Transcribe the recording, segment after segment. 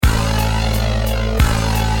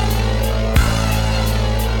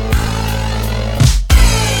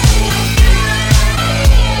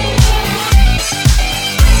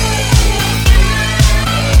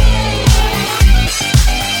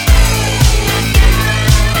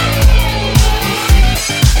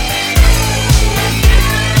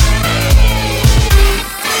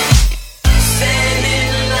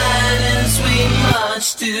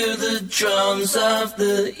drums of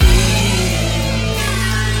the east.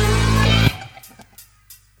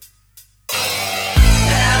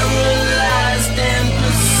 Paralyzed and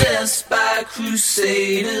possessed by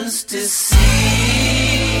crusaders deceived.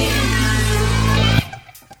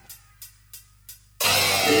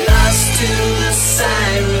 Lost to the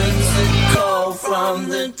sirens that call from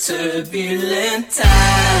the turbulent tide.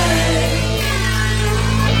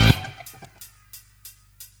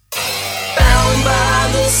 Bound by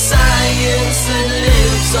the science that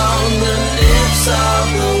lives on the lips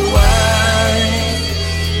of the wise.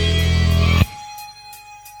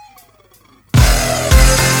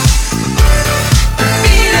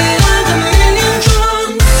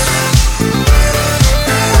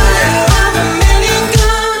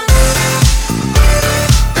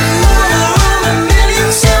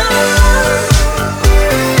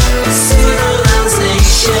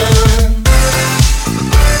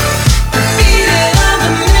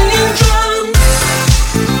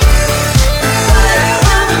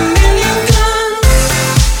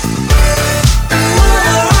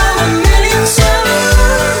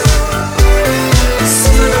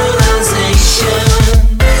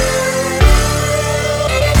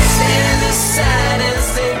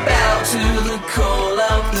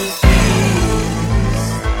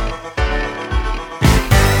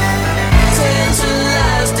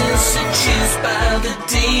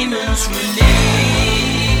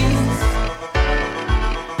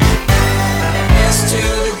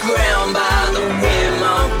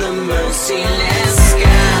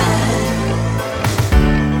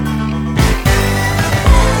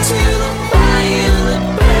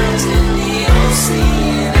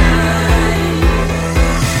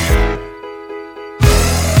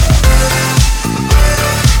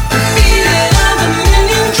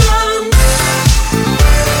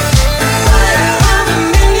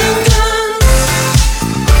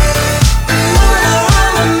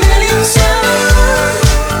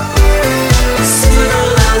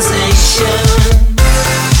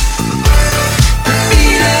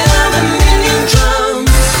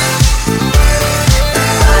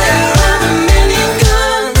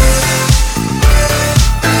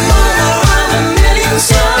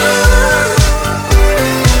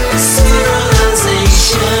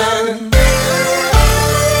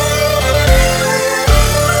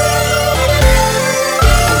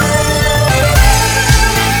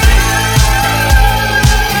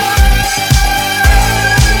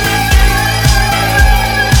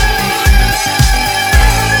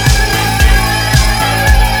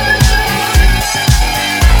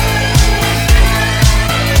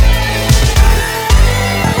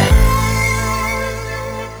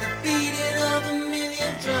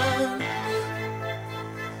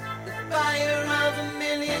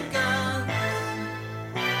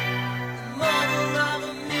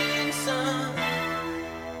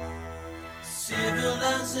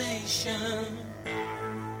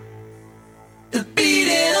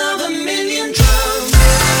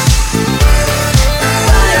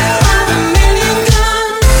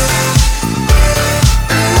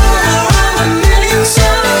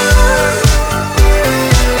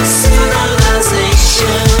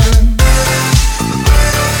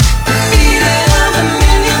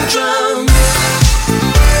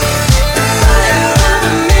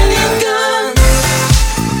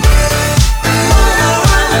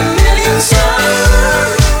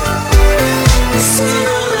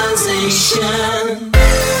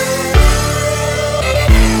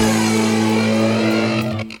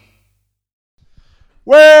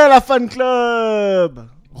 La Fan Club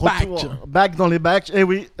back dans les bacs. Eh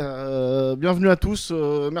oui, bienvenue à tous.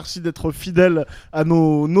 Merci d'être fidèles à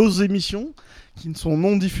nos émissions qui ne sont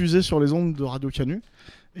non diffusées sur les ondes de Radio Canu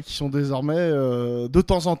et qui sont désormais de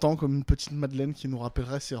temps en temps comme une petite Madeleine qui nous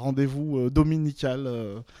rappellerait ses rendez-vous dominicales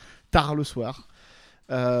tard le soir.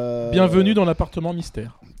 Bienvenue dans l'appartement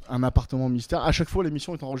mystère. Un appartement mystère. À chaque fois,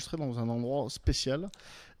 l'émission est enregistrée dans un endroit spécial.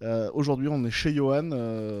 Aujourd'hui, on est chez Johan,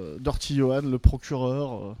 Dirty Johan, le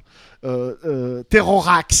procureur,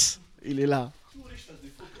 Terrorax. Il est là.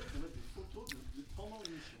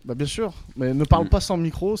 Bah bien sûr, mais ne parle pas sans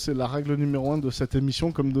micro, c'est la règle numéro 1 de cette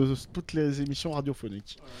émission, comme de toutes les émissions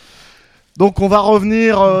radiophoniques. Donc, on va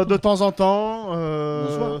revenir de temps en temps.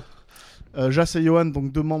 Bonsoir. Jas et Johan,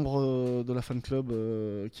 donc deux membres de la fan club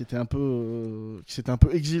qui s'étaient un peu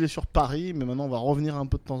exilés sur Paris, mais maintenant on va revenir un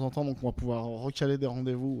peu de temps en temps, donc on va pouvoir recaler des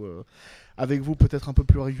rendez-vous avec vous peut-être un peu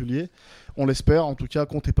plus réguliers. On l'espère, en tout cas,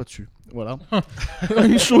 comptez pas dessus. Voilà.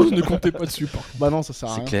 Une chose, ne comptez pas dessus. Par contre. Bah non, ça sert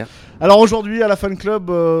à rien. C'est clair. Alors aujourd'hui, à la fan club,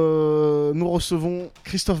 nous recevons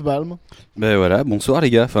Christophe Balm. Ben voilà, bonsoir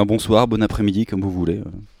les gars. Enfin bonsoir, bon après-midi, comme vous voulez.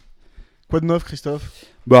 Quoi de neuf, Christophe?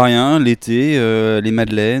 Bah rien, l'été, les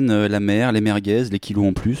madeleines, la mer, les merguez, les kilos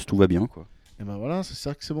en plus, tout va bien quoi. Et ben voilà, c'est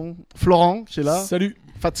ça que c'est bon. Florent, qui est là. Salut,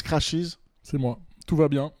 Fat Scratches. c'est moi. Tout va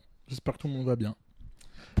bien. J'espère que tout le monde va bien.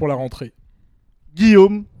 Pour la rentrée.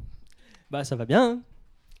 Guillaume. Bah ça va bien, hein.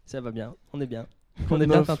 Ça va bien, on est bien. Quoi On de est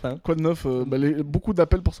bien neuf Tintin. Quoi de neuf beaucoup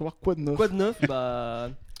d'appels pour savoir quoi de neuf. Quoi de neuf?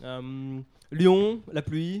 Lyon, la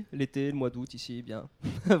pluie, l'été, le mois d'août ici, bien.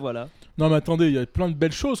 Voilà. Non mais attendez, il y a plein de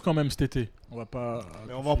belles choses quand même cet été. On va pas...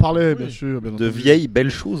 Mais on va en parler, Oui. bien sûr. Bien De entendu. vieilles belles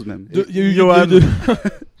choses même. Il y a eu Johan.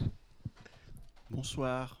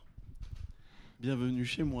 Bonsoir. Bienvenue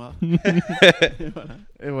chez moi.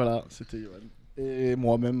 Et voilà, c'était Johan. Et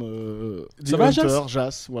moi-même, Ça va, Hunter,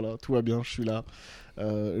 Jas, voilà, tout va bien, je suis là.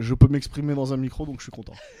 Je peux m'exprimer dans un micro, donc je suis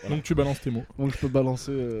content. Donc tu balances tes mots. Donc je peux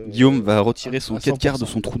balancer. Guillaume va retirer à son 4 quarts de 100%.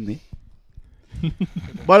 son trou de nez.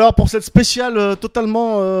 Bon alors pour cette spéciale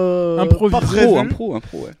totalement Improvisée. pas prévue, Impro,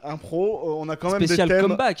 ouais. impro, on a quand même Spécial des thèmes.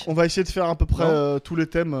 comeback. On va essayer de faire à peu près tous les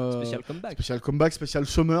thèmes. Spécial comeback. Spécial comeback, spécial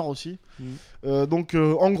summer aussi. Mm. Donc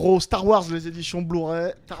en gros Star Wars, les éditions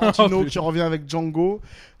Blu-ray, Tarantino Oh, qui revient avec Django,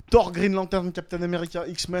 Thor, Green Lantern, Captain America,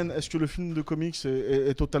 X-Men. Est-ce que le film de comics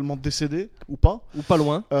est totalement décédé ou pas? Ou pas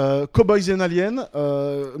loin. Cowboys and Aliens,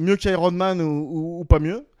 mieux qu'Iron Man ou pas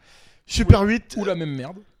mieux. Super 8, Ou la même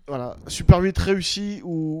merde. voilà, Super 8 réussi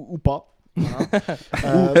ou pas.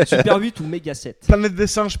 Voilà. Super 8 ou Méga 7. Planète des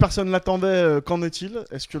singes, personne l'attendait. Qu'en est-il?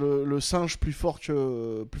 Est-ce que le singe plus fort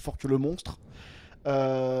que le monstre?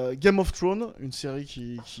 Game of Thrones, une série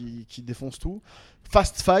qui défonce tout.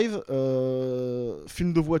 Fast 5,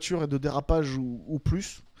 film de voiture et de dérapage ou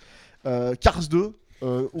plus. Cars 2,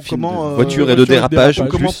 ou Film comment de voiture et de dérapage ou en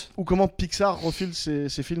comment, plus. ou comment Pixar refile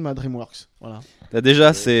ses films à DreamWorks. Voilà. Là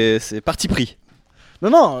déjà c'est parti pris.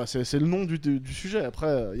 Non, c'est le nom du sujet.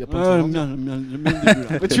 Après, il y a pas de Ouais, choses à j'aime dire. bien, j'aime bien le début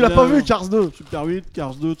là. Mais tu l'as pas vu, Cars 2? Super 8,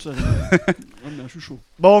 Cars 2, tout ça. J'aime bien, je suis chaud.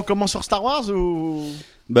 Bon, on commence sur Star Wars ou...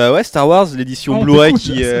 Bah ouais, Star Wars, l'édition On Blu-ray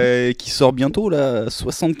t'écoute, qui sort bientôt là,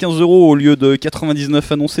 75 € au lieu de 99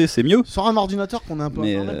 annoncés, c'est mieux. Sur un ordinateur qu'on est un peu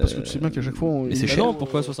Mais, internet, parce que tu sais bien qu'à chaque fois... mais c'est Bah cher. non,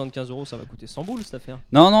 pourquoi 75 € ça va coûter 100 boules cette affaire?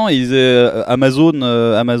 Non, Amazon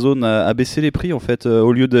a baissé les prix en fait.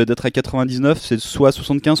 Au lieu d'être à 99, c'est soit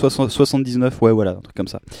 75, soit 79, ouais voilà, un truc comme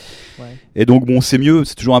ça. Ouais. Et donc bon, c'est mieux,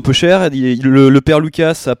 c'est toujours un peu cher. Le père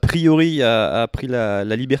Lucas, a priori, a pris la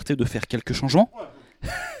liberté de faire quelques changements.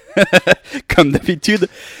 Comme d'habitude,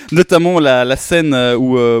 notamment la scène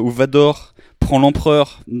où Vador prend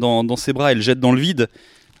l'empereur dans ses bras et le jette dans le vide.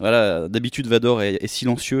 Voilà, d'habitude Vador est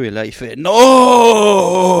silencieux et là il fait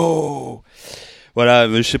non. Voilà,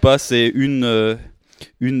 je sais pas, c'est une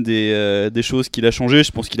des choses qu'il a changé.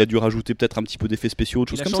 Je pense qu'il a dû rajouter peut-être un petit peu d'effets spéciaux,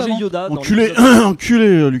 autre Il chose a comme changé ça. non Yoda dans Enculé, l'épisode-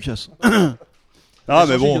 enculé, Lucas. Ah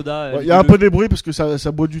il a mais changé bon. Yoda, Il y a un peu des bruits parce que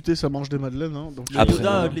ça boit du thé, ça mange des madeleines. Hein, donc Après,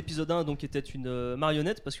 Yoda de l'épisode 1 donc était une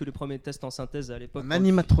marionnette parce que les premiers tests en synthèse à l'époque. un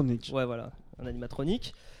animatronique. Ouais, voilà, un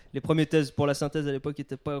animatronique. Les premiers tests pour la synthèse à l'époque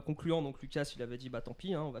n'étaient pas concluants, donc Lucas il avait dit bah tant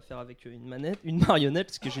pis, hein, on va faire avec une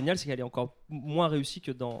marionnette. Ce qui est génial, c'est qu'elle est encore moins réussie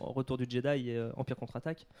que dans Retour du Jedi et Empire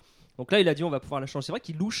contre-attaque. Donc là, il a dit on va pouvoir la changer. C'est vrai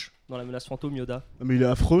qu'il louche dans la menace fantôme Yoda. Mais il est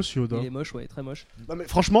affreux, ce Yoda. Il est moche, ouais, très moche. Non, mais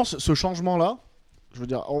franchement, ce changement-là, je veux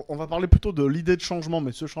dire, on va parler plutôt de l'idée de changement,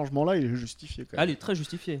 mais ce changement-là, il est justifié quand Ah, même. il est très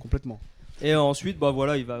justifié. Complètement. Et ensuite, bah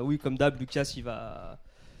voilà, il va, oui, comme d'hab, Lucas,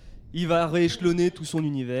 il va rééchelonner tout son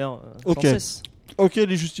univers sans Ok. cesse. Ok,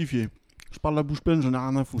 il est justifié. Je parle la bouche pleine, j'en ai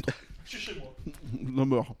rien à foutre. Je suis chez moi. Non,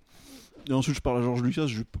 mort. Et ensuite, je parle à Georges Lucas,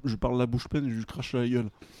 je parle la bouche pleine et je lui crache la gueule.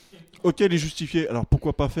 Ok, il est justifié. Alors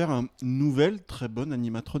pourquoi pas faire une nouvelle très bonne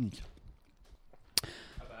animatronique?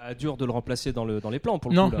 Bah, dur de le remplacer dans les plans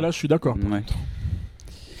pour le Non, coup. là je suis d'accord. Ouais.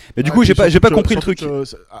 Mais du Ouais, coup, j'ai puis pas surtout compris le surtout truc.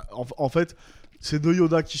 que en fait, ces deux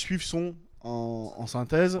Yoda qui suivent sont en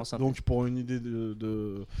synthèse, En synthèse. donc pour une idée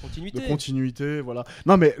de Continuité. continuité, voilà.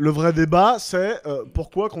 Non, mais le vrai débat, c'est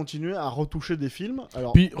pourquoi continuer à retoucher des films.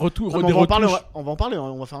 Alors, Puis retour, non, mais des on va en parler, retouches. on va en parler,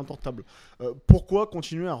 on va faire un tour de table. Pourquoi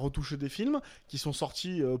continuer à retoucher des films qui sont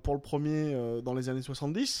sortis pour le premier dans les années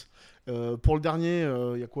 70 pour le dernier,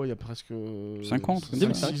 il y a quoi? Il y a presque 50,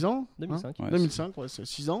 6 ans 2005. Ouais, 2005, ouais, c'est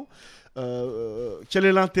 6 ans. Quel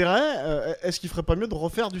est l'intérêt? Est-ce qu'il ferait pas mieux de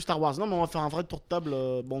refaire du Star Wars? Non, mais on va faire un vrai tour de table.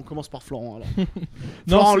 Bon, on commence par Florent. Alors. Non,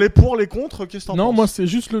 Florent, c'est- les pour, les contre, qu'est-ce que t'en Non, penses? moi c'est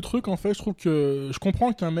juste le truc en fait. Je trouve que je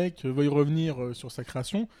comprends qu'un mec veuille revenir sur sa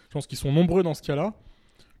création. Je pense qu'ils sont nombreux dans ce cas-là,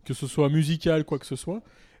 que ce soit musical, quoi que ce soit.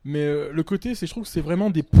 Mais le côté, c'est je trouve que c'est vraiment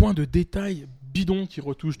des points de détail bidons qui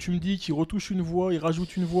retouchent. Tu me dis qu'il retouche une voix, il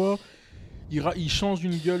rajoute une voix, il change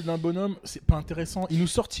une gueule d'un bonhomme. C'est pas intéressant. Il nous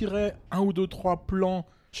sortirait un ou deux, trois plans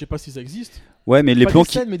Je sais pas si ça existe. Ouais, mais les Pas plans des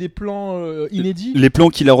qui... scènes, mais des plans inédits. Les plans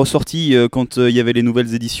qu'il a ressortis quand il y avait les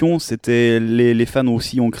nouvelles éditions, c'était les fans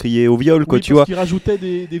aussi ont crié au viol, quoi, Oui, tu parce vois. qu'ils rajoutaient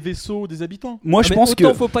des vaisseaux, des habitants. Moi, Ah, je mais pense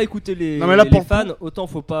autant que faut pas écouter les, Non, mais là, les pour le fans, autant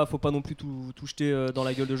faut pas non plus tout jeter dans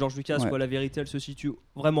la gueule de George Lucas. Ouais. Quoi. La vérité, elle se situe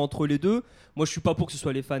vraiment entre les deux. Moi, je suis pas pour que ce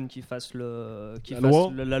soit les fans qui fassent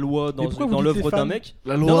la loi dans Mais pourquoi vous dites l'œuvre les d'un fans mec.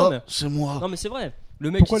 La Non, loi, mais- c'est moi. Non, mais c'est vrai. Le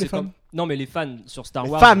mec, Pourquoi il les sait fans comme- Non, mais les fans sur Star Les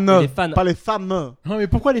Wars. fans, les fans. pas les femmes. Non, mais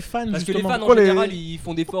pourquoi les fans Parce que les justement fans en Pourquoi les- général ils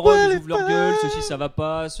font des forums, Pourquoi ils les ouvrent leur fans gueule, ceci ça va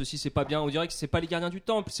pas, ceci c'est pas bien. On dirait que c'est pas les gardiens du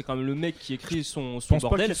temple, c'est quand même le mec qui écrit son Je pense pas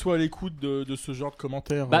bordel. qu'ils soient à l'écoute de ce genre de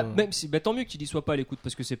commentaires. Bah, même si, tant mieux qu'il y soit pas à l'écoute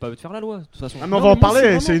parce que c'est pas eux de faire la loi de toute façon. Ah, mais on Non, va en mais moi,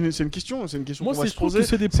 parler, c'est c'est une question Moi, qu'on va je se trouve poser. que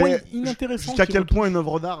c'est des points C'est inintéressants. Jusqu'à qui quel retouchent. point une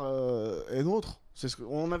œuvre d'art est nôtre.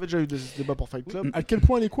 On avait déjà eu des débats pour Fight Club. À quel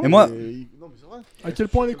point elle est quoi Et moi- Non, mais c'est vrai. À quel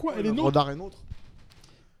point elle est quoi Elle est Une œuvre nôtre. d'art est nôtre.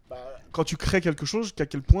 Bah, quand tu crées quelque chose, jusqu'à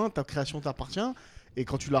quel point ta création t'appartient, et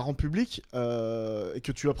quand tu la rends publique, et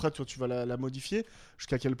que après tu vas la modifier,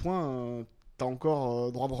 jusqu'à quel point t'as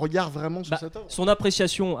encore droit de regard vraiment sur Bah, cette œuvre. Son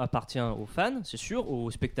appréciation appartient aux fans, c'est sûr,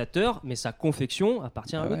 aux spectateurs, mais sa confection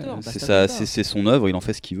appartient à Ouais, l'auteur. c'est Basta ça, basta. c'est son œuvre, il en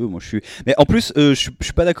fait ce qu'il veut. Moi, je suis. Mais en plus, je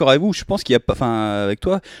suis pas d'accord avec vous. Je pense qu'il y a pas, enfin, avec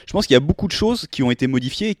toi, je pense qu'il y a beaucoup de choses qui ont été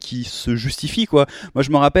modifiées et qui se justifient, quoi. Moi,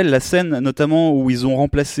 je me rappelle la scène, notamment où ils ont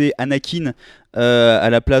remplacé Anakin à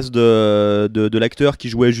la place de l'acteur qui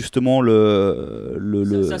jouait justement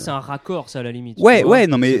Ça, c'est un raccord, ça à la limite. Ouais, tu vois. ouais,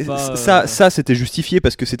 non mais C'est pas, ça c'était justifié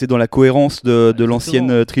parce que c'était dans la cohérence de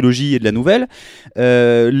l'ancienne trilogie et de la nouvelle.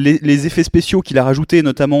 Les effets spéciaux qu'il a rajoutés,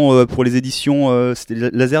 notamment pour les éditions, c'était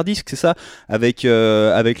Laserdisc, c'est ça, avec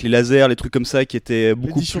les lasers, les trucs comme ça qui étaient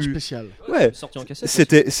beaucoup L'édition plus. spéciale. Ouais. Sorti en cassette.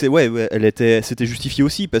 C'était justifié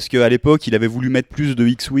aussi parce qu'à l'époque il avait voulu mettre plus de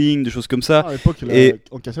X-wing, des choses comme ça. À l'époque, Et-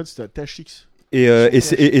 en cassette, c'était la THX. Et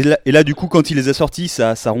là, du coup, quand il les a sortis,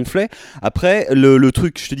 ça ronflait. Après, le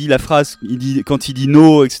truc, je te dis la phrase, quand il dit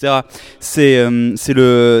no, etc.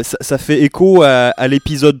 Ça fait écho à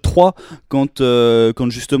l'épisode 3 quand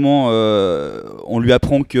justement on lui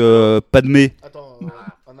apprend que Padmé. Attends,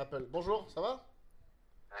 un appel. Bonjour, ça va?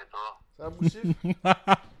 Ça va, Boussif?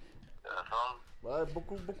 Ouais,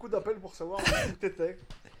 beaucoup d'appels pour savoir où t'étais.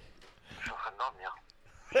 Je suis en train de dormir.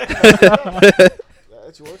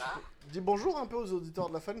 Ouais, tu vois, dis bonjour un peu aux auditeurs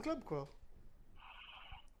de la fan club, quoi.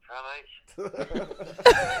 Ça va,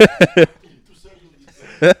 mec?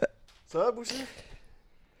 Ça va, Boussif?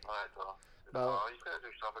 Ouais, toi. Bah, On va enregistrer,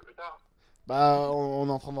 je te rappelle plus tard. Bah, on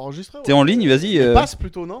est en train d'enregistrer. T'es en ligne, vas-y. On passe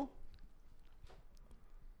plutôt, non?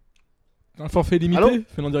 Un forfait limité Allô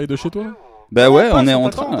fait en direct de chez toi. Bah ouais, passe, on est en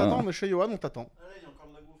t'attend, train. on est chez Johan, on t'attend.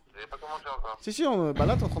 Vous avez pas commencé encore. Si, bah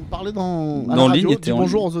là, t'es en train de parler à la Dans radio, ligne, dis t'es en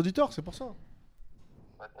bonjour ligne. aux auditeurs, c'est pour ça.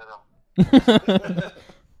 Ouais, tout à l'heure.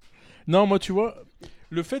 Non, moi, tu vois,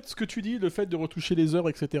 le fait, ce que tu dis, le fait de retoucher les heures,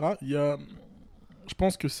 etc., je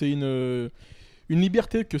pense que c'est une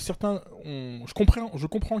liberté que certains ont. Je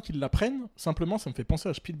comprends qu'ils la prennent. Simplement, ça me fait penser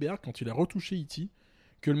à Spielberg quand il a retouché E.T.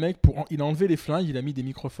 Que le mec, il a enlevé les flingues, il a mis des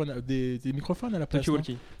microphones, des microphones à la place.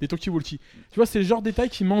 Talkie-walkie. non Des talkie-walkie. Tu vois, c'est le genre de détail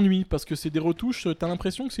qui m'ennuie parce que c'est des retouches. T'as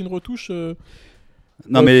l'impression que c'est une retouche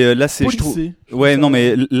Non mais là c'est. je trouve- polissée. Je Ouais, trouve non ça-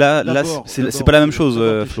 mais là D'abord, c'est pas la même chose,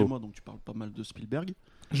 d'abord, t'es chez Flo. moi, donc tu parles pas mal de Spielberg.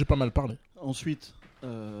 J'ai pas mal parlé. Ensuite,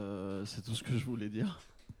 c'est tout ce que je voulais dire.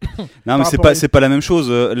 Non Par mais rapport à- c'est pas la même chose.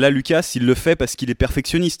 Là Lucas il le fait parce qu'il est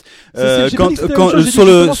perfectionniste. J'ai pas dit que c'était la même chose, j'ai dit Sur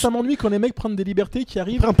justement, le ça m'ennuie quand les mecs prennent des libertés qui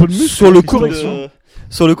arrivent. Après, un peu de muscle. sur le avec coup les de corrections.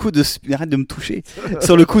 sur le coup de arrête de me toucher.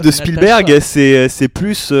 Sur le coup de Spielberg, c'est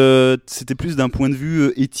plus c'était plus d'un point de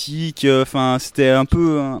vue éthique. Enfin c'était un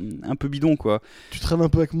peu bidon quoi. Tu traînes un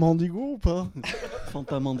peu avec Mandigo ou pas?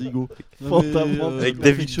 Fanta Mandigo. Fanta Mais, Mandigo. Avec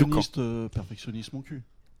David Doucan. Perfectionniste mon cul.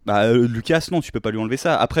 Bah Lucas non tu peux pas lui enlever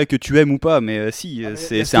ça. Après que tu aimes ou pas mais si Ah, mais y a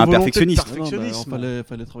c'est cette un volonté de perfectionniste. Perfectionnisme.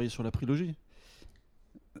 Fallait travailler sur la prélogie.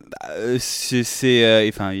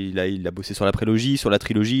 Enfin il a bossé sur la prélogie, sur la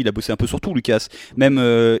trilogie, il a bossé un peu sur tout Lucas. Même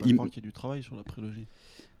Je il- crois qu'il y a du travail sur la prélogie.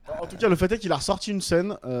 En tout cas, le fait est qu'il a ressorti une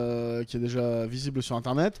scène qui est déjà visible sur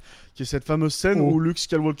internet, qui est cette fameuse scène où Luke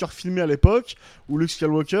Skywalker filmait à l'époque, où Luke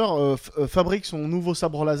Skywalker fabrique son nouveau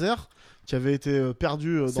sabre laser qui avait été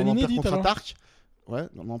perdu dans Scène l'Empire inédite, alors. contre-attaque. Ouais,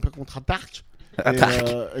 dans l'Empire contre-attaque. Attaque.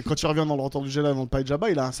 Et quand il revient dans le Retour du Jedi dans le Palais de Jabba,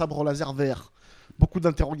 il a un sabre laser vert. Beaucoup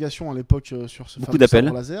d'interrogations à l'époque sur ce Beaucoup fameux d'appels.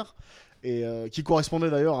 sabre laser, et qui correspondait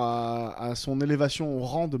d'ailleurs à son élévation au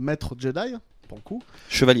rang de maître Jedi, pour le coup.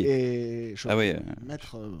 Chevalier. Et Ah ouais.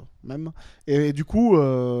 maître même. Et du coup,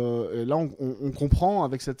 et là, on comprend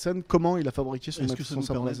avec cette scène comment il a fabriqué Est-ce que ça son nous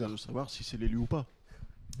sabre permet laser. de savoir si c'est l'élu ou pas?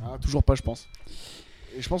 Ah, toujours pas, je pense.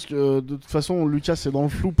 Et je pense que de toute façon, Lucas est dans le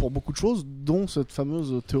flou pour beaucoup de choses, dont cette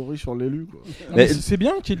fameuse théorie sur l'élu. Quoi. Mais c'est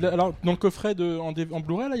bien qu'il. Alors, dans le coffret en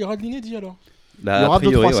Blu-ray, là, il y aura de l'inédit alors. Il y aura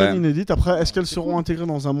 2-3 scènes inédites. Après, est-ce qu'elles seront intégrées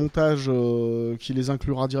dans un montage qui les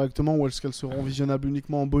inclura directement, ou est-ce qu'elles seront visionnables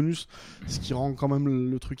uniquement en bonus, ce qui rend quand même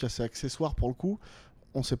le truc assez accessoire pour le coup.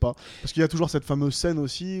 On sait pas. Parce qu'il y a toujours cette fameuse scène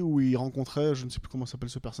aussi où il rencontrait, je ne sais plus comment s'appelle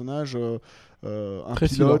ce personnage, un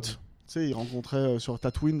Tracy pilote. Lord. Tu sais, il rencontrait sur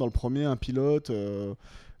Tatooine dans le premier un pilote.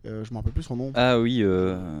 Je me rappelle plus son nom. Ah oui,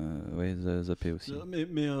 ouais, zappé aussi.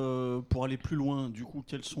 Mais pour aller plus loin, du coup,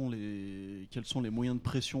 quels sont les moyens de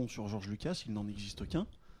pression sur George Lucas? Il n'en existe qu'un,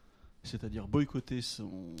 c'est-à-dire boycotter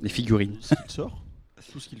les figurines. ce qu'il sort,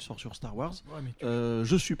 tout ce qu'il sort sur Star Wars. Ouais, mais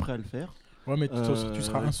Je suis prêt à le faire. tu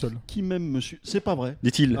seras un seul. Qui même me suit. C'est pas vrai.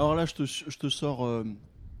 Dit-il. Alors là, je te sors.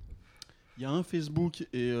 Il y a un Facebook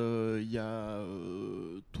et il y a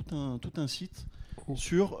tout un site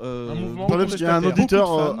sur. Un mouvement. Le problème, c'est qu'il y a beaucoup de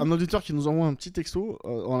fans. un auditeur qui nous envoie un petit texto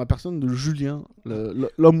en la personne de Julien,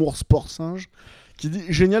 l'homme ours sport singe, qui dit: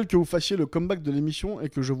 génial que vous fassiez le comeback de l'émission et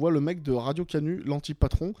que je vois le mec de Radio Canu,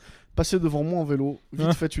 l'anti-patron, passer devant moi en vélo.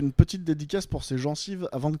 Vite, faites une petite dédicace pour ses gencives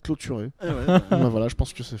avant de clôturer. Bah voilà, je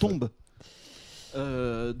pense que c'est fait. Tombe.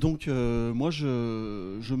 Donc moi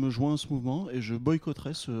je me joins à ce mouvement et je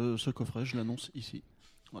boycotterai ce coffret, je l'annonce ici.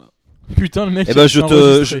 Putain, le mec. Eh ben,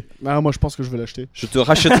 Ah, moi je pense que je vais l'acheter. je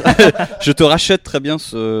te rachète très bien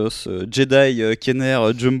ce Jedi Kenner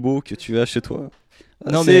Jumbo que tu as chez toi.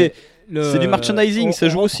 Non, c'est mais c'est du merchandising, ça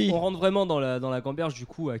joue rentre- aussi. On rentre vraiment dans la gamberge du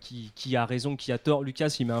coup, à qui a raison, qui a tort.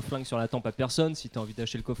 Lucas, il met un flingue sur la tempe à personne. Si t'as envie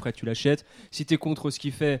d'acheter le coffret, tu l'achètes. Si t'es contre ce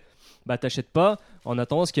qu'il fait, bah t'achètes pas. En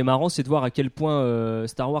attendant, ce qui est marrant, c'est de voir à quel point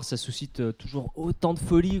Star Wars ça suscite toujours autant de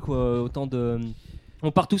folie, quoi, autant de.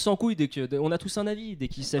 On part tous en couille on a tous un avis dès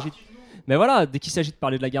qu'il s'agit. Mais voilà, dès qu'il s'agit de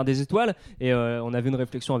parler de la guerre des étoiles, et on avait une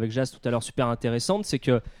réflexion avec Jazz tout à l'heure super intéressante, c'est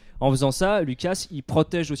que en faisant ça, Lucas il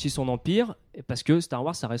protège aussi son empire, parce que Star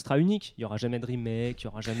Wars ça restera unique. Il y aura jamais de remake, il y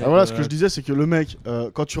aura jamais. Ah, voilà, ce que je disais, c'est que le mec,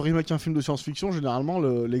 quand tu remakes un film de science-fiction, généralement,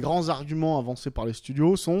 les grands arguments avancés par les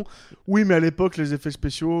studios sont: oui, mais à l'époque, les effets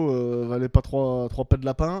spéciaux valaient pas trois pets de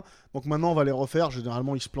lapin, donc maintenant on va les refaire.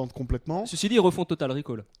 Généralement, ils se plantent complètement. Ceci dit, ils refont Total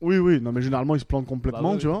Recall. Oui, non, mais généralement, ils se plantent complètement,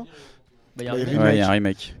 Bah ouais, tu vois. Bah, il y a Et remake. Ouais, il y a un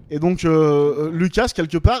remake. Et donc, Lucas,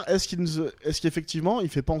 quelque part, est-ce qu'effectivement, il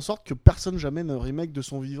fait pas en sorte que personne jamais ne remake de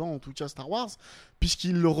son vivant, en tout cas Star Wars,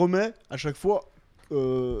 puisqu'il le remet à chaque fois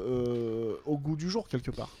au goût du jour,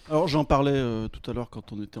 quelque part. Alors j'en parlais tout à l'heure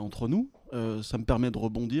quand on était entre nous. Ça me permet de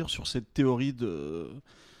rebondir sur cette théorie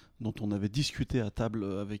dont on avait discuté à table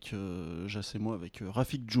avec Jas et moi, avec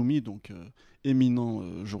Rafik Djoumi, donc éminent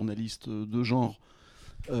journaliste de genre,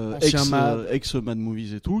 ex-Mad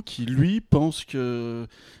Movies et tout, qui lui pense que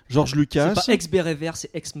George Lucas... C'est pas ex-Bérévert,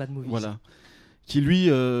 c'est ex-Mad Movies. Voilà. Qui lui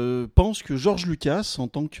pense que George Lucas, en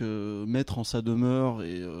tant que maître en sa demeure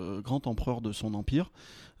et grand empereur de son empire,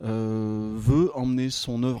 veut emmener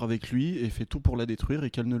son œuvre avec lui et fait tout pour la détruire et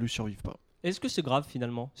qu'elle ne lui survive pas. Est-ce que c'est grave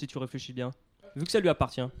finalement, si tu réfléchis bien, vu que ça lui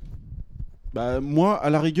appartient? Bah, moi, à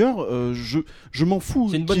la rigueur, je m'en fous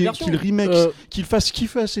C'est une bonne version. qu'il remake, qu'il fasse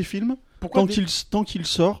kiffer à ses films, Pourquoi tant qu'il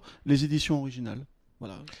sort les éditions originales.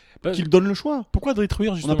 Voilà. Bah, Qu'il donne le choix. Pourquoi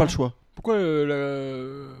détruire On justement? n'a pas le choix. Pourquoi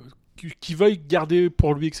qu'il veuille garder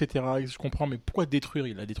pour lui, etc. Je comprends, mais pourquoi détruire?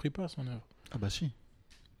 Il la détruit pas son œuvre. Ah bah si.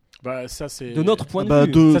 Bah ça c'est. De notre point de bah,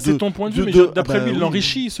 vue. Ça c'est ton point de vue, mais d'après lui, il oui.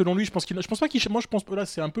 l'enrichit. Selon lui, je pense que là,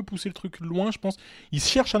 c'est un peu pousser le truc loin. Je pense, il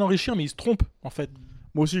cherche à l'enrichir, mais il se trompe en fait.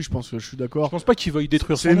 Moi aussi, je pense que je suis Je d'accord. pense pas qu'il veuille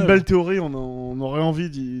détruire son C'est une œuvre. belle théorie, on aurait envie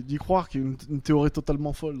d'y croire, qu'il y a une théorie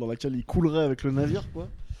totalement folle dans laquelle il coulerait avec le navire, quoi.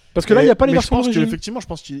 Parce que là, il n'y a pas les Mais versions d'origine. effectivement, je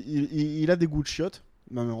pense qu'il a des goûts de chiottes,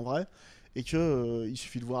 non mais en vrai, et que il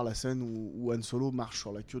suffit de voir la scène où Han Solo marche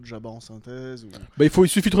sur la queue de Jabba en synthèse. Bah, il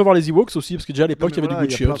suffit de revoir les Ewoks aussi, parce que déjà à l'époque, il y Non, mais avait du voilà, goût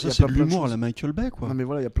de il y a chiottes. plein- Ça, c'est de plein de l'humour à choses. la Michael Bay, quoi. Non mais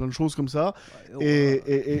voilà, il y a plein de choses comme ça.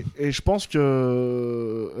 Et je pense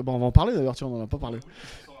que... on va en parler d'ailleurs, tiens, on en a pas parlé.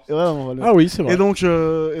 Et ouais, on va le- Ah oui, c'est vrai. Et donc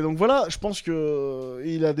voilà, je pense que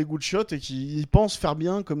il a des goûts de chiottes et qu'il pense faire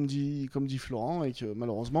bien, comme dit Florent, et que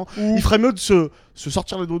malheureusement, il ferait mieux de se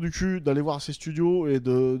sortir les doigts du cul, d'aller voir ses studios et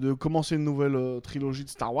de commencer une nouvelle trilogie de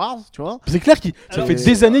Star Wars, tu vois. C'est clair qu'il ça Alors, fait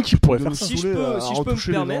des années qu'il pourrait de faire nous ça. Si je saouler peux- à si je peux me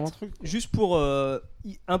retoucher les permettre, derniers trucs. Juste pour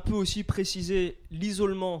un peu aussi préciser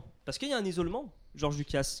l'isolement, parce qu'il y a un isolement, George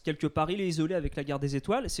Lucas, quelque part il est isolé avec la guerre des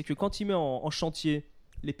étoiles, c'est que quand il met en chantier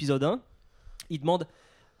l'épisode 1, il demande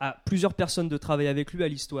à plusieurs personnes de travailler avec lui à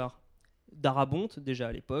l'histoire. Darabont, déjà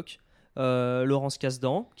à l'époque, Laurence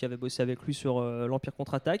Kasdan, qui avait bossé avec lui sur l'Empire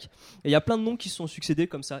contre-attaque, et il y a plein de noms qui se sont succédés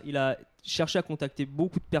comme ça. Il a cherché à contacter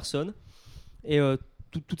beaucoup de personnes, et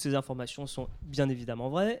toutes ces informations sont bien évidemment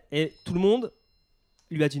vraies, et tout le monde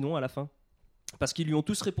lui a dit non à la fin. parce qu'ils lui ont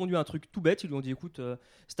tous répondu à un truc tout bête. Ils lui ont dit écoute,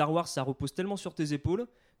 Star Wars, ça repose tellement sur tes épaules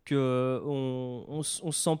que on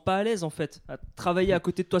se sent pas à l'aise en fait. À travailler à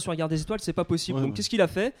côté de toi sur la Guerre des Étoiles, c'est pas possible. Ouais, Donc ouais. qu'est-ce qu'il a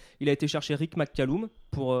fait ? Il a été chercher Rick McCallum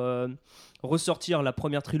pour ressortir la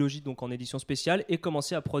première trilogie donc en édition spéciale et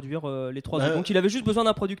commencer à produire les 3 autres. Donc il avait juste besoin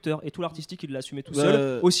d'un producteur et tout l'artistique il l'a assumé tout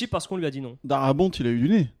seul, aussi parce qu'on lui a dit non. Darabont, il a eu du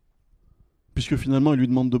nez. Puisque finalement, il lui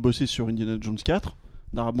demande de bosser sur Indiana Jones 4.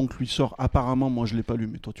 Darabont lui sort apparemment, moi je l'ai pas lu,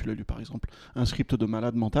 mais toi tu l'as lu par exemple, un script de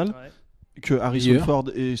malade mental. Ouais. Que Harrison Ford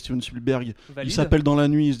et Steven Spielberg Valide. ils s'appellent dans la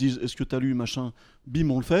nuit, ils se disent est-ce que t'as lu machin, bim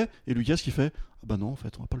on le fait, et Lucas qui fait ah bah non en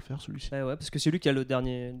fait on va pas le faire celui-ci. Ouais, parce que c'est lui qui a le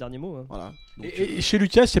dernier mot. Hein. Voilà. Donc, Et chez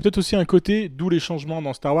Lucas, il y a peut-être aussi un côté, d'où les changements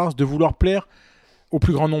dans Star Wars, de vouloir plaire au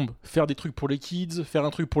plus grand nombre. Faire des trucs pour les kids, faire un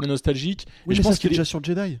truc pour les nostalgiques. oui, Et je pense qu'il qu'il est déjà sur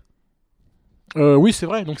Jedi. Oui, c'est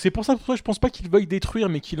vrai. Donc c'est pour ça que je pense pas qu'il veuille détruire,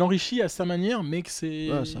 mais qu'il enrichit à sa manière, mais que c'est.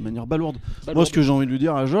 Ouais, c'est sa manière balourde. Balourde. Moi ce que j'ai envie de lui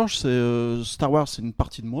dire à Georges c'est Star Wars c'est une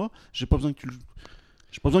partie de moi, j'ai pas besoin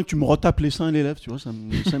que tu me retapes les seins et les lèvres, tu vois,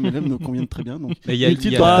 les seins et les lèvres me conviennent très bien. Donc Mais il y a-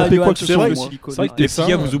 inutile il y de a- retaper Johan, quoi que ce c'est soit. vrai, moi. silicone. C'est vrai que Et tes puis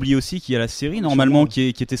seins, vous oubliez aussi qu'il y a la série normalement qui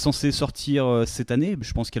était censée sortir cette année.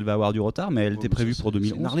 Je pense qu'elle va avoir du retard, mais elle était prévue pour C'est une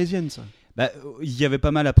 2011. arlésienne ça. Bah, il y avait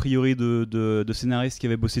pas mal a priori de scénaristes qui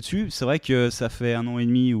avaient bossé dessus. C'est vrai que ça fait 1 an et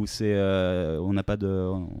demi où on n'a pas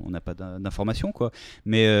d'informations quoi.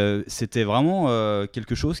 Mais c'était vraiment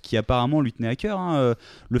quelque chose qui apparemment lui tenait à cœur. Hein.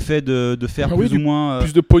 Le fait de faire Ah oui, plus ou moins.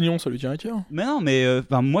 Plus de pognon, ça lui tient à cœur. Mais non, mais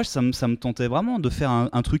moi ça me tentait vraiment de faire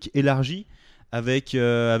un truc élargi avec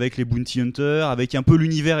les Bounty Hunters, avec un peu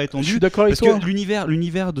l'univers Je étendu. suis d'accord avec Parce toi. que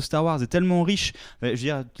l'univers de Star Wars est tellement riche. Je veux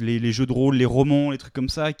dire, les jeux de rôle, les romans, les trucs comme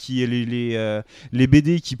ça, les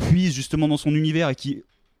BD qui puisent justement dans son univers et qui,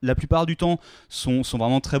 la plupart du temps, sont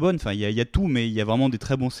vraiment très bonnes. Enfin, il y a tout, mais il y a vraiment des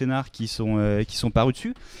très bons scénars qui sont parus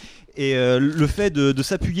dessus. Et le fait de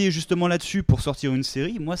s'appuyer justement là-dessus pour sortir une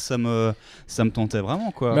série, moi, ça me tentait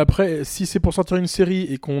vraiment, quoi. Mais après, si c'est pour sortir une série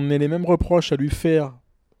et qu'on ait les mêmes reproches à lui faire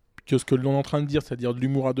que ce que l'on est en train de dire, c'est-à-dire de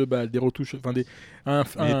l'humour à 2 balles, des retouches, enfin un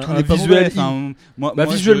tout n'est pas visuel. mauvais. Enfin, moi,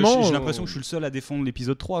 visuellement, j'ai l'impression que je suis le seul à défendre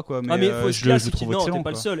l'épisode 3, quoi. Mais, Mais je le trouve non, excellent. t'es pas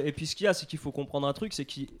le quoi. seul. Et puis ce qu'il y a, c'est qu'il faut comprendre un truc, c'est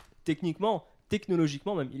qu'il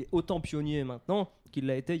technologiquement même, il est autant pionnier maintenant qu'il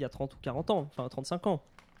l'a été il y a 30 ou 40 ans, enfin 35 ans.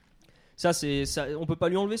 Ça, on peut pas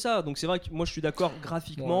lui enlever ça. Donc c'est vrai que moi je suis d'accord,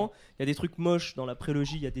 graphiquement, il y a des trucs moches dans la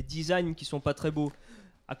prélogie, il y a des designs qui sont pas très beaux.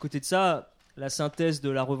 À côté de ça, la synthèse de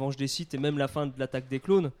la revanche des Sith et même la fin de l'attaque des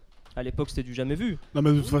clones, à l'époque c'était du jamais vu. Non,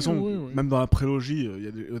 mais de toute façon, oui. même dans la prélogie, il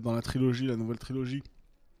y a dans la trilogie, la nouvelle trilogie,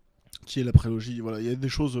 qui est la prélogie, voilà, il y a des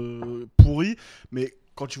choses pourries, mais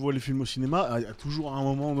quand tu vois les films au cinéma, il y a toujours un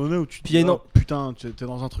moment donné où tu te Puis il y a dis, une- oh, putain, t'es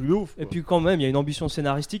dans un truc de ouf. Et quoi. puis quand même, il y a une ambition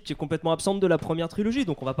scénaristique qui est complètement absente de la première trilogie,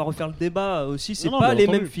 donc on va pas refaire le débat aussi. C'est Non, pas bien les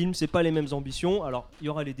entendu. mêmes films, c'est pas les mêmes ambitions. Alors il y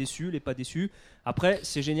aura les déçus, les pas déçus. Après,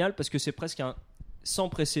 c'est génial parce que c'est presque un sans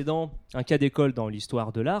précédent, un cas d'école dans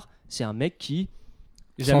l'histoire de l'art. C'est un mec qui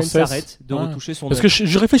jamais ne Sans cesse. s'arrête de Ouais. retoucher son Parce œuvre. que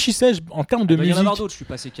je réfléchissais en termes de Il va y en musique. avoir d'autres, je suis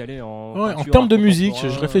pas assez calé en. Ouais, en peinture, termes de art musique,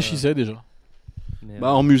 contemporain, je réfléchissais déjà. mais,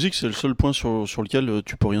 Bah, en musique, c'est le seul point sur lequel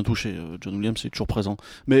tu peux rien toucher. John Williams est toujours présent.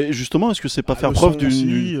 Mais justement, est-ce que c'est pas faire le preuve son d'une.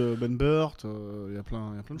 aussi, Ben Burt, il y a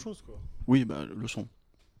plein de choses, quoi. Oui, bah, le son.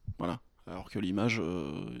 Voilà. Alors que l'image,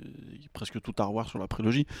 il y a presque tout à revoir sur la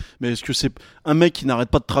prélogie. Mais est-ce que c'est un mec qui n'arrête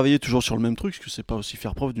pas de travailler toujours sur le même truc? Est-ce que c'est pas aussi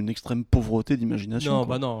faire preuve d'une extrême pauvreté d'imagination? Non,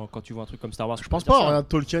 quoi bah non, quand tu vois un truc comme Star Wars, Je pense pas, regarde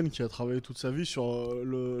Tolkien qui a travaillé toute sa vie sur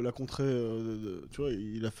la contrée. Tu vois,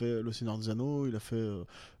 il a fait Le Seigneur des Anneaux, il a fait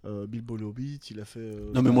Bilbo le Hobbit, il a fait.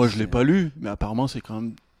 Non, mais moi je l'ai pas lu, mais apparemment c'est quand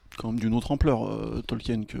même d'une autre ampleur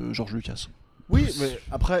Tolkien que George Lucas. Oui, mais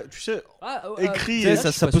après, tu sais, écrit, Tu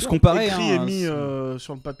sais, ça peut se comparer. écrit hein, et mis c'est-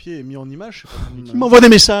 sur le papier et mis en image. C'est pas comme Il m'envoie des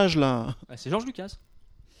messages là. C'est George Lucas.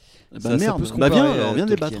 Bah ça merde, peut se bah comparer, viens, alors, viens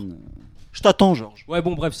Tolkien. débattre. Je t'attends, Georges. Ouais,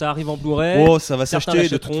 bon, bref, ça arrive en Blu-ray. Oh, ça va Certains s'acheter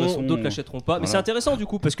de toute l'achèteront, façon. d'autres l'achèteront pas. Mais Voilà. c'est intéressant du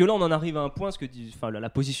coup, parce que là on en arrive à un point, ce que dit, enfin, la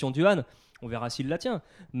position de Johan, on verra s'il la tient.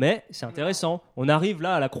 Mais c'est intéressant. On arrive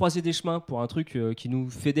là à la croisée des chemins pour un truc qui nous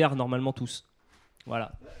fédère normalement tous.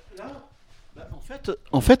 Voilà.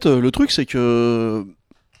 En fait, le truc c'est que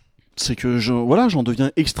j'en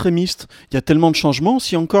deviens extrémiste. Il y a tellement de changements.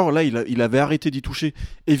 Si encore là, il avait arrêté d'y toucher,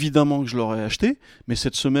 évidemment que je l'aurais acheté. Mais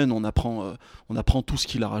cette semaine, on apprend tout ce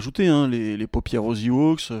qu'il a rajouté. Hein, les paupières aux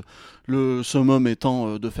Ewoks, le summum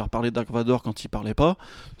étant de faire parler Dark Vador quand il parlait pas.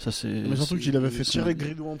 Ça c'est. Mais surtout qu'il avait fait c'est- tirer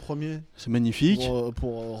Gridou en premier C'est magnifique.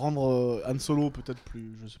 pour rendre Han Solo peut-être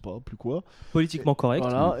plus, je sais pas, plus quoi. Politiquement correct.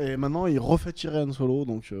 Voilà, et maintenant il refait tirer Han Solo,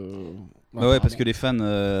 donc Bah ouais, parce que les fans,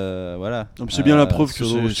 voilà. Non, mais c'est bien la preuve que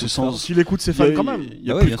solo, c'est sans. S'il écoute ses fans quand même. Il y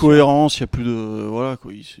a Ah ouais, plus bien de sûr. cohérence, il y a plus de voilà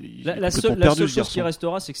quoi. La seule chose qui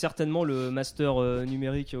restera, c'est que certainement le master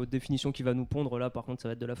numérique haute définition qui va nous pondre là, par contre, ça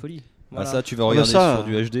va être de la folie. Ah, Voilà. ça, tu vas regarder ça, sur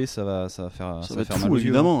du HD, ça va faire, Ça ça va va faire être mal fou aux yeux.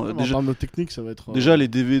 évidemment. En Déjà, termes de technique, ça va être. déjà les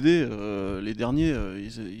DVD, les derniers,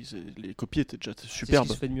 les copies étaient déjà C'est ce superbes.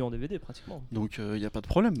 qui se fait de mieux en DVD pratiquement. Donc il n'y a pas de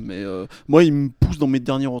problème. Mais moi, il me pousse dans mes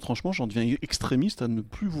derniers retranchements. J'en deviens extrémiste à ne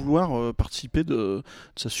plus vouloir participer de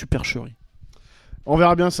sa supercherie. On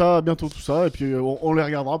verra bien ça bientôt, tout ça, et puis on les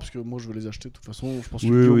regardera parce que moi je vais les acheter de toute façon. Je pense que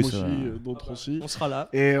Oui, Guillaume oui, aussi, ça va. d'autres aussi. On sera là.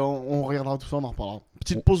 Et on regardera tout ça, on en reparlera.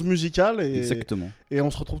 Petite pause musicale Exactement. et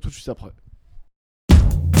on se retrouve tout de suite après.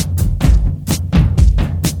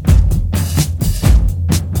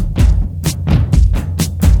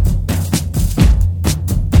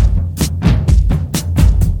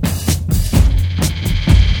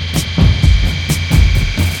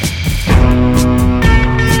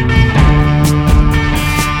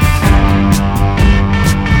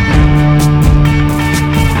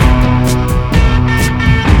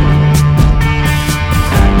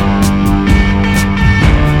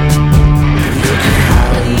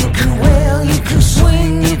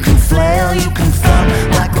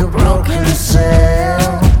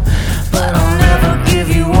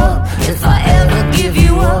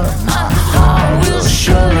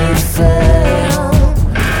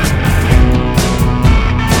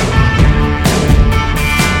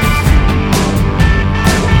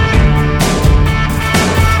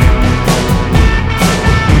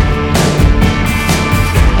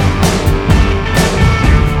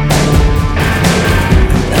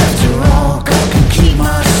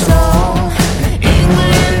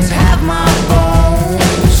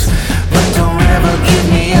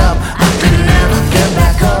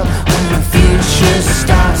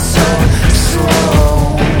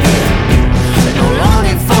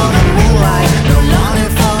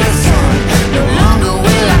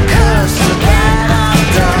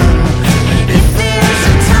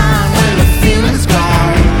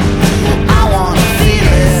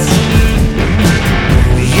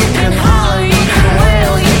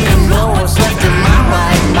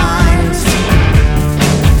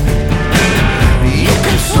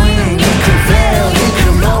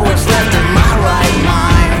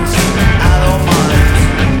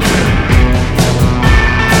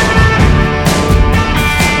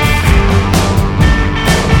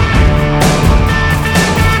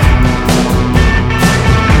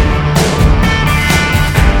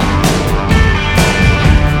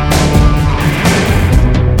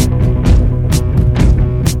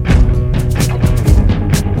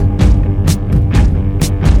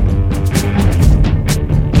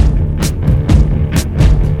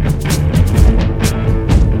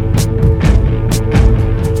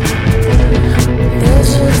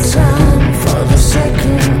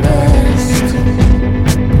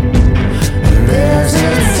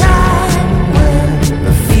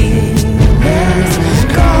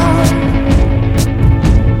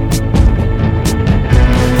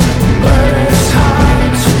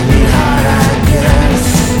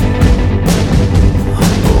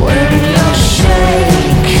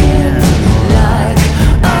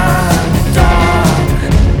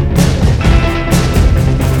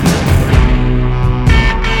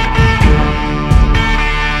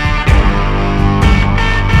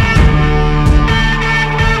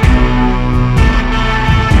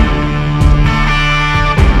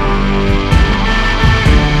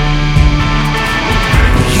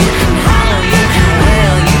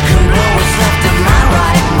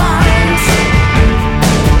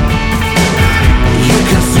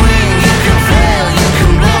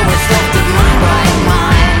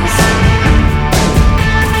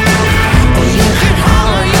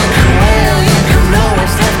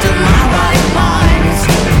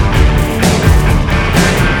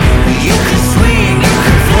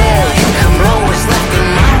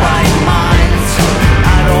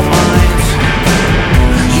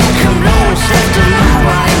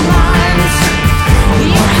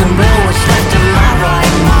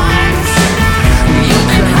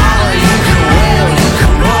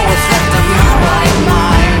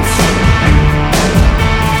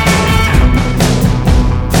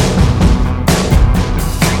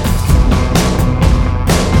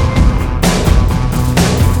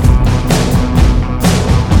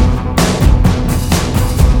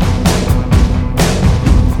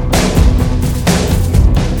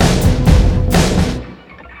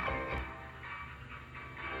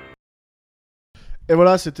 Et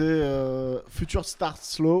voilà, c'était Future Start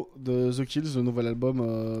Slow de The Kills, le nouvel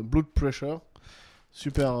album Blood Pressure.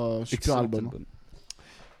 Super Excellent album.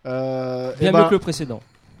 Bien mieux que le précédent.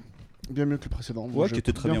 Bien mieux que le précédent. Ouais, qui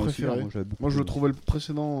était très bien aussi. préféré. Moi, j'avais beaucoup Moi, je aimé. trouvais le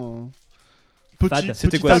précédent petit. Fade.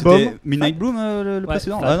 C'était petit quoi album. C'était Midnight Bloom le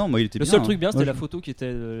précédent Fade. Ah non, moi il était Le bien. seul truc bien, c'était Moi, la photo qui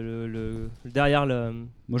était derrière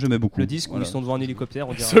Moi j'aimais beaucoup. le disque où Voilà. ils sont devant un hélicoptère.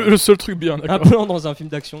 On dirait Le seul truc bien, un d'accord. plan dans un film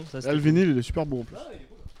d'action. Ça, Là, c'était le vinyle, il est super beau en plus.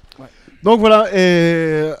 Donc voilà,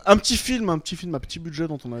 et un petit film à petit budget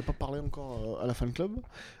dont on n'avait pas parlé encore à la fan club,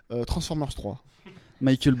 Transformers 3.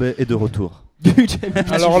 Michael Bay est de retour.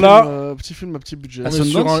 Alors là, petit film à petit budget. on est,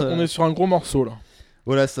 Sundance, on est sur un gros morceau là.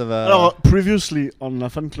 Voilà, ça va. Alors, previously on la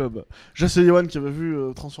fan club, Jess et Yohan qui avaient vu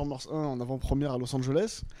Transformers 1 en avant-première à Los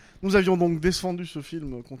Angeles. Nous avions donc descendu ce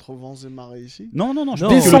film contre vents et marées ici. Non, je Non. pense que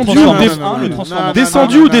Descendu le ou Transformers déf- 1, le Transformers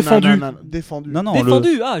Descendu ou défendu Défendu. Non, non,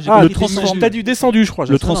 défendu. Ah, j'ai Ah, pas le dit Transformers. défendu. T'as dit descendu, je crois.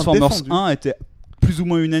 le j'ai ça. Transformers défendu. 1 était plus ou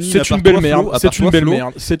moins unanime. à C'est part une belle toi, Flo, merde. à part C'est une toi, belle Flo.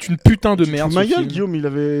 merde. C'est une putain de merde. Ma ce gueule, film. Guillaume, il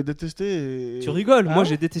avait détesté. Tu rigoles, moi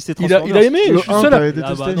j'ai détesté Il a Transformers. aimé. Je suis Le seul 1, à. t'avais Ah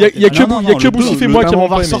détesté. bah Il y a Non, que non, il y a que le Boussif deux, et moi qui on avons va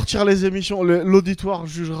pas aimé. ressortir les émissions, l'auditoire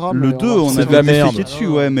jugera. Le mais 2, va on C'est avait de la merde. déféqué dessus,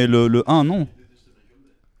 ouais, mais le 1, non.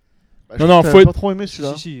 Je Non, crois non, que faut t'avais être- pas trop aimé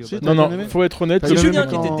celui-là. Si, Si, bah, t'as Non, bien non, aimé faut être honnête. T'as C'est bien Julien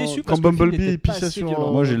aimé qui quand- était déçu quand parce que le film Bumblebee était pas pissait assez sur.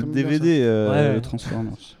 violent. Moi j'ai le t'aimes bien ça. DVD Ouais.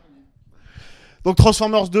 Transformers. Donc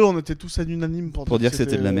Transformers 2, on était tous unanimes Pour dire que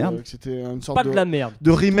c'était de la merde. que c'était une sorte Pas de la merde. de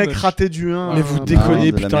remake Tout moche. raté du 1. Mais vous Ah,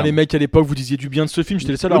 déconnez, de la putain, merde. les mecs à l'époque, vous disiez du bien de ce film.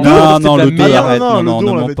 J'étais le seul à Le en deux, parler, Non, c'était non, de la le 2, merde. arrête. non, Non, le non, deux, on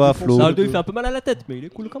ne mens l'avait pas, défoncé. Flo. Non, le 2 il fait un peu mal à la tête, mais il est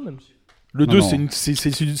cool quand même. Le Non, 2, non. c'est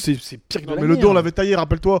pire que de Non, la mais le 2, on merde. l'avait taillé,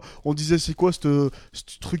 rappelle-toi. On disait, c'est quoi ce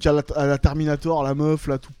truc à la Terminator, la meuf,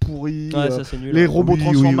 là, tout pourri. Ouais, ça c'est nul. Les robots Oui,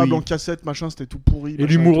 transformables oui, oui. en cassette, machin, c'était tout pourri. Et machin,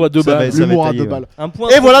 l'humour tout. à deux Ça va balles. être- ça L'humour à taillé, deux ouais. balles. Un point.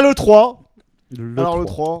 Et voilà le 3. Alors le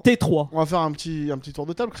 3. 3. T3. On va faire un petit tour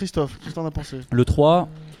de table. Christophe, qu'est-ce que t'en as pensé Le 3.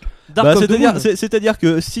 Dark Bah, of the Moon. c'est-à-dire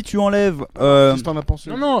que si tu enlèves. Qu'est-ce que t'en as pensé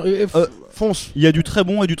Non, non, Fonce. Il y a du très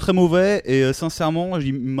bon et du très mauvais, et sincèrement,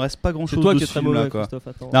 il me reste pas grand C'est chose toi de qui es ce très film-là, mauvais, quoi. Christophe.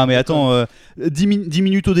 Attends. Non mais attends, 10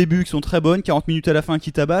 minutes au début qui sont très bonnes, 40 minutes à la fin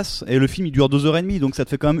qui tabassent, et le film il dure 2h30, donc ça te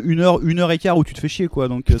fait quand même 1 heure et quart où tu te fais chier, quoi.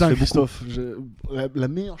 Donc Putain, ça fait beaucoup. Christophe, la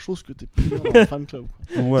meilleure chose que t'aies pu dire dans le fan club.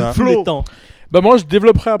 Donc, voilà. Tous Flo. les temps. bah moi je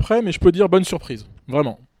développerai après, mais je peux dire bonne surprise.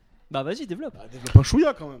 Vraiment. Bah vas-y, développe. Développe un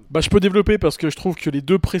chouïa quand même. Bah je peux développer parce que je trouve que les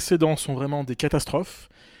deux précédents sont vraiment des catastrophes.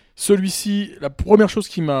 Celui-ci, la première chose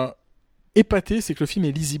qui m'a épaté, c'est que le film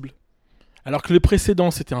est lisible. Alors que le précédent,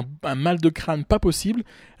 c'était un mal de crâne pas possible.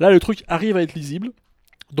 Là, le truc arrive à être lisible.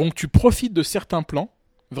 Donc tu profites de certains plans,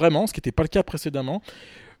 vraiment, ce qui n'était pas le cas précédemment.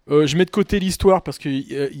 Je mets de côté l'histoire parce qu'il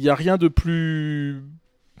n'y a rien de plus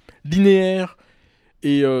linéaire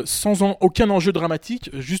et sans aucun enjeu dramatique.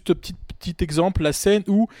 Juste petit exemple, la scène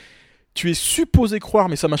où tu es supposé croire,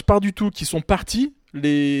 mais ça marche pas du tout, qu'ils sont partis,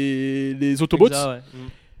 les Autobots. Exact, ouais.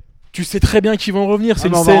 Tu sais très bien qu'ils vont revenir. C'est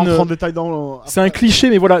Ah, mais une on va scène. rentrer en détail dans. C'est un cliché,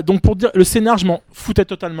 mais voilà. Donc pour dire, le scénar, je m'en foutais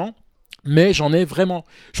totalement. Mais j'en ai vraiment.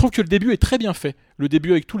 Je trouve que le début est très bien fait. Le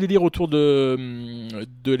début avec tous les dires autour de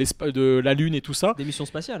la Lune et tout ça. Des missions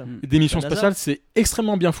spatiales. Des missions La NASA. spatiales, c'est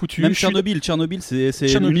extrêmement bien foutu. Même Je suis- Tchernobyl, c'est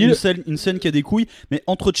Tchernobyl. une scène qui a des couilles, mais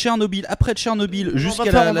entre Tchernobyl, après Tchernobyl,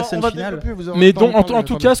 jusqu'à la scène finale. Mais donc, en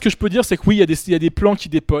tout cas, ce que je peux dire, c'est que oui, il y a des plans qui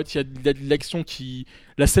dépotent, il y a de l'action qui.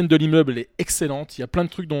 La scène de l'immeuble est excellente. Il y a plein de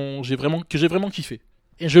trucs que j'ai vraiment kiffé.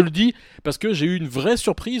 Et je le dis parce que j'ai eu une vraie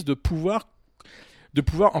surprise de pouvoir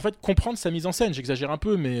en fait comprendre sa mise en scène. J'exagère un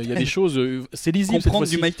peu, mais il y a des choses. C'est lisible cette Comprendre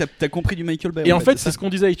fois-ci. t'as compris du Michael Bay. Et en fait, c'est ce qu'on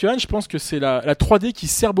disait avec Johan. Je pense que c'est la 3D qui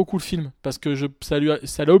sert beaucoup le film parce que ça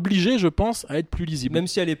l'a obligé, je pense, à être plus lisible. Même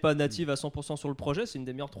si elle est pas native à 100% sur le projet, c'est une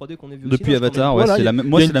des meilleures 3D qu'on ait vu au depuis cinéma, je Avatar, crois, ouais, Voilà, c'est il y a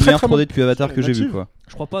moi c'est une la très, meilleure très 3D depuis Avatar que j'ai vu, native. quoi.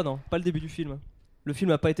 Je crois pas, non. Pas le début du film. Le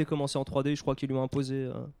film a pas été commencé en 3D. Je crois qu'ils lui ont imposé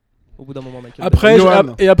au bout d'un moment, Michael Bay. Après,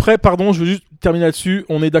 Johan. pardon, je veux juste terminer là-dessus.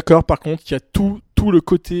 On est d'accord, par contre, qu'il y a tout le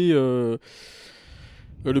côté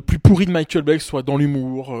le plus pourri de Michael Bay, soit dans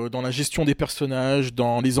l'humour, dans la gestion des personnages,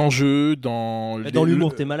 dans les enjeux, dans Mais dans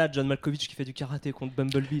l'humour, t'es malade. John Malkovich qui fait du karaté contre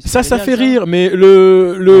Bumblebee. c'est Ça génial, fait rire, mais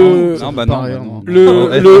le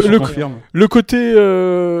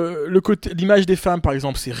côté l'image des femmes, par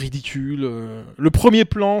exemple, c'est ridicule. Le premier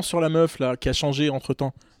plan sur la meuf là qui a changé entre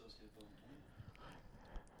temps.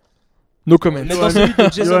 No comment. Mais dans celui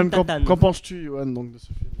de Jason Johan, Tatum. qu'en penses-tu, Johan, donc, de ce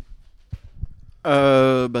film?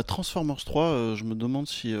 Transformers 3, je me demande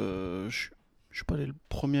si je suis pas allé le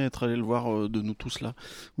premier à être allé le voir de nous tous là,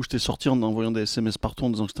 où j'étais sorti en envoyant des SMS partout en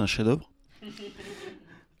disant que c'était un chef-d'œuvre.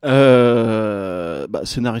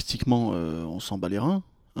 Scénaristiquement, on s'en bat les reins,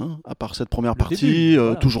 hein, à part cette première partie, début,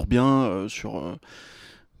 voilà. toujours bien sur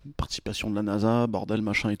participation de la NASA, bordel,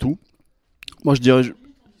 machin et tout. Moi, je dirais.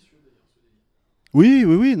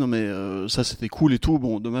 Oui, non mais ça c'était cool et tout.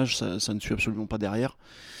 Bon, dommage, ça ne suit absolument pas derrière.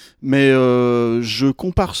 Mais je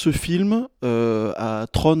compare ce film à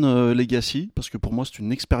Tron Legacy, parce que pour moi c'est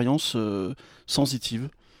une expérience sensitive,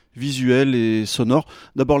 visuelle et sonore.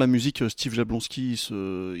 D'abord la musique, Steve Jablonski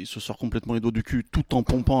il se sort complètement les doigts du cul tout en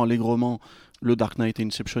pompant allègrement le Dark Knight et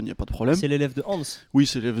Inception, il n'y a pas de problème. C'est l'élève de Hans. Oui,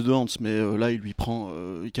 c'est l'élève de Hans, mais là il lui prend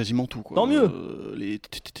quasiment tout, quoi. Tant mieux.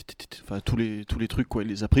 Enfin tous les trucs, quoi, il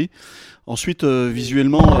les a pris. Ensuite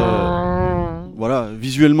visuellement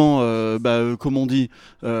comme on dit,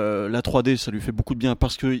 la 3D ça lui fait beaucoup de bien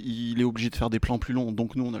parce que il est obligé de faire des plans plus longs,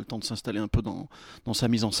 donc nous on a le temps de s'installer un peu dans sa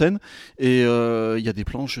mise en scène. Et il y a des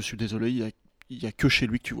plans, je suis désolé, il y a que chez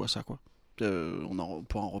lui que tu vois ça, quoi. On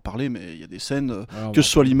pourra en reparler, mais il y a des scènes, que ce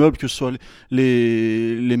soit l'immeuble, que ce soit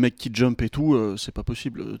les mecs qui jump et tout, c'est pas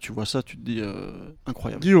possible. Tu vois ça, tu te dis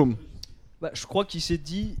incroyable. Guillaume. Je crois qu'il s'est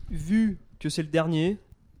dit, vu que c'est le dernier,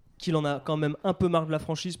 qu'il en a quand même un peu marre de la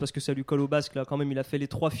franchise parce que ça lui colle au basque. Là, quand même, il a fait les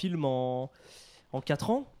 3 films en 4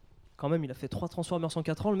 ans. Quand même, il a fait 3 Transformers en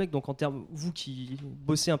 4 ans, le mec. Donc, en termes, vous qui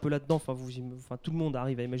bossez un peu là-dedans, tout le monde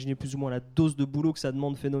arrive à imaginer plus ou moins la dose de boulot que ça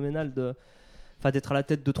demande phénoménale d'être à la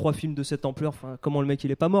tête de 3 films de cette ampleur. Comment le mec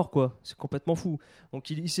il est pas mort, quoi. C'est complètement fou. Donc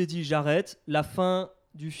il s'est dit j'arrête. La fin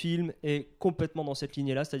du film est complètement dans cette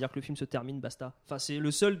lignée là, c'est-à-dire que le film se termine, basta. C'est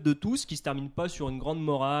le seul de tous qui se termine pas sur une grande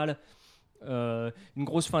morale, une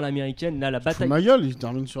grosse fin à l'américaine. Là, la bataille. Ma gueule, il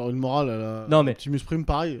termine sur une morale à la Non, mais Optimus Prime,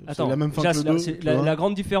 pareil. Attends, c'est la même fin que le 2. La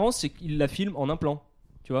grande différence, c'est qu'il la filme en un plan.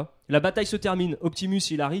 Tu vois, la bataille se termine. Optimus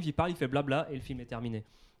il arrive, il parle, il fait blabla et le film est terminé.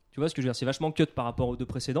 Tu vois ce que je veux dire? C'est vachement cut par rapport aux 2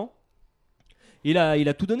 précédents. Il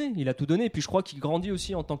a tout donné, et puis je crois qu'il grandit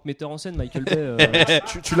aussi en tant que metteur en scène, Michael Bay.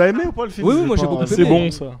 Tu l'as aimé ou pas le film? Oui, moi j'ai beaucoup aimé. C'est bon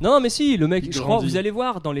ça. Non, mais si, le mec, Il je crois, grandit. vous allez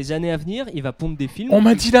voir, dans les années à venir, il va pondre des films. On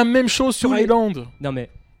m'a dit la même chose sur Tous les- Island. Non, mais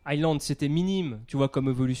Island, c'était minime, tu vois, comme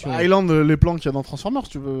évolution. Island, les plans qu'il y a dans Transformers,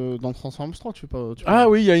 tu veux dans Transformers 3, tu veux pas. Ah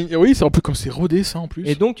oui, oui, c'est un peu comme c'est rodé ça en plus.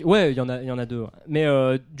 Et donc, ouais, il y en a 2. Mais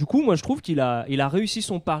du coup, moi je trouve qu'il a réussi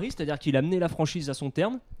son pari, c'est-à-dire qu'il a mené la franchise à son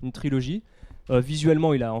terme, une trilogie.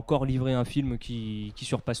 Visuellement, il a encore livré un film qui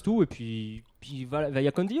surpasse tout. Et puis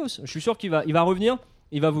vaya con Dios. Je suis sûr qu'il va revenir.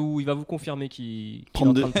 Il va vous confirmer qu'il est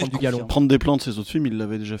en train de prendre du galon. Prendre des plans de ses autres films, il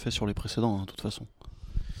l'avait déjà fait sur les précédents, de toute façon.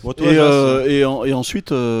 Bon, toi, Jas, Et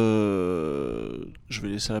ensuite, je vais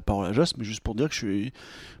laisser la parole à Jas, mais juste pour dire que je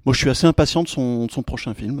suis assez impatient de son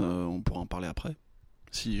prochain film. On pourra en parler après.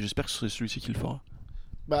 J'espère que c'est celui-ci qui le fera.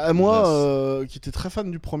 Moi, qui était très fan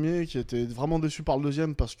du premier, qui était vraiment déçu par le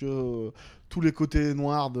deuxième parce que tous les côtés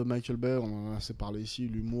noirs de Michael Bay, on en a assez parlé ici,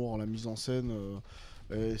 l'humour, la mise en scène,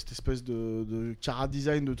 cette espèce de cara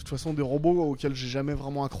design de toute façon des robots auxquels j'ai jamais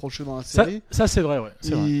vraiment accroché dans la série. Ça c'est vrai, ouais.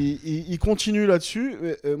 C'est vrai. Il continue là-dessus.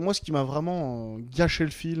 Moi, ce qui m'a vraiment gâché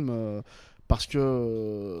le film, parce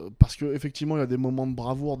que effectivement, il y a des moments de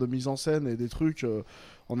bravoure, de mise en scène et des trucs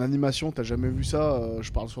en animation. T'as jamais vu ça.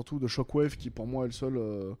 Je parle surtout de Shockwave, qui pour moi est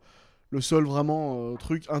le seul vraiment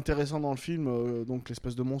truc intéressant dans le film. Donc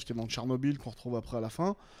l'espèce de monstre qui est dans Tchernobyl qu'on retrouve après à la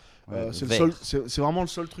fin. C'est vraiment le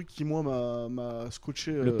seul truc qui moi m'a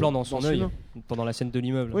scotché. Le plan dans son ce œil film. pendant la scène de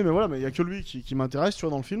l'immeuble. Oui, mais voilà, mais il y a que lui qui m'intéresse, tu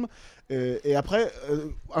vois, dans le film. Et après,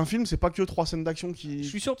 un film, c'est pas que 3 scènes d'action qui. Je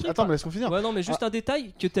suis surpris. Attends, mais laisse-moi finir. Ouais, non, mais juste un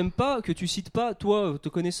détail que t'aimes pas, que tu cites pas, toi, te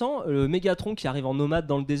connaissant, le Mégatron qui arrive en nomade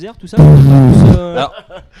dans le désert, tout ça.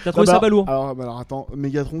 T'as trouvé ça balourd. Alors attends,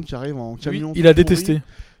 Megatron qui arrive en camion. Il a tout pourri. détesté.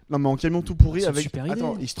 Non, mais en camion tout pourri C'est une avec. super idée.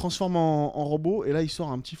 Attends, il se transforme en robot et là il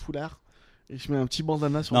sort un petit foulard. Et il se met un petit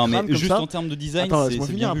bandana sur non, le crâne mais comme juste ça. en termes de design, Attends, c'est laisse-moi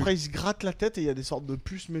bien finir. vu. Après, il se gratte la tête et il y a des sortes de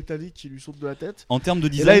puces métalliques qui lui sautent de la tête. En termes de Et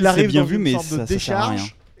là, design, il c'est arrive bien dans vu, une mais sorte de ça sert à rien.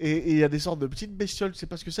 décharge. Et il y a des sortes de petites bestioles, c'est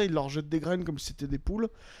parce que ça, il leur jette des graines comme si c'était des poules.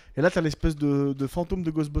 Et là, t'as l'espèce de fantôme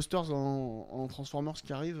de Ghostbusters en Transformers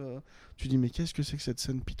qui arrive. Tu dis, mais qu'est-ce que c'est que cette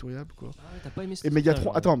scène pitoyable, quoi. Ah ouais, t'as pas aimé Et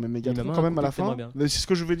Megatron, attends, mais Megatron, main quand même, à la complètement fin, bien. mais c'est ce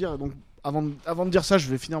que je vais dire. Donc, avant de dire ça, je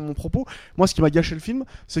vais finir mon propos. Moi, ce qui m'a gâché le film,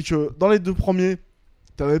 c'est que dans les 2 premiers,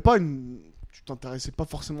 tu t'intéressais pas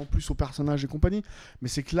forcément plus aux personnages et compagnie. Mais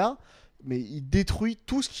c'est que là, il détruit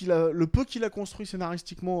tout le peu qu'il a construit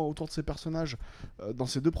scénaristiquement autour de ses personnages dans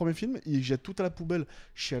ses 2 premiers films. Il jette tout à la poubelle.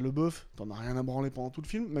 Shia LaBeouf, t'en as rien à branler pendant tout le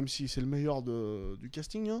film, même si c'est le meilleur du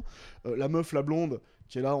casting. Hein. La meuf, la blonde,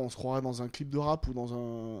 qui est là, on se croirait dans un clip de rap ou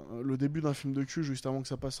dans le début d'un film de cul juste avant que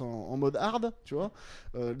ça passe en mode hard, tu vois.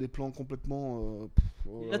 Des plans complètement.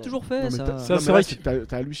 Il a toujours fait non, mais ça. ça, c'est vrai que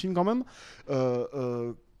t'as halluciné quand même.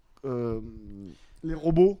 Les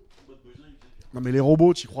robots. Non mais les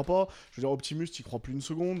robots, t'y crois pas. Je veux dire, Optimus, t'y crois plus une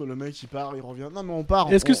seconde. Le mec, il part, il revient. Non mais on part.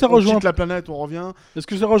 Est-ce que ça on rejoint quitte la planète, on revient. Est-ce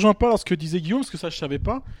que ça rejoint pas alors ce que disait Guillaume, parce que ça je savais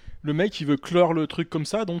pas. Le mec, il veut clore le truc comme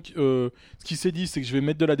ça, donc ce qu'il s'est dit, c'est que je vais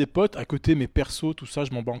mettre de la dépote à côté mes persos, tout ça,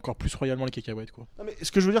 je m'en bats encore plus royalement les cacahuètes, quoi. Non, mais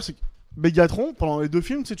ce que je veux dire, c'est que Megatron, pendant les 2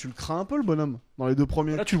 films, tu sais, tu le crains un peu, le bonhomme, dans les 2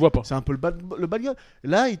 premiers. Là, tu le vois pas. C'est un peu le bad guy.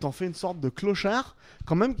 Là, il t'en fait une sorte de clochard.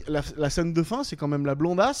 Quand même, la scène de fin, c'est quand même la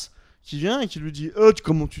blondasse qui vient et qui lui dit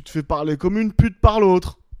comment tu te fais parler comme une pute par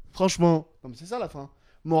l'autre. Franchement. Non, mais c'est ça la fin.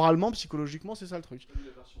 Moralement, psychologiquement, c'est ça le truc.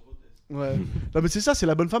 Ouais. Non, mais c'est ça, c'est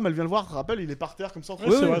la bonne femme, elle vient le voir, tu te rappelles, il est par terre comme ça, Ouais,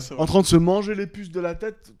 c'est vrai, c'est vrai. en train de se manger les puces de la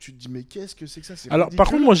tête. Tu te dis, mais qu'est-ce que c'est que ça? C'est Alors, par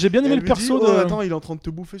ridicule. contre, moi, j'ai bien Et aimé elle le lui perso dit, de. attends, il est en train de te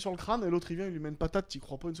bouffer sur le crâne, et l'autre il vient, il lui met une patate, t'y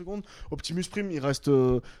crois pas une seconde. Optimus Prime, il reste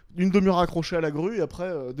une demi-heure accroché à la grue, et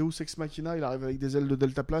après, Deus Ex Machina, il arrive avec des ailes de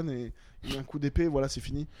deltaplane, et il met un coup d'épée, et voilà, c'est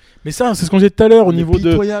fini. Mais ça, c'est ce qu'on disait tout à l'heure au Il est niveau de.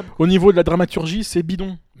 pitoyable. Au niveau de la dramaturgie, c'est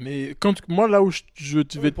bidon. Mais quand moi, là où je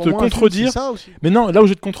vais Pour te moi, un film, contredire. c'est ça aussi. Mais non, là où je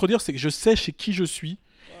vais te contredire, c'est que je sais chez qui je suis.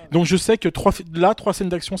 Donc je sais que 3 scènes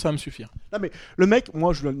d'action, ça va me suffire. Non, mais le mec,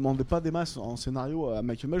 moi, je lui demandais pas des masses en scénario à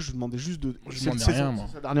Michael Bay, je lui demandais juste de. Je c'est- demandais c'est rien, sa- moi.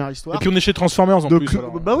 c'est sa dernière histoire. Et puis on est chez Transformers en De plus. cl-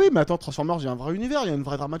 alors. Bah oui, mais attends, Transformers, il y a un vrai univers, il y a une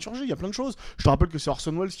vraie dramaturgie, il y a plein de choses. Je te rappelle que c'est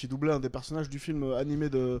Orson Welles qui doublait un des personnages du film animé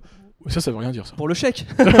de. Ça veut rien dire ça. Pour le chèque.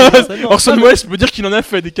 Orson Welles, je peux dire qu'il en a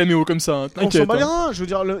fait des caméos comme ça. Hein. On s'en T'inquiète. bat les hein. reins, je veux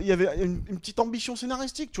dire, il y avait une petite ambition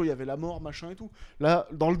scénaristique, tu vois, il y avait la mort, machin et tout. Là,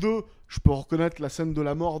 dans le 2, je peux reconnaître la scène de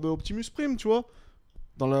la mort de Optimus Prime, tu vois.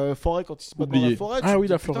 Dans la forêt, quand il se bat dans Oublié. la forêt. Ah tu oui,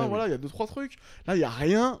 te la dis, putain, forêt, oui. voilà, il y a 2-3 trucs. Là, il y a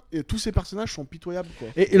rien, et tous ces personnages sont pitoyables, quoi.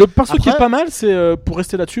 Et le perso qui est Après- pas mal, c'est pour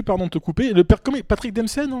rester là-dessus, pardon de te couper. Patrick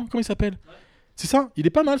Dempsey, non? Comment il s'appelle? C'est ça? Il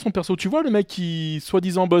est pas mal son perso. Tu vois le mec qui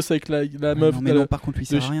soi-disant bosse avec la meuf. Non, mais non, par contre, lui, il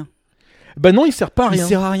sert à rien. Bah non, il sert pas à Il rien.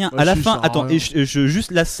 sert à rien. Ouais, À la si, il fin, sert à attends, rien. et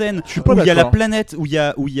juste la scène Je suis pas où il y a la d'accord. planète, où il y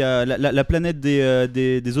a la planète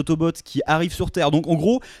des Autobots qui arrivent sur Terre. Donc en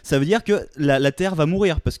gros, ça veut dire que la Terre va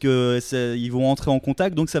mourir parce que ils vont entrer en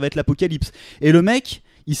contact, donc ça va être l'apocalypse. Et le mec,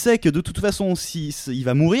 il sait que de toute façon, il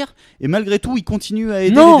va mourir, et malgré tout, il continue à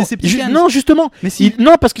aider les Decepticons. Non, justement. Mais si.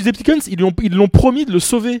 Non, parce que les Decepticons, ils l'ont promis de le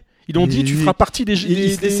sauver. Ils l'ont dit, tu feras partie des.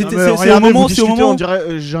 c'était- Ah, c'est mais au regardez, moment- vous c'est au discutez, moment- on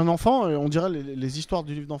dirait, j'ai un enfant, et on dirait les histoires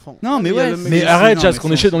du livre d'enfant. Non, mais Il y a ouais, le mec- Mais c'est- arrête, non, Jazz, mais qu'on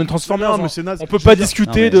est c'est- chez dans les Transformers. Non, mais c'est naze. On peut Je pas veux dire-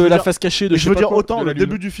 discuter non, mais de je veux la dire- face cachée de. Mais je veux sais pas dire, quoi, autant de la le lune.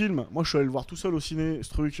 début du film, moi je suis allé le voir tout seul au ciné, ce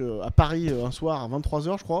truc à Paris un soir à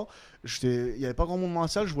 23h, je crois. Il y avait pas grand monde dans la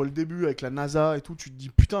salle, je vois le début avec la NASA et tout, tu te dis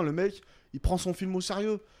putain, le mec, il prend son film au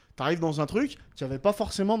sérieux. T'arrives dans un truc qu'il n'y avait pas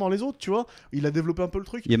forcément dans les autres, tu vois. Il a développé un peu le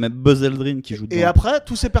truc. Il y a même Buzz Aldrin qui joue dedans. Et après,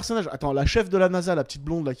 tous ces personnages. Attends, la chef de la NASA, la petite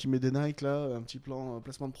blonde là qui met des Nike là, un petit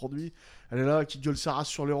placement de produit. Elle est là, qui gueule sa race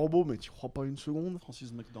sur les robots, mais t'y crois pas une seconde.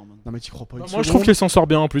 Francis McDormand. Non, mais t'y crois pas une Moi, seconde. je trouve qu'il s'en sort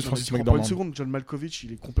bien en plus, Non, mais Francis t'y crois pas une McDormand. seconde. John Malkovich,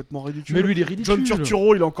 il est complètement ridicule. Mais lui, il est ridicule. John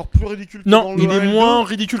Turturro, il est encore plus ridicule que Non, dans le il est 1 et le moins 2.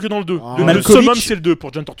 ridicule que dans le 2. Ah, Le Malkovich- summum, c'est le 2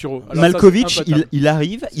 pour John Turturro. Alors ça, Malkovich, c'est imbattable. il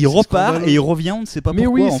arrive, il C'est repart scandaleux. et il revient, on ne sait pas Mais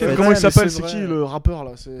pourquoi oui, en c'est fait. Comment vrai, il mais s'appelle? c'est C'est vrai. qui le rappeur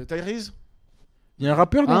là? C'est Tyrese? Il y a un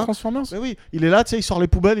rappeur dans Hein Transformers? Mais oui, il est là, tu sais, il sort les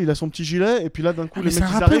poubelles, il a son petit gilet, et puis là d'un coup Ah, les mais c'est mecs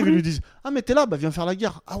un ils rappeur, arrivent, ils lui lui disent ah mais t'es là, bah viens faire la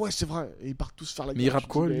guerre. Ah ouais c'est vrai, et ils partent tous faire la guerre. Mais il rappe Je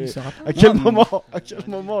quoi, dis, lui? mais C'est un rappeur? À quel Non, moment? À quel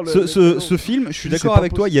moment Ce film, je suis C'est d'accord pas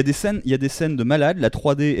avec toi, possible. il y a des scènes de malade, la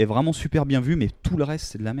 3D est vraiment super bien vue, mais tout le reste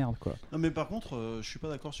c'est de la merde quoi. Non, mais par contre, je suis pas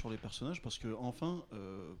d'accord sur les personnages parce que, enfin,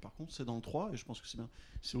 par contre, c'est dans le 3 et je pense que c'est bien.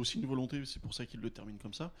 C'est aussi une volonté, c'est pour ça qu'il le termine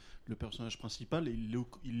comme ça. Le personnage principal, et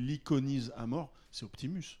il l'iconise à mort, c'est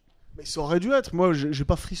Optimus. Mais ça aurait dû être, moi j'ai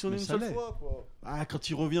pas frissonné Mais une ça seule l'est. fois quoi. Ah, quand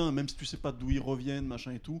il revient, même si tu sais pas d'où il revient,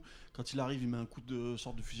 machin et tout, quand il arrive, il met un coup de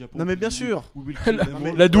sorte de fusil à pompe. Non mais bien sûr.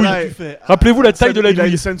 La douille. Ah, Rappelez-vous la taille de la Il a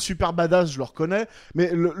douille. une scène super badass, je le reconnais,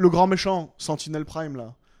 mais le grand méchant, Sentinel Prime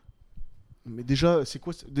là. Mais déjà, c'est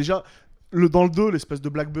quoi déjà dans le 2, l'espèce de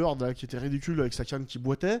Blackbird là, qui était ridicule avec sa canne qui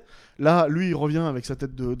boitait. Là, lui, il revient avec sa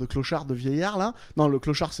tête de clochard, de vieillard là. Non, le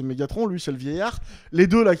clochard c'est Megatron, lui c'est le vieillard. Les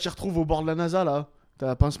deux là qui retrouvent au bord de la NASA là.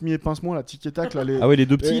 T'as pince-mi et pince-moi, la tic et tac là. Ah ouais, les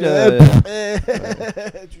deux petits Eh, là.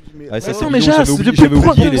 Tu dis, mais- Ouais, ça, oh, c'est mais bidon, Jazz, j'avais depuis oublié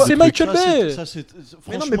pourquoi les c'est deux Michael trucs. Bay? Ça, c'est, mais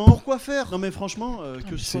franchement, non, mais pourquoi faire? Non mais franchement,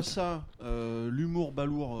 que mais ce soit ça, l'humour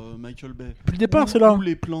balourd Michael Bay, Depuis le départ, ou, c'est là. ou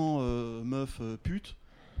les plans meufs putes,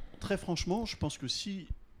 très franchement, je pense que si,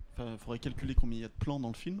 enfin, faudrait calculer combien il y a de plans dans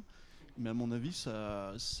le film, mais à mon avis,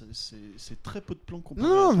 c'est très peu de plans comparé à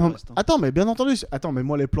Non, tout non, le reste, hein. attends, mais bien entendu. Attends, mais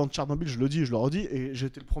moi, les plans de Tchernobyl, je le dis, je le redis, et j'ai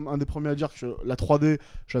été un des premiers à dire que la 3D,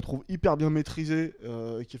 je la trouve hyper bien maîtrisée,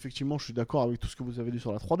 et qu'effectivement, je suis d'accord avec tout ce que vous avez dit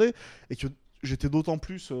sur la 3D, et que j'étais d'autant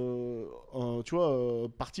plus, tu vois,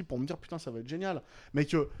 parti pour me dire putain, ça va être génial, mais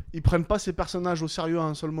que ils prennent pas ces personnages au sérieux à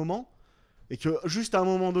un seul moment. Et que juste à un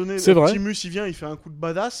moment donné, C'est vrai. Optimus il vient, il fait un coup de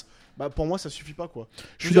badass. Bah pour moi ça suffit pas quoi.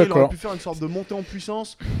 Je suis veux dire, il aurait d'accord. pu faire une sorte de montée en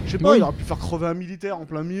puissance. Je sais pas, Oui. il aurait pu faire crever un militaire en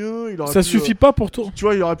plein milieu. Il aurait Ça pu, suffit pas pour toi. tu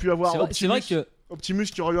vois, il aurait pu avoir. C'est vrai Optimus. que Optimus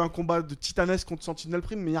qui aurait eu un combat de titanesque contre Sentinel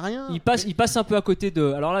Prime, mais y a rien. Il passe un peu à côté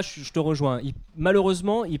de. Alors là, je te rejoins.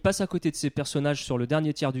 Malheureusement, il passe à côté de ces personnages sur le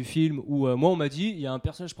dernier tiers du film où moi, on m'a dit il y a un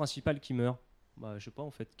personnage principal qui meurt. Bah, je sais pas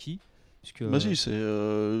en fait qui. Puisque, Bah si, c'est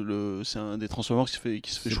un des Transformers qui se fait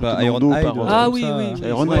C'est shooter pas dans le Iron dos Hide, par. Ah comme oui, ça. oui.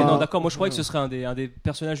 Iron Ouais, Hide. non, d'accord. Moi, je croyais que ce serait un des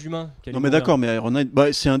personnages humains. qui allait Non mais mourir. d'accord, mais Iron Knight,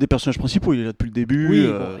 c'est un des personnages principaux. Il est là depuis le début. Oui,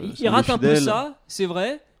 bon, c'est il rate un peu fidèle. ça, c'est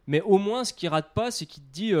vrai. Mais au moins, ce qu'il rate pas, c'est qu'il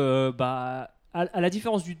te dit, à la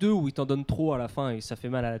différence du 2 où il t'en donne trop à la fin et ça fait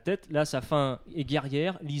mal à la tête, là sa fin est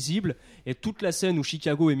guerrière, lisible, et toute la scène où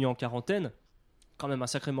Chicago est mis en quarantaine, quand même un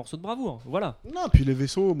sacré morceau de bravoure. Voilà. Non, puis les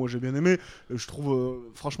vaisseaux, moi j'ai bien aimé. Je trouve,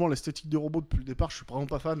 franchement, l'esthétique des robots depuis le départ, je suis vraiment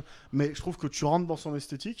pas fan. Mais je trouve que tu rentres dans son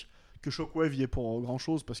esthétique, que Shockwave y est pour grand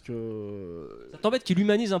chose parce que. Ça t'embête qu'il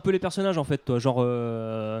humanise un peu les personnages en fait, toi. Genre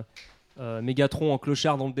Mégatron en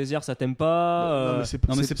clochard dans le désert, ça t'aime pas. Non,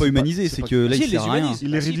 mais c'est pas humanisé, c'est que là, Si, il sert à rien. humanise.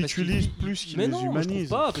 Il les Bah si, ridiculise parce qu'il- plus qu'il mais les non, je humanise.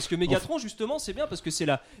 trouve pas, parce que Mégatron justement c'est bien parce que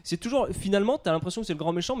c'est toujours finalement t'as l'impression que c'est le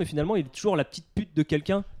grand méchant mais finalement il est toujours la petite pute de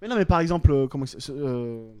quelqu'un. Mais non, mais par exemple,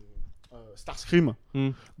 Starscream,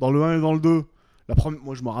 dans le 1 et dans le 2,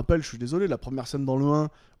 moi je me rappelle, je suis désolé, la première scène dans le 1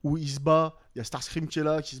 où il se bat, il y a Starscream qui est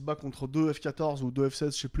là, qui se bat contre 2 F-14 ou 2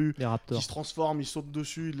 F-16, je sais plus, Les Raptors. qui se transforme, il saute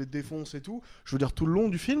dessus, il les défonce et tout. Je veux dire, tout le long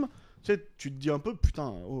du film, tu sais, tu te dis un peu,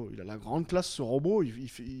 putain, oh, il a la grande classe ce robot,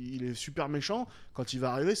 il est super méchant. Quand il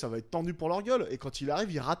va arriver, ça va être tendu pour leur gueule. Et quand il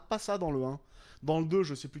arrive, il rate pas ça dans le 1. Dans le 2,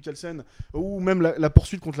 je sais plus quelle scène, ou même la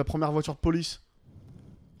poursuite contre la première voiture de police,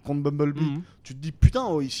 contre Bumblebee. Tu te dis, putain,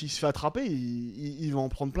 oh, s'il se fait attraper, il va en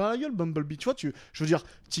prendre plein la gueule, Bumblebee. Tu vois, je veux dire,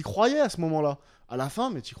 t'y croyais à ce moment-là. À la fin,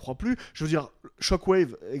 mais t'y crois plus. Je veux dire,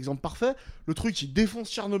 Shockwave, exemple parfait. Le truc, il défonce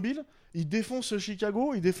Tchernobyl, il défonce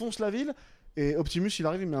Chicago, il défonce la ville. Et Optimus, il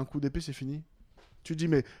arrive, il met un coup d'épée, c'est fini. Tu te dis,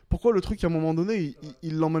 mais pourquoi le truc, à un moment donné,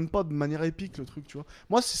 il l'emmène pas de manière épique, le truc, tu vois.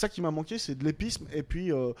 Moi, c'est ça qui m'a manqué, c'est de l'épisme et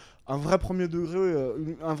puis un vrai premier degré,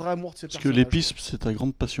 un vrai amour de ces Parce que personnages. l'épisme, c'est ta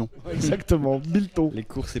grande passion. Exactement, Bilto. Les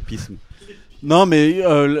courses épismes. Non, mais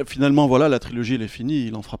finalement, voilà, la trilogie, elle est finie.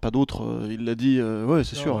 Il en fera pas d'autres. Il l'a dit. Ouais,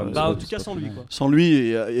 c'est sûr. Bah en tout cas sans lui quoi. Sans lui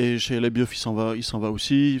et chez la Bioff, il s'en va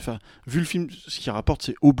aussi. Enfin, vu le film, ce qu'il rapporte,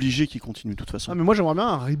 c'est obligé qu'il continue de toute façon. Ah, mais moi, j'aimerais bien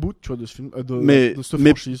un reboot, tu vois, de ce film, mais de cette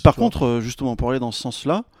mais franchise. par tu vois. contre, justement, pour aller dans ce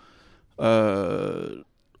sens-là,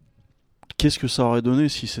 qu'est-ce que ça aurait donné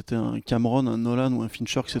si c'était un Cameron, un Nolan ou un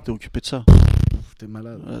Fincher qui s'était occupé de ça? T'es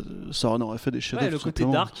malade. Ça en aurait fait des chefs-d'œuvre. Ouais, le tout côté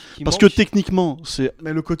simplement. dark qui Parce manque. que techniquement, c'est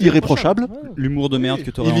Mais le côté irréprochable. L'humour de merde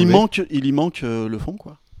que t'aurais Il y enlevé. manque le fond,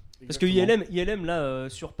 quoi. Parce que ILM là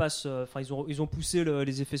surpasse. Enfin ils ont poussé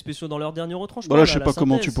les effets spéciaux dans leur dernier retranchement. Voilà, là, je sais la pas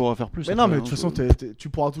comment tu synthèse. pourras faire plus. Mais après, non, mais hein, de toute façon, tu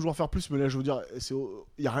pourras toujours faire plus. Mais là, je veux dire,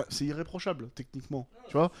 c'est irréprochable, techniquement.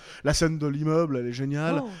 Tu vois, la scène de l'immeuble, elle est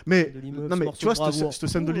géniale. Oh, mais, de l'immeuble, non, ce mais morceau tu vois, de bravoure. cette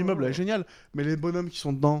scène de Oh. l'immeuble, elle est géniale. Mais les bonhommes qui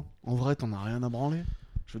sont dedans, en vrai, t'en as rien à branler.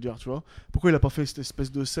 Je veux dire, tu vois. Pourquoi il a pas fait cette espèce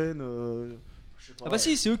de scène je sais pas. Ah bah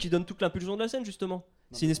si, c'est eux qui donnent toute l'impulsion de la scène justement.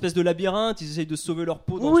 C'est une espèce de labyrinthe, ils essayent de sauver leur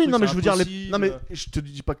peau dans Oui, ce truc, non, mais c'est je veux dire, impossible. non, mais je te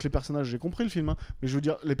dis pas que les personnages, j'ai compris le film, hein, mais je veux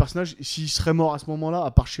dire, les personnages, s'ils seraient morts à ce moment-là, à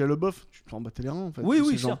part Shia LaBeouf, tu t'en battais les reins, en fait. Oui, de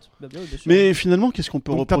oui, ces gens. certes. Bah, bien sûr. Mais finalement, qu'est-ce qu'on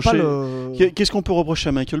peut Donc, t'as pas reprocher le. Qu'est-ce qu'on peut reprocher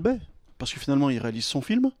à Michael Bay? Parce que finalement, il réalise son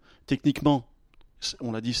film. Techniquement,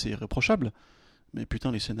 on l'a dit, c'est irréprochable. Mais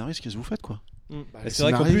putain, les scénaristes, qu'est-ce que vous faites, quoi? Bah, Et les c'est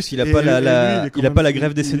vrai qu'en scénaristes, plus, il a et pas lui, il est quand il a même- pas la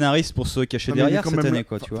grève des il- scénaristes pour se cacher Non, mais il est derrière quand cette même- année,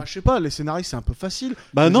 quoi, tu vois. Enfin, je sais pas, les scénaristes, c'est un peu facile.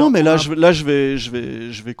 Bah Mais non, genre, mais on là, a-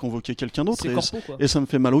 je vais convoquer quelqu'un d'autre. C'est corpo quoi. Et ça me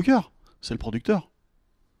fait mal au cœur. C'est le producteur.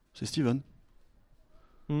 C'est Steven.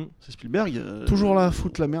 Mm. C'est Spielberg. Toujours là à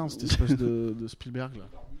foutre la merde, cette espèce de Spielberg, là.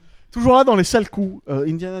 Toujours là dans les sales coups.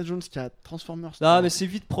 Indiana Jones qui a Transformers. Ah mais c'est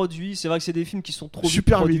vite produit, c'est vrai que c'est des films qui sont trop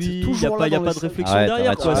Super vite vite, produits, toujours il y a là pas, dans de les salles. réflexion Arrête, derrière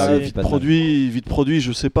arrête, quoi. arrête, c'est- vite. pas de vite produit,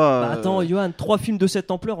 je sais pas. Bah, attends, Johan, 3 films de cette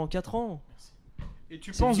ampleur en 4 ans. Et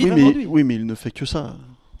tu C'est penses vite vraiment, produit. Oui, mais il ne fait que ça.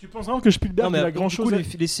 tu penses vraiment que Spielberg Non mais il a du grand coup, chose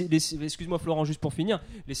excuse-moi Florent, juste pour finir,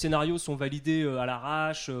 les scénarios sont validés à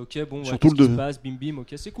l'arrache, ok bon, ouais, Surtout qu'est-ce le qui se 2. passe, bim bim,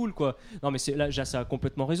 ok c'est cool quoi. Non mais là ça a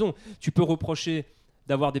complètement raison. Tu peux reprocher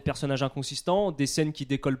d'avoir des personnages inconsistants, des scènes qui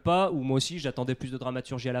décollent pas, ou moi aussi j'attendais plus de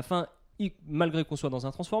dramaturgie à la fin, malgré qu'on soit dans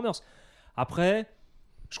un Transformers. Après,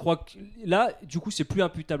 je crois que là, du coup, c'est plus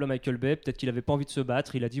imputable à Michael Bay. Peut-être qu'il avait pas envie de se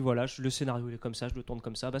battre. Il a dit voilà, le scénario il est comme ça, je le tourne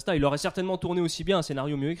comme ça, basta. Il aurait certainement tourné aussi bien un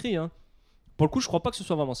scénario mieux écrit. Hein. Pour le coup, je crois pas que ce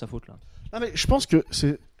soit vraiment sa faute là. Non, mais je pense que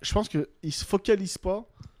il se focalise pas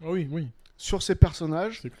Ah oui, oui, sur ses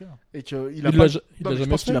personnages c'est clair. et qu'il a Il pas. l'a Non, ja- il mais l'a je jamais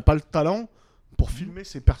pense qu'il fait. a pas le talent pour filmer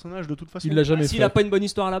ses personnages de toute façon. Il l'a jamais S'il fait. a pas une bonne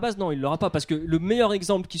histoire à la base, non, il l'aura pas. Parce que le meilleur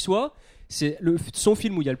exemple qui soit, c'est son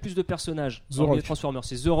film où il y a le plus de personnages The dans les Rock. Transformers,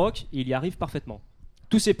 c'est The Rock, et il y arrive parfaitement.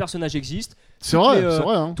 tous ces personnages existent. C'est vrai, les, c'est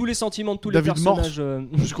vrai. Hein. Tous les sentiments de tous David les personnages.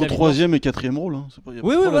 Jusqu'au David 3e et 4e rôle. Hein. C'est pas, y a pas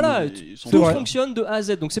Oui, de oui, problème, voilà. hein. Ils sont Tout vrai. fonctionne de A à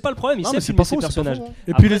Z. Donc c'est pas le problème. Il Non, sait mais c'est filmer pas ses faux, c'est pas personnages. faux, hein.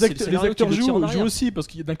 Et puis Après, les, c'est le les scénario acteurs qui le tire en jouent arrière. aussi, parce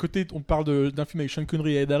qu'il d'un côté, on parle d'un film avec Sean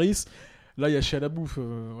Connery et Ed Harris. Là, il y a Shia LaBeouf.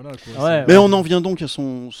 Voilà, quoi. Ouais, Mais on en vient donc à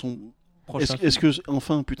son. Prochain Est-ce que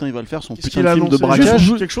enfin putain il va le faire son Qu'est-ce putain qu'il de a film de annoncé braquage?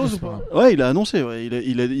 Juste quelque chose ou pas? Ouais, il a annoncé. Ouais.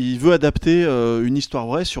 Il veut adapter une histoire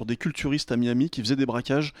vraie sur des culturistes à Miami qui faisaient des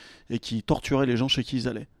braquages et qui torturaient les gens chez qui ils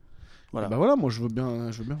allaient. Voilà. Bah voilà, moi je veux bien.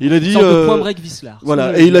 Il a dit. Une sorte de point break Vislar.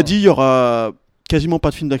 Voilà. Et il a dit il y aura quasiment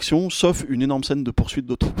pas de film d'action, sauf une énorme scène de poursuite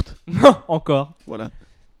d'autoroute. Encore. Voilà.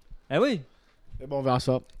 Eh oui. Et ben on verra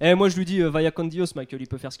ça. Eh moi je lui dis vaya con Dios, Michael, il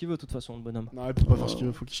peut faire ce qu'il veut de toute façon, le bonhomme. Non, il peut pas faire ce qu'il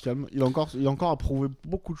veut, faut qu'il se calme. Il a encore à prouver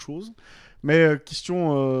beaucoup de choses. Mais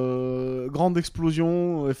question grande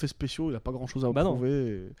explosion, effets spéciaux, il a pas grand chose à Bah non.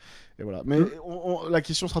 prouver. Et voilà. Mais la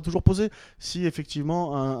question sera toujours posée si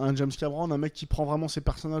effectivement un James Cameron, un mec qui prend vraiment ses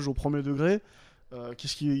personnages au premier degré,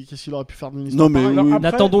 qu'est-ce qu'il aurait pu faire d'une histoire Non, mais pareille Alors, oui.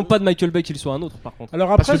 après- N'attendons pas de Michael Bay qu'il soit un autre par contre. Alors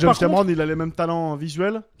Parce après, que James par Cameron, contre, il a les mêmes talents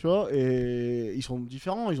visuels, tu vois, et ils sont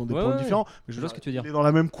différents, ils ont des Ouais, points ouais. différents. Mais Je vois ce que tu veux dire. Il est dans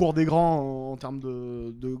la même cour des grands en termes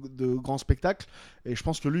de grands spectacles. Et je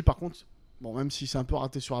pense que lui, par contre, bon, même si c'est un peu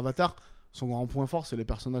raté sur Avatar, son grand point fort, c'est les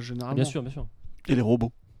personnages généralement. Bien sûr, bien sûr. Et les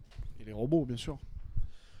robots. Et les robots, bien sûr.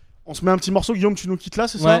 On se met un petit morceau, Guillaume, tu nous quittes là,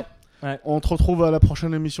 c'est Ouais. ça? Ouais. On te retrouve à la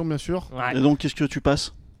prochaine émission, bien sûr. Ouais. Et donc qu'est-ce que tu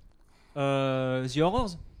passes? The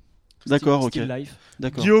Horrors. D'accord, Still ok. Life.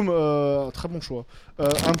 D'accord. Guillaume, très bon choix.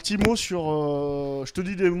 Un petit mot sur. Je te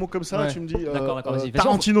dis des mots comme ça, Ouais. tu me dis. D'accord, vas-y. Vas-y,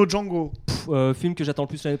 Tarantino, Django. Film que j'attends le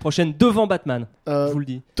plus l'année prochaine devant Batman. Je vous le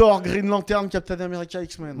dis. Thor, Green Lantern, Captain America,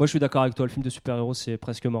 X-Men. Moi je suis d'accord avec toi, le film de super-héros c'est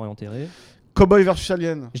presque mort et enterré. Cowboy vs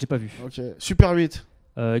Alien. Je l'ai pas vu. Ok. Super 8.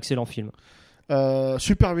 Excellent film.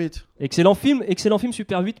 Super 8. Excellent film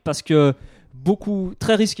Super 8 parce que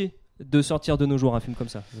très risqué de sortir de nos jours un film comme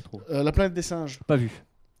ça, je trouve. La planète des singes. Pas vu.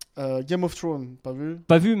 Game of Thrones, pas vu.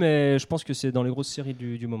 Pas vu, mais je pense que c'est dans les grosses séries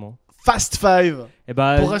du moment. Fast Five. Et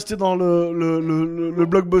bah, Pour rester dans le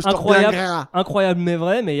blockbuster. Incroyable. bien gras. incroyable mais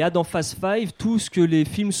vrai, mais il y a dans Fast Five tout ce que les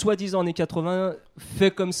films soi-disant années 80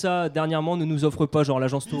 fait comme ça dernièrement ne nous offrent pas, genre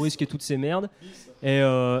l'agence touriste et toutes ces merdes. Et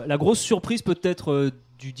la grosse surprise peut-être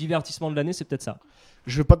du divertissement de l'année, c'est peut-être ça.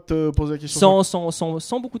 Je vais pas te poser la question.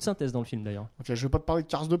 Sans beaucoup de synthèse dans le film d'ailleurs. Ok, je vais pas te parler de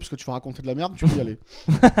Cars 2 parce que tu vas raconter de la merde, tu peux y aller.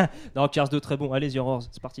 Non, Cars 2 très bon. Allez, The Horrors,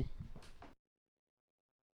 c'est parti.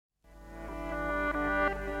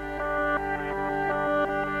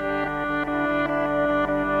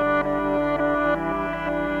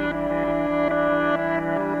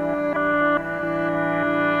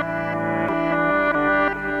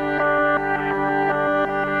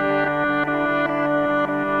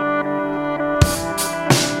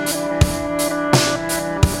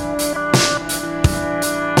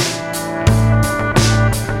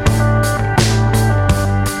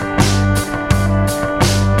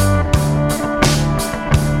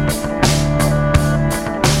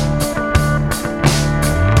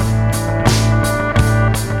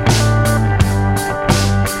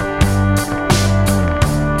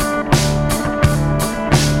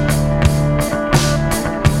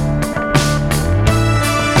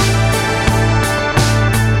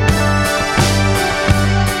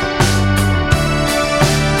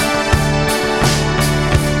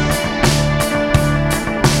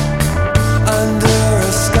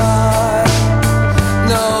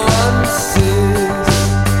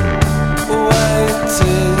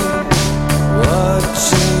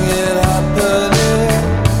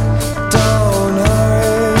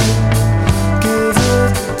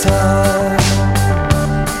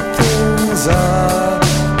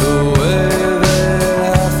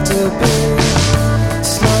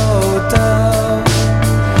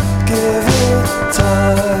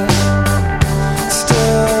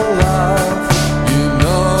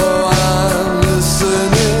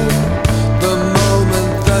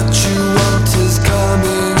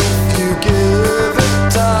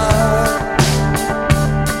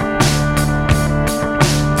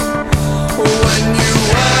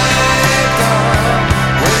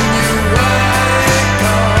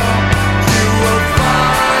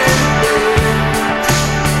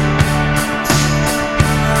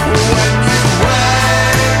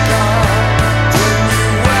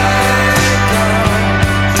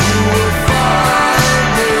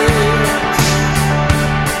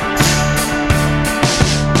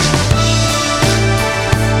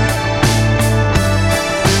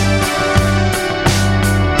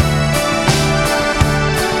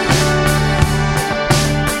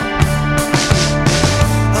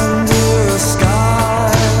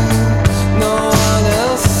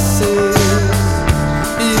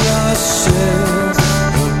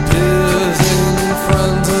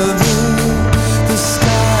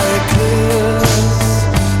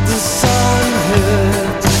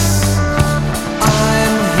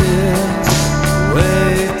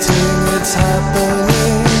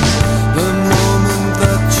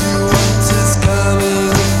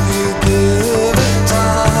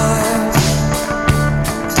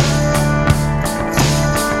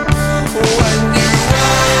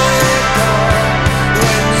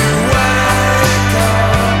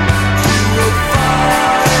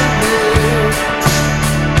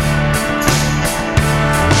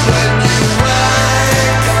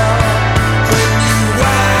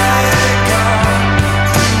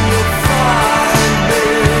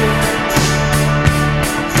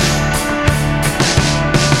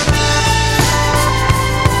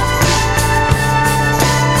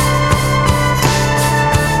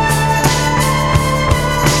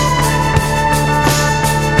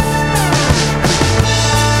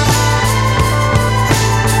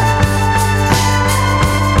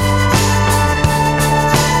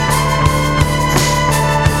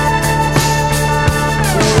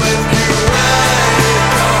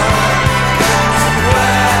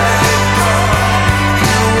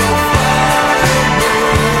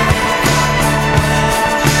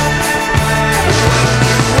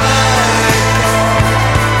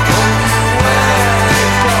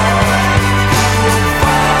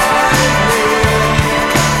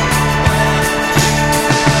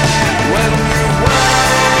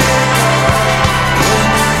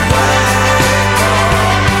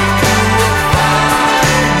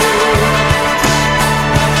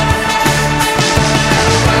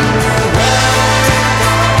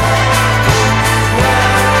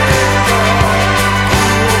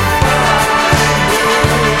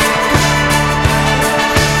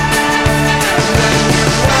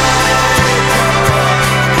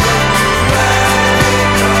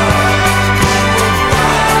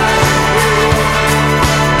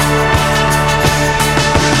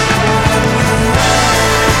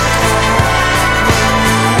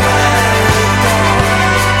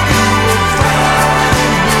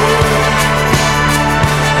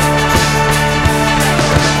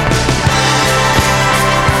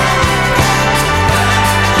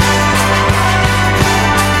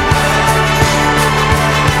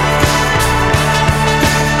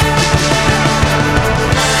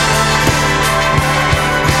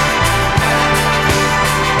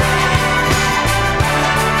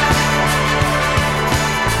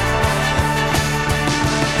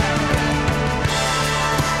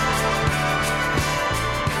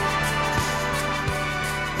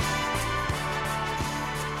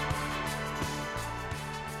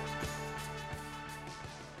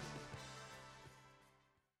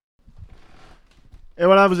 Et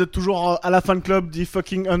voilà, vous êtes toujours à la fan club du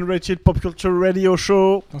fucking Unrated Pop Culture Radio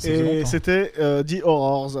Show. Putain, ça faisait Et longtemps. c'était The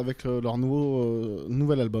Horrors avec leur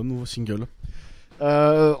nouvel album, nouveau single.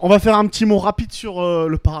 On va faire un petit mot rapide sur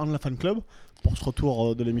le parrain de la fan club pour ce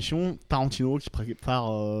retour de l'émission. Tarantino qui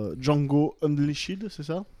prépare Django Unleashed, c'est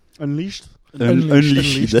ça? Unleashed.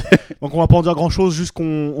 Unleashed. Donc on va pas en dire grand chose, juste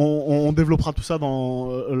qu'on développera tout ça dans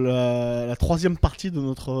la troisième partie de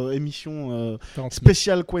notre émission Tarantino.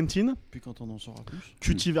 spéciale Quentin. Puis quand on en saura plus.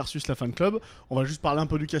 QT versus la fan club. On va juste parler un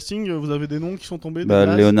peu du casting. Vous avez des noms qui sont tombés?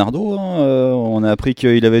 Bah, des Leonardo, hein, on a appris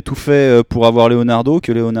qu'il avait tout fait pour avoir Leonardo,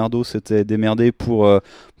 que Leonardo s'était démerdé pour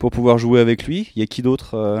pouvoir jouer avec lui. Il y a qui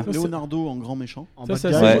d'autre Ça, Leonardo en grand méchant. en Ça, bad c'est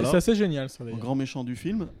guy, assez, Ouais. voilà. c'est assez génial, ça En d'ailleurs. grand méchant du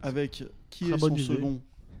film. Avec qui Très est bonne son idée. second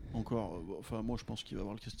encore. Enfin, moi je pense qu'il va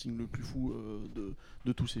avoir le casting le plus fou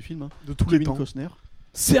de tous ces films. Hein. De tous les Kevin temps. Costner.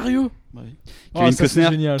 Sérieux? Ouais. Kevin Ah, ça, c'est Costner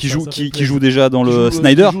génial, qui ça, joue ça fait qui plaisir. joue déjà dans Qui le joue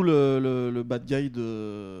Snyder. Qui joue le bad guy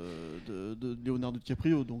de Leonardo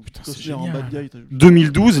DiCaprio. Donc Putain, c'est Costner en génial. bad guy.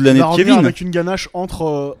 2012, Il l'année va de revenir Kevin. avec une ganache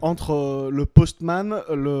entre le Postman,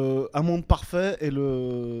 Un Monde Parfait et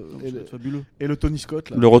le Fabuleux. Tony Scott.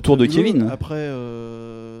 Là. Le retour de Fabuleux. Kevin. Après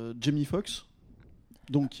Jamie Foxx.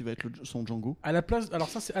 Donc qui va être son Django. À la place, alors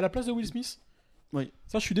ça, c'est à la place de Will Smith? Oui.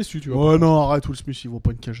 Ça, je suis déçu, tu vois. Ouais, non, arrête, Will Smith, il vaut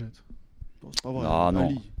pas une cagette. Bon, c'est pas vrai. Ah, non.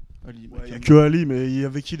 Ali. Il y a Michael que Ali, mais il y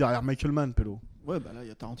avait qui derrière Michael Mann, Pello? Mann. Ouais, bah là il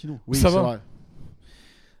y a Tarantino. Oui, Ça c'est va. vrai.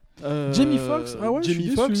 Jamie Foxx, ah ouais, je Jamie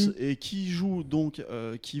suis Foxx déçu. et qui joue donc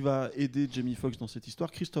qui va aider Jamie Foxx dans cette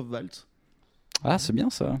histoire, Christophe Waltz. Ah, c'est bien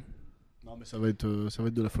ça. Non, mais ça va être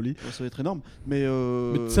de la folie. Ouais, ça va être énorme, mais,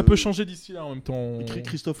 Mais ça peut changer d'ici là en même temps.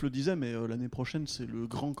 Christophe le disait, mais l'année prochaine c'est le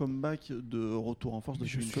grand comeback de retour en force de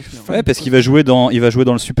Je Kevin suis Costner. fan. Ouais, parce qu'il va jouer dans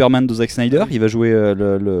le Superman de Zack Snyder. Il va jouer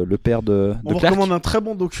le père de On vous Clark. recommande un très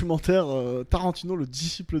bon documentaire, Tarantino, le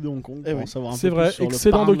disciple de Hong Kong. Eh pour oui. en savoir un C'est peu vrai, plus sur le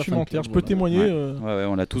excellent parrain de la fan documentaire. club, Je peux voilà. témoigner. Ouais. Ouais,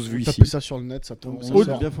 on l'a tous vu Tapez ici. ça sur le net, ça tombe. On ça va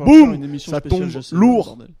sort. bien falloir Boum faire une émission Ça spéciale tombe Jesse lourd.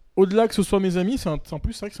 bordel. Au-delà que ce soit mes amis, en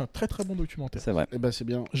plus, c'est vrai que c'est un très très bon documentaire. C'est vrai. Eh ben c'est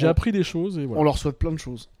bien. J'ai appris des choses et On voilà. leur souhaite plein de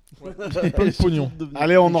choses. Plein de pognon.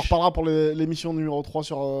 Allez, on en reparlera pour l'émission numéro 3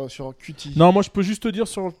 sur QT. Non, moi je peux juste te dire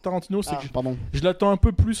sur Tarantino, c'est Ah, que pardon. je l'attends un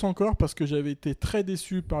peu plus encore parce que j'avais été très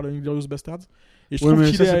déçu par le Inglourious Basterds. Et je Oui, trouve mais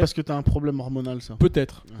qu'il ça, est. c'est parce que t'as un problème hormonal, ça.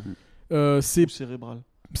 Peut-être. C'est Cérébral.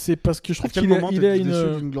 parce que je À trouve quel qu'il moment il a t'es déçu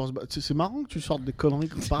une. d'une Glorious c'est marrant que tu sortes des conneries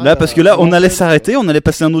comme ça. Là, parce que là, on allait s'arrêter, on allait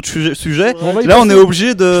passer à un autre sujet. On va y Là, on passer. est obligé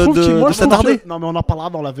Je trouve qu'il- moi, de je trouve s'attarder. Non, mais on en parlera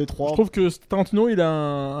dans la V3. Je trouve que Tarantino, il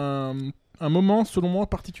a un moment, selon moi,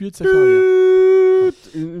 particulier de sa carrière.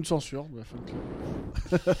 Une censure de la fan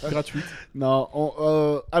club. Gratuite. Non,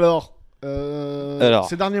 alors,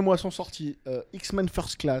 ces derniers mois sont sortis X-Men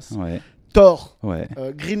First Class, Ouais, Thor, ouais,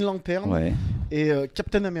 Green Lantern ouais, et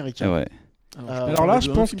Captain America. ouais. Alors là, je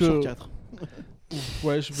un pense film que- sur 4.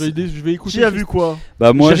 Ouais, je vais écouter. Qui a vu quoi?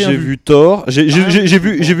 Bah moi J'ai rien j'ai vu. vu Thor,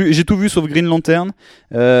 j'ai tout vu sauf Green Lantern.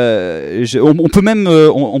 On peut même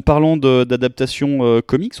en parlant d'adaptation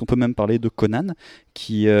comics, on peut même parler de Conan,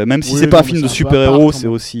 qui même si Oui, c'est pas non, un film mais de c'est un peu à super-héros, part, quand c'est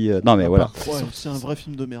même. aussi non mais voilà. Ouais, c'est un vrai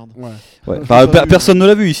film de merde. Ouais. Ouais. Enfin, personne ne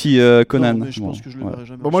l'a vu ici Conan. Non, mais je Bon, pense que je le ouais. verrai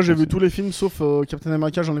jamais. Bon, moi j'ai Je vu pense. tous les films sauf Captain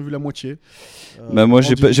America, j'en ai vu la moitié. Bah moi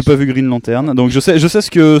j'ai pas vu Green Lantern, donc je sais ce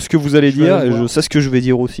que vous allez Je vais dire aller et voir. je sais ce que je vais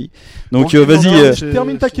dire aussi. Donc Bon, vas-y. Green Lantern, c'est-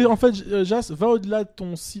 Termine ta c'est- question. En fait, Jas, va au-delà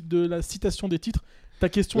de la citation des titres. Ta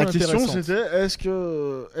question La est question intéressante. c'était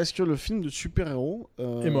est-ce que le film de super-héros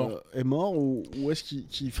Est mort. ou est-ce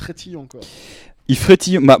qu'il frétille encore? Il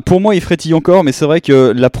frétille. Bah, pour moi, il frétille encore, mais c'est vrai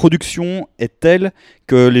que la production est telle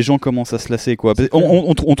que les gens commencent à se lasser, quoi.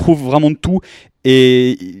 On trouve vraiment de tout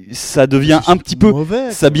et ça devient un petit peu. mauvais,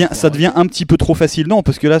 Ça devient un petit peu trop facile, non?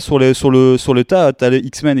 Parce que là, sur le tas, t'as les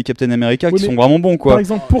X-Men et Captain America Oui, qui mais sont vraiment bons, quoi. Par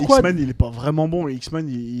exemple, pourquoi X-Men il est pas vraiment bon, et X-Men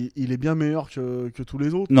il est bien meilleur que tous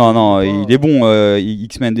les autres. Non, Il il est bon,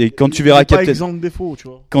 X-Men. Et quand tu il verras est pas Captain, exempt de défaut, tu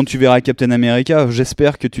vois. quand tu verras Captain America,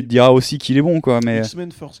 j'espère que tu te diras aussi qu'il est bon, quoi. Mais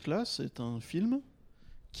X-Men First Class est un film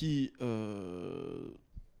qui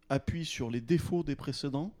appuie sur les défauts des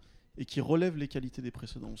précédents et qui relève les qualités des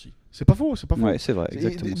précédents aussi. C'est pas faux, c'est pas faux. ouais, c'est vrai, Et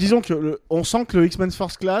exactement. ça. disons que on sent que le X-Men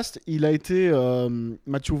First Class, il a été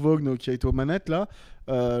Matthew Vaughn qui a été aux manettes là,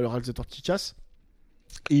 le réalisateur qui casse.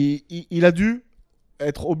 Il a dû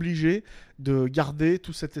être obligé de garder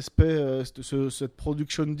tout cet aspect, cette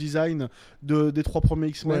production design des trois premiers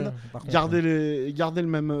X-Men. Ouais, par contre, Garder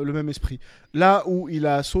le même esprit. Là où il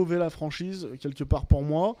a sauvé la franchise, quelque part pour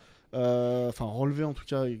moi, enfin relevé en tout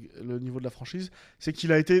cas le niveau de la franchise, c'est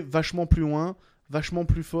qu'il a été vachement plus loin, vachement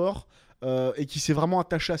plus fort, et qui s'est vraiment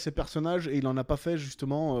attaché à ses personnages, et il en a pas fait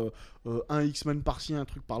justement un X-Men par-ci, un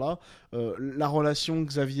truc par-là. La relation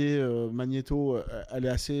Xavier Magneto, elle est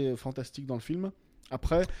assez fantastique dans le film.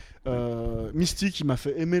 Après, Mystique, il m'a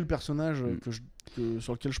fait aimer le personnage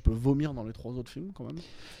sur lequel je peux vomir dans les 3 autres films quand même.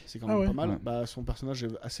 C'est quand même pas mal. Ouais. Bah, son personnage est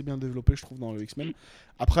assez bien développé, je trouve, dans le X-Men.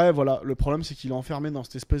 Après, voilà, le problème c'est qu'il est enfermé dans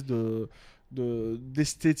cette espèce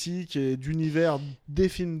d'esthétique et d'univers des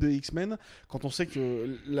films de X-Men, quand on sait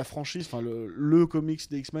que la franchise, enfin le comics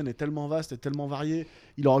des X-Men est tellement vaste et tellement varié,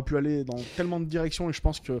 il aurait pu aller dans tellement de directions, et je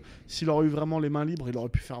pense que s'il aurait eu vraiment les mains libres, il aurait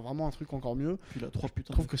pu faire vraiment un truc encore mieux. Puis il a 3 Je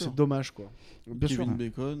putains trouve que c'est dommage, quoi. Bien sûr. Kevin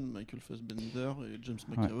Bacon, Michael Fassbender et James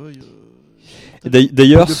McAvoy. Et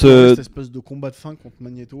d'ailleurs, Cette espèce de combat de fin contre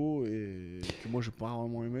Magneto, et que moi j'ai pas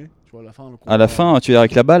vraiment aimé. Tu vois, à la fin, à la fin, tu es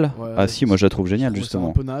avec la balle. Ouais, Ah si, moi je la trouve je géniale trouve ça justement.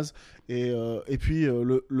 un peu naze. Et puis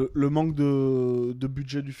le manque de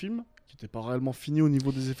budget du film, qui n'était pas réellement fini au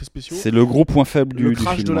niveau des effets spéciaux. C'est le gros point faible Le du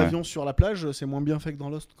crash film. de Ouais. l'avion sur la plage, c'est moins bien fait que dans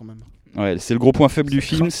Lost quand même. Ouais, c'est le gros point faible du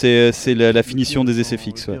film, c'est la finition des effets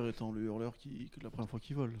fixes. Le Ouais. pire étant le hurleur que la première fois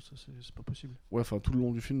qu'il vole, ça c'est pas possible. Ouais, enfin tout le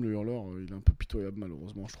long du film, le hurleur, il est un peu pitoyable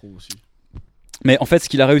malheureusement, je trouve aussi. Mais en fait, ce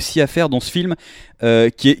qu'il a réussi à faire dans ce film,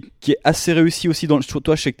 qui est assez réussi aussi dans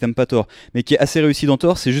toi, je sais que t'aimes pas Thor, mais qui est assez réussi dans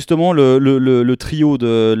Thor, c'est justement le trio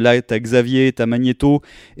de là, t'as Xavier, t'as Magneto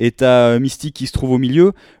et t'as Mystique qui se trouve au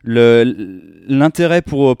milieu. L'intérêt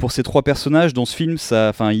pour ces 3 personnages dans ce film,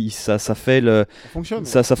 ça fait Ça fonctionne.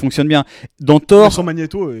 ça fonctionne bien. Dans Mais Thor, son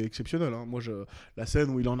Magneto est exceptionnel. Hein. Moi, la scène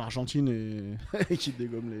où il est en Argentine et qu'il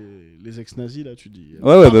dégomme les ex-nazis, là, tu dis.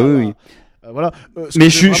 Ouais, bah oui. Voilà. Mais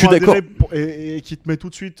je suis d'accord. Et qui te met tout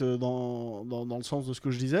de suite dans le sens de ce que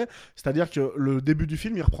je disais. C'est-à-dire que le début du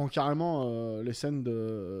film, il reprend carrément les scènes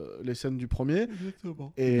du premier.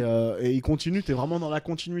 Et il continue, t'es vraiment dans la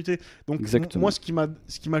continuité. Donc, Exactement. moi, ce qui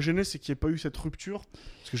m'a gêné, c'est qu'il n'y ait pas eu cette rupture.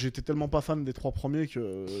 Parce que j'étais tellement pas fan des 3 premiers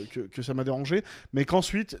que ça m'a dérangé. Mais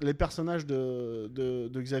qu'ensuite, les personnages de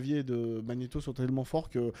Xavier et de Magneto sont tellement forts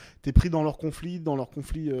que t'es pris dans leur conflit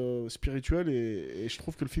spirituel. Et je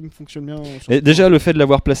trouve que le film fonctionne bien. Et déjà, le fait de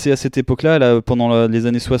l'avoir placé à cette époque-là, là, pendant les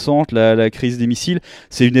années 60, la crise des missiles,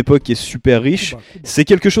 c'est une époque qui est super riche. C'est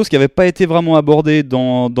quelque chose qui n'avait pas été vraiment abordé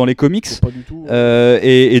dans les comics. Pas du tout.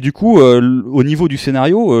 Et du coup, au niveau du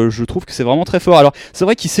scénario, je trouve que c'est vraiment très fort. Alors, c'est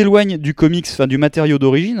vrai qu'il s'éloigne du comics, enfin du matériau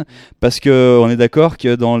d'origine, parce que on est d'accord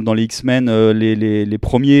que dans les X-Men, les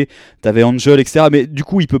premiers, t'avais Angel, etc. Mais du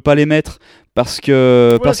coup, il peut pas les mettre parce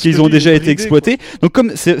qu'ils ont déjà été exploités. Donc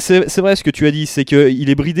comme c'est vrai ce que tu as dit, c'est que il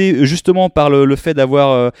est bridé justement par le fait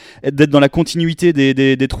d'être dans la continuité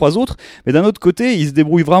des 3 autres, mais d'un autre côté, il se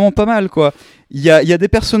débrouille vraiment pas mal, quoi. Il y a des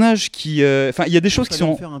personnages qui il y a des choses qui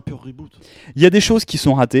sont faire un pur reboot. il y a des choses qui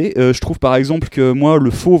sont ratées. Je trouve par exemple que moi,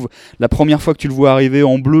 le fauve, la première fois que tu le vois arriver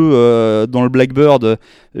en bleu dans le Blackbird,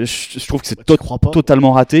 je trouve que c'est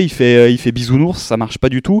totalement raté. Il fait bisounours, ça marche pas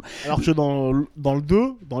du tout. Alors que dans le 2,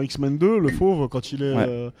 dans X-Men 2, le fauve, quand il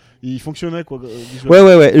est, il fonctionnait, quoi.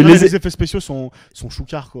 Ouais. Les effets spéciaux sont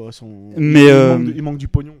choucards, quoi. Mais il manque du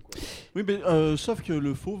pognon, quoi. Oui, mais sauf que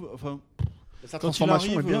le fauve, enfin. Sa Quand il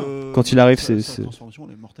transformation arrive, est bien. Quand il arrive, sa transformation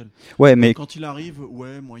elle est mortelle. Ouais, mais Quand il arrive,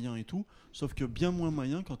 moyen et tout. Sauf que bien moins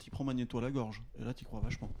moyen quand il prend Magneto à la gorge. Et là, t'y crois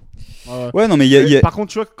vachement. Ouais, non, mais il y a... Par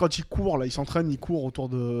contre, tu vois, quand il court, là, il s'entraîne, il court autour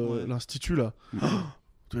de l'institut, là.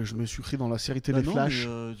 Je me suis cru dans la série télé Flash.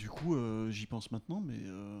 Mais, du coup, j'y pense maintenant, mais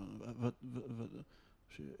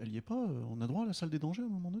elle y est pas. On a droit à la salle des dangers à un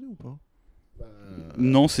moment donné ou pas?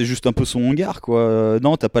 Non, c'est juste un peu son hangar, quoi.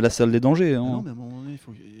 Non, t'as pas la salle des dangers. Hein. Non, mais à un moment donné, il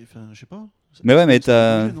faut. Enfin, je sais pas. Mais ouais, mais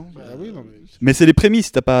t'as. Oui, non, mais c'est les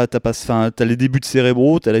prémices. T'as les débuts de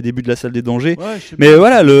Cérébro, t'as les débuts de la salle des dangers. Ouais, je sais mais pas.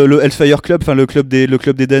 voilà, le Hellfire Club, enfin le club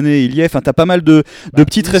des damnés, il y est. Enfin, t'as pas mal de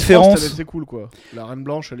petites références. C'est cool, quoi. La Reine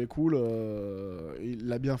Blanche, elle est cool. Il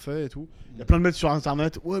l'a bien fait et tout. Il y a plein de mecs sur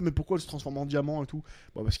internet. Ouais, mais pourquoi elle se transforme en diamant et tout?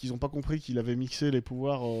 Bon, parce qu'ils ont pas compris qu'il avait mixé les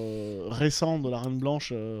pouvoirs récents de la Reine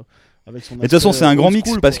Blanche. Avec son et de toute façon, c'est un grand mix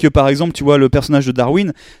parce que par exemple, tu vois, le personnage de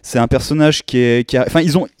Darwin, c'est un personnage enfin,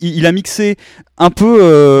 il a mixé un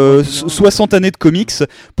peu 60 années de comics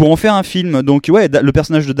pour en faire un film. Donc, ouais, le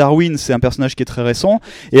personnage de Darwin, c'est un personnage qui est très récent.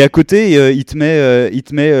 Et à côté, il te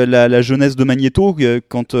met la jeunesse de Magneto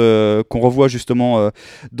qu'on revoit justement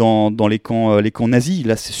dans les camps nazis.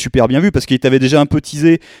 Là, c'est super bien vu parce qu'il t'avait déjà un peu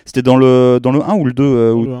teasé. C'était dans le 1 ou le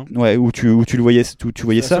 2 où tu le voyais, tu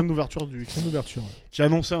voyais ça. La scène d'ouverture qui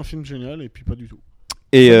annonçait un film génial et puis pas du tout.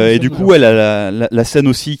 Et du coup, la scène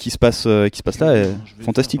aussi qui se passe là est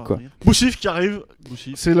fantastique, quoi. Boussif qui arrive,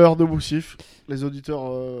 c'est l'heure de Boussif. Les auditeurs.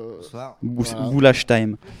 Bonsoir. Boulash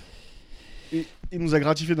time. Et il nous a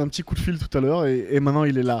gratifié d'un petit coup de fil tout à l'heure et maintenant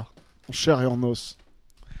il est là, en chair et en os.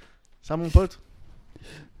 Ça, mon pote?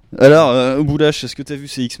 Alors, Boulash, est-ce que t'as vu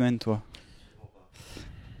ces X-Men, toi?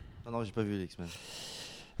 Non, j'ai pas vu les X-Men.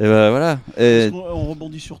 Et voilà. On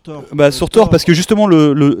rebondit sur Thor. Sur Thor, parce que justement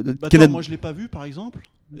Thor, Kenneth... moi je l'ai pas vu par exemple,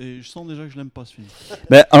 et je sens déjà que je l'aime pas ce film.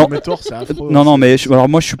 alors... Mais Thor, c'est affreux. Non, mais alors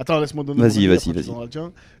moi je suis. Attends, laisse-moi donner. Vas-y.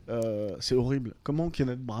 C'est horrible. Comment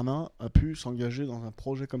Kenneth Branagh a pu s'engager dans un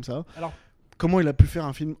projet comme ça? Alors- Comment il a pu faire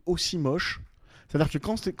un film aussi moche? C'est-à-dire que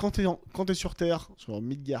quand t'es sur Terre, sur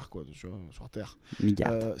Midgard, quoi, sur Terre,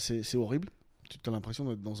 c'est horrible. Tu as l'impression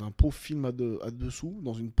d'être dans un pauvre film à dessous,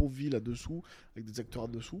 dans une pauvre ville à dessous, avec des acteurs à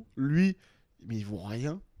dessous. Lui, mais il vaut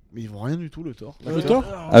rien. Mais il vaut rien du tout, le Thor. Le Thor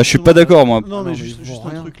Je suis pas d'accord, moi. Non, mais mais juste il vaut un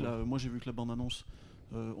rien, truc quoi. là. Moi j'ai vu que la bande-annonce.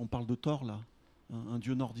 On parle de Thor là, un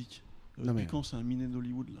dieu nordique. Non, mais- Depuis quand c'est un minet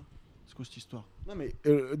d'Hollywood là? C'est quoi cette histoire? Non, mais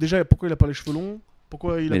déjà, pourquoi il a pas les cheveux longs?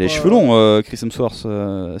 Pourquoi il a Mais pas les cheveux longs, Chris Hemsworth,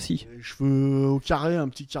 si. Les cheveux au carré, un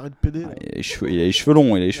petit carré de PD. Là. Il a les cheveux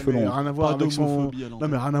longs, Mais rien à voir Pas avec son. d'homophobie à Non,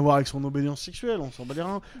 l'antenne. mais rien à voir avec son obédience sexuelle, on s'en bat les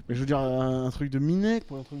reins. Mais je veux dire, un truc de minet,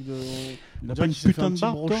 quoi, un truc de. Il a On pas une dirait qu'il s'est fait putain un de petit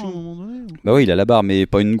barbe Thor, à un brochon. moment donné ou... Bah oui, il a la barbe, mais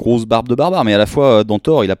pas une grosse barbe de barbare. Mais à la fois, dans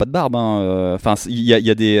Thor, il a pas de barbe. Enfin, il y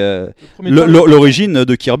a des. Le premier Thor, L'origine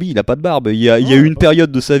de Kirby, il a pas de barbe. Il y a eu une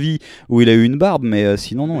période de sa vie où il a eu une barbe, mais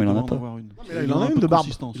sinon, non, il en a pas. Non, mais là, il en a une de barbe.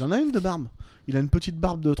 Il en a une de barbe. Il a une petite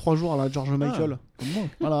barbe de 3 jours à la George Michael. Comme moi.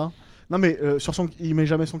 Voilà. Non, mais il met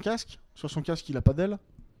jamais son casque. Sur son casque, il a pas d'ailes.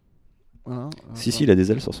 Voilà. Si, il a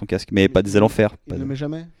des ailes sur son casque, mais pas des ailes en fer. Il le met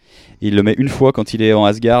jamais. Il le met une fois quand il est en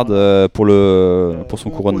Asgard pour son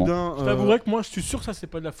couronnement. Odin, Je t'avouerais que moi, je suis sûr que ça, c'est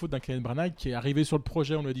pas de la faute d'un Kenneth Branagh qui est arrivé sur le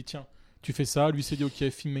projet. On lui a dit, tiens, tu fais ça. Lui s'est dit, ok,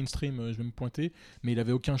 film mainstream, je vais me pointer. Mais il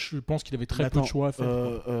avait aucun. Je pense qu'il avait très peu de choix à faire.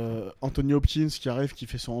 Anthony Hopkins qui arrive, qui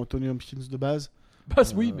fait son Anthony Hopkins de base.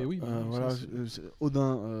 Oui, mais oui. Voilà,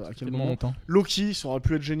 Odin, à quel moment longtemps. Loki, ça aurait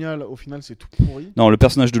pu être génial. Au final, c'est tout pourri. Non, le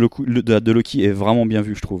personnage de Loki est vraiment bien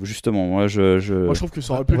vu, je trouve. Justement, moi, Moi, je trouve que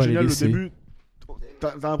ça aurait pu On être va les génial. Le laisser. début,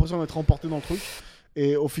 t'as l'impression d'être emporté dans le truc.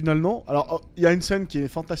 Et au final, non. Alors, il y a une scène qui est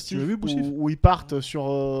fantastique Tu l'as vu, Boussif où ils partent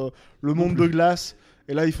sur le monde de glace.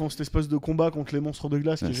 Et là, ils font cette espèce de combat contre les monstres de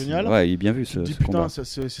glace qui est génial. Ouais, il est bien vu Tu ce te dis ce putain, combat. c'est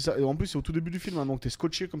ça. Et en plus, c'est au tout début du film, hein, donc t'es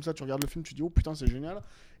scotché comme ça, tu regardes le film, tu dis oh putain, c'est génial.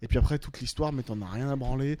 Et puis après, toute l'histoire, mais t'en as rien à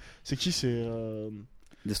branler. C'est qui? C'est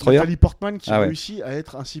Destroyer. Natalie Portman qui Ah ouais. réussit à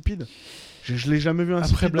être insipide. Je l'ai jamais vu Après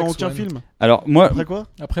insipide Black dans aucun Swan. film. Alors, moi, Après quoi?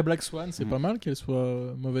 Après Black Swan, c'est pas mal qu'elle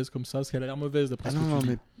soit mauvaise comme ça, parce qu'elle a l'air mauvaise d'après Ah ce que non, tu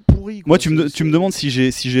dis. mais pourri. Quoi. Moi, tu me demandes si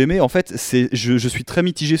j'ai aimé. En fait, je suis très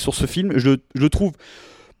mitigé sur ce film. Je le trouve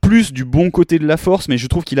plus du bon côté de la force, mais je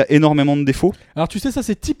trouve qu'il a énormément de défauts. Alors tu sais, ça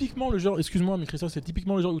c'est typiquement le genre, excuse-moi mais Christophe, c'est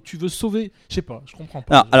typiquement le genre où tu veux sauver, je sais pas, je comprends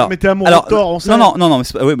pas. Alors, Mais t'es amoureux alors, de Thor, on sait. non,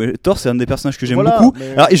 mais, mais Thor, c'est un des personnages que j'aime Voilà, beaucoup.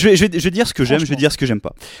 mais- Alors, je vais dire ce que j'aime, je vais Franchement. dire ce que j'aime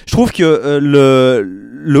pas. Je trouve que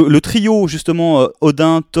le trio, justement,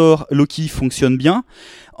 Odin, Thor, Loki, fonctionne bien.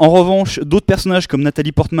 En revanche, d'autres personnages comme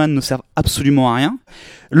Natalie Portman ne servent absolument à rien.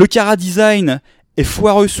 Le chara design est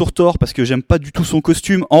foireux sur Thor parce que j'aime pas du tout son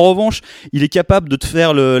costume. En revanche, il est capable de te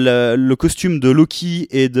faire le costume de Loki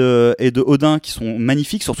et de Odin qui sont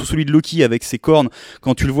magnifiques, surtout celui de Loki avec ses cornes.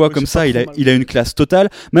 Quand tu le vois Ouais, comme c'est ça, pas il trop mal. a une classe totale.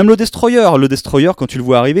 Même le Destroyer, quand tu le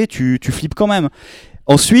vois arriver, tu flippes quand même.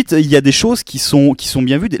 Ensuite, il y a des choses qui sont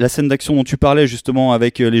bien vues. La scène d'action dont tu parlais justement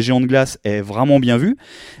avec les géants de glace est vraiment bien vue.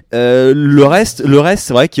 Le reste,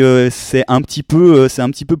 c'est vrai que c'est un petit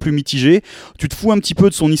peu plus mitigé. Tu te fous un petit peu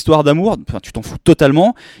de son histoire d'amour. Enfin, tu t'en fous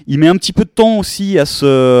totalement. Il met un petit peu de temps aussi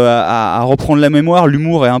à reprendre la mémoire.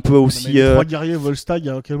 L'humour est un peu aussi. Mais les trois guerriers Volstagg,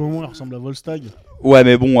 à quel moment il ressemble à Volstagg? Ouais,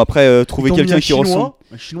 mais bon, après trouver Ils t'ont mis quelqu'un un qui Chinois, ressemble,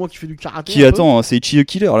 un Chinois qui fait du karaté. qui un peu. attend, c'est Ichi the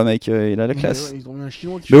Killer, le mec. Il a la classe. Ouais, ils t'ont mis un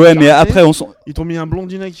Chinois qui Mais fait ouais, du mais karaté. après on s'en. Ils t'ont mis un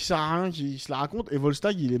blondinet qui sert à rien, qui se la raconte, et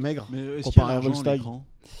Volstagg il est maigre. Mais est-ce qu'il y a Comparé à l'argent à Volstagg. l'écran?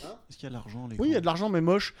 Est-ce qu'il y a de l'argent à l'écran? Oui, il y a de l'argent, mais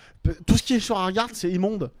moche. Tout ce qui est sur Asgard, c'est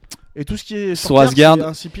immonde. Et tout ce qui est Sur Terre, Asgard, c'est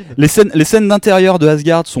insipide. Les scènes d'intérieur de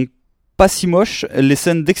Asgard sont pas si moches. Les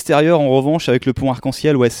scènes d'extérieur, en revanche, avec le pont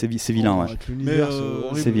arc-en-ciel, ouais, c'est vilain. Ouais. Avec Mais l'univers, c'est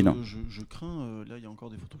horrible. c'est vilain. Je crains, là il y a encore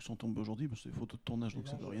des photos qui sont tombées aujourd'hui, parce que c'est des photos de tournage donc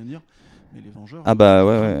ça veut rien dire. Mais les Vengeurs. Ah bah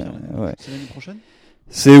ouais, je ouais, crains qu'il y en ait. ouais. C'est l'année prochaine?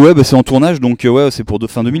 C'est en tournage, donc ouais, c'est pour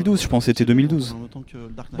fin 2012, je pense, c'était 2012. En même temps que le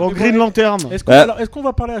Dark Knight. Bon, Green Lantern. Est-ce qu'on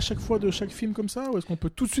va parler à chaque fois de chaque film comme ça, ou est-ce qu'on peut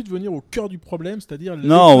tout de suite venir au cœur du problème, c'est-à-dire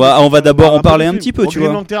Non, on va d'abord en parler un petit peu, Bon, tu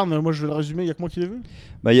Green vois. Lantern, moi je vais le résumer, il y a que moi qui l'ai vu.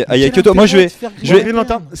 Bah, y a que toi. Moi, je vais. Bon, Green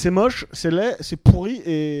Lantern, c'est moche, c'est laid, c'est pourri,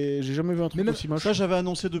 et j'ai jamais vu un truc Mais même aussi moche. Ça, j'avais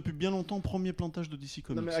annoncé depuis bien longtemps, premier plantage de DC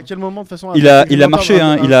Non, Comics. mais à quel moment, de toute façon. Il a marché,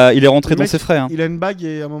 hein. Il est rentré le dans mec, ses frais. Hein. Il a une bague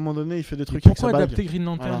et à un moment donné, il fait des trucs avec sa Pourquoi bague. adapter Green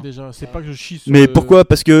Lantern Voilà. déjà? C'est pas que je chie sur Mais pourquoi?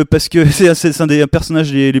 Parce que c'est un des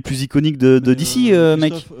personnages les plus iconiques de Mais, DC,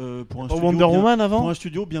 mec. Christophe, pour un Pas studio Wonder bien- Woman Pour avant un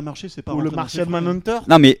studio bien marché, c'est pas Ou le rentré dans ses Martian frais. Manhunter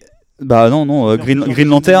Non, mais Bah non, Green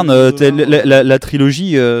Lantern, la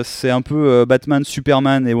trilogie, c'est un peu Batman,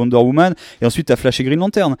 Superman et Wonder Woman, et ensuite t'as Flash et Green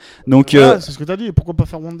Lantern. Donc Voilà, c'est ce que t'as dit. Pourquoi pas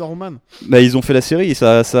faire Wonder Woman? bah ils ont fait la série,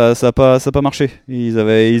 ça a pas marché. Il y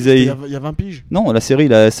a 20 piges. Non, la série,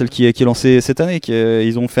 celle qui est lancée cette année,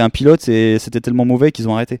 ils ont fait un pilote et c'était tellement mauvais qu'ils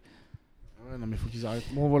ont arrêté. Ouais, non mais faut qu'ils arrêtent.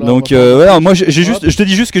 Bon, voilà, Donc voilà, moi je te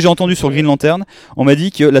dis juste que j'ai entendu sur Green Lantern, on m'a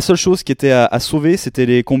dit que la seule chose qui était à sauver, c'était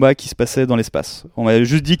les combats qui se passaient dans l'espace. On m'a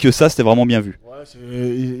juste dit que ça c'était vraiment bien vu. Ouais,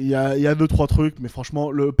 il y a 2-3 trucs, mais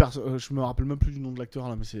franchement, je me rappelle même plus du nom de l'acteur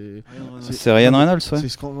là, mais C'est Ryan Reynolds, ouais. c'est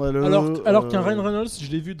scandaleux. Alors qu'un Ryan Reynolds,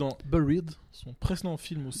 je l'ai vu dans Buried, son précédent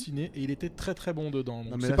film au ciné, et il était très très bon dedans.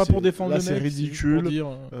 Donc Non, mais c'est là, pas pour défendre là, le c'est mec, ridicule. juste pour dire,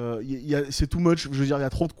 C'est too much. Je veux dire, il y a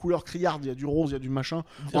trop de couleurs criardes, il y a du rose, il y a du machin.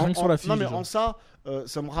 rien que sur la fiche, Non mais déjà. en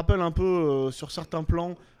ça me rappelle un peu sur certains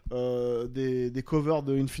plans des covers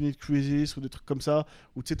de Infinite Crisis ou des trucs comme ça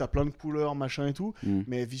où tu sais t'as plein de couleurs machin et tout,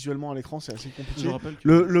 mais visuellement à l'écran c'est assez compliqué. Je rappelle que,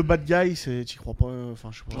 Le bad guy, t'y crois pas. Enfin,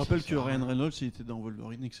 je sais pas. je rappelle que Ryan Reynolds il était dans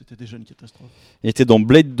Wolverine et que c'était déjà une catastrophe. Il était dans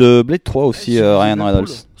Blade 3 aussi, C'est Ryan Deadpool. Reynolds.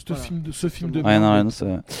 Ce film de Ryan merde.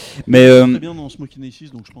 Reynolds. Mais Très bien dans Smoking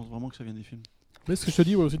Aces, donc je pense vraiment que ça vient des films. Mais ce que je te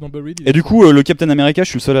dis ouais, aussi dans Buried. il et est du fort. coup, le Captain America, je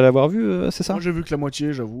suis le seul à l'avoir vu, c'est ça? Moi j'ai vu que la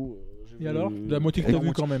moitié, j'avoue. Et alors la moitié que t'as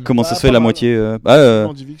vu quand même. Comment ça Bah, se fait pas la mal. moitié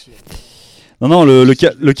Non, Divix, Non,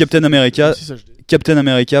 le Captain America, si, ça, je dis. Captain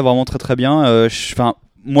America, vraiment très très bien. Enfin,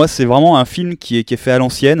 moi, c'est vraiment un film qui est fait à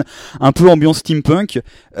l'ancienne, un peu ambiance steampunk.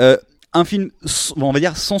 Un film, on va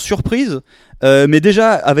dire, sans surprise, mais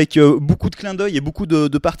déjà avec beaucoup de clins d'œil et beaucoup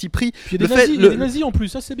de parti pris. Puis il y a Le des fait- nazis, il y le- a des nazis en plus,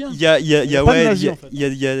 ça c'est bien. Il y a pas de ouais, nazis, il y a- en fait. il y a-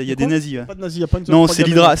 il y a des Quoi nazis. Ouais. Pas de nazis, y a pas une seule Non, croix c'est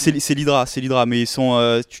gammée. l'Hydra, c'est l'Hydra, mais ils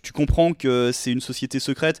sont. Tu comprends que c'est une société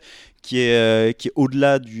secrète qui est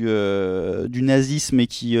au-delà du nazisme et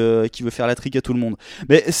qui veut faire la trique à tout le monde.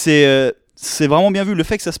 Mais c'est vraiment bien vu. Le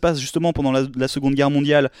fait que ça se passe justement pendant la Seconde Guerre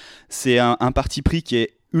mondiale, c'est un parti pris qui est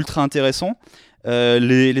ultra intéressant.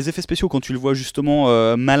 Les effets spéciaux quand tu le vois justement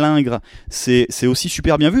malingre, c'est aussi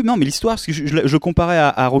super bien vu. Non, mais l'histoire, parce que je comparais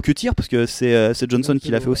à Rocketeer parce que c'est Johnson qui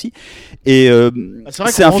l'a fait aussi. Et vrai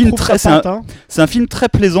c'est qu'on un film retrouve très, sa patte, hein. c'est un film très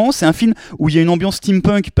plaisant. C'est un film où il y a une ambiance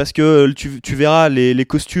steampunk parce que tu verras les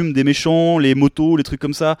costumes des méchants, les motos, les trucs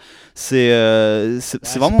comme ça. C'est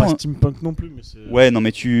vraiment. pas steampunk non plus, mais c'est. Ouais, non,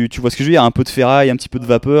 mais tu vois ce que je veux dire. Un peu de ferraille, un petit peu de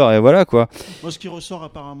vapeur, et voilà quoi. Moi, ce qui ressort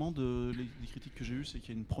apparemment des critiques que j'ai eues, c'est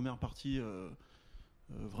qu'il y a une première partie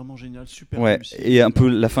vraiment géniale, super Ouais, réussie. et un peu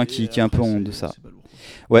la fin qui est un peu après, en c'est- deçà. c'est balourd, quoi.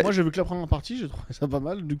 Ouais. Moi j'ai vu que la première partie, j'ai trouvé ça pas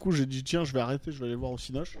mal. Du coup j'ai dit tiens je vais arrêter, je vais aller le voir au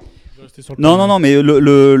Cinoche. Je vais rester sur le Non, plan. non, non, mais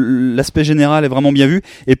l'aspect général est vraiment bien vu.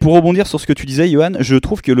 Et pour rebondir sur ce que tu disais, Johan, je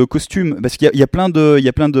trouve que le costume, parce qu'il y a plein de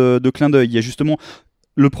clins d'œil. Il y a justement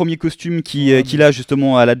le premier costume qu'il a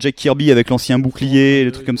justement à la Jack Kirby avec l'ancien bouclier,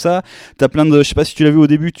 les trucs comme ça. T'as plein de, je sais pas si tu l'as vu au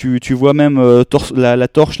début, tu vois même la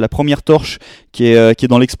torche, la première torche qui est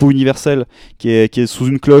dans l'expo universelle, qui est sous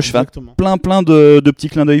une cloche. Enfin, Exactement. plein de petits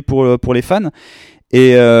clins d'œil pour les fans.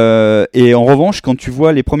 Et en revanche, quand tu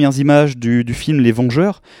vois les premières images du film Les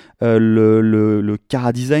Vengeurs, le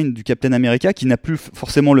chara-design du Captain America, qui n'a plus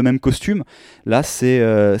forcément le même costume, là,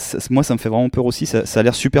 moi, ça me fait vraiment peur aussi. Ça a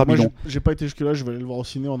l'air super Moi bidon. j'ai pas été jusque là, je vais aller le voir au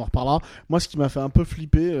ciné, on en reparlera. Moi ce qui m'a fait un peu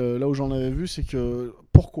flipper là où j'en avais vu, c'est que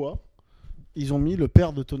pourquoi ils ont mis le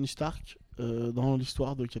père de Tony Stark dans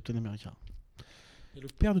l'histoire de Captain America. Et le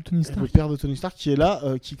père de Tony Stark. Le père de Tony Stark qui est là,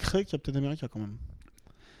 qui crée Captain America quand même.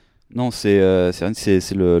 Non, c'est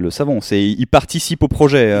le savon. Il participe au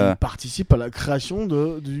projet. Il participe à la création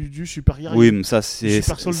du super guerrier. Oui, mais ça,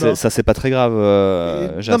 super soldat. c'est pas très grave.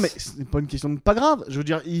 Non mais ce n'est pas une question de pas grave. Je veux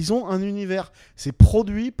dire, ils ont un univers. C'est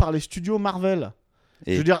produit par les studios Marvel.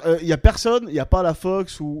 Et- Je veux dire, il y a personne, il y a pas la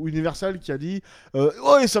Fox ou Universal qui a dit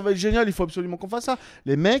ouais ça va être génial, il faut absolument qu'on fasse ça.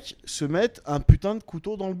 Les mecs se mettent un putain de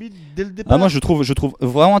couteau dans le bide dès le départ. Ah, moi je trouve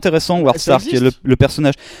vraiment intéressant Howard Ça Stark, existe. le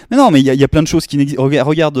personnage. Mais non, mais il y a plein de choses qui n'existent.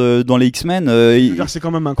 Regarde dans les X-Men. Je veux dire, c'est quand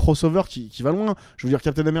même un crossover qui va loin. Je veux dire,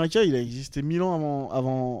 Captain America, il a existé 1000 ans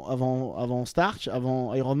avant Stark,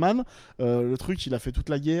 avant Iron Man. Le truc, il a fait toute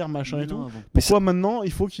la guerre, machin et tout. Mais Pourquoi maintenant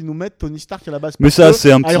il faut qu'ils nous mettent Tony Stark à la base? Mais Parce ça, que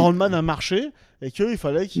c'est un petit. Iron Man a marché et qu'il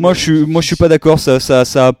fallait qu'il. Moi je suis pas d'accord.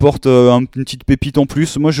 Ça apporte une petite pépite en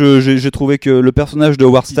plus. Moi j'ai trouvé que le personnage de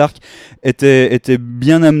Howard Stark était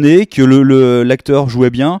bien amené, que l'acteur jouait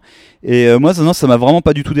bien. Et moi ça m'a vraiment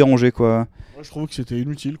pas du tout dérangé quoi. Moi, je trouve que c'était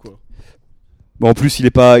inutile quoi. Bon, en plus il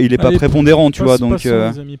est pas Allez, prépondérant, tu vois, donc.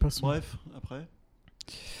 Passons, les amis, passons. Bref, après.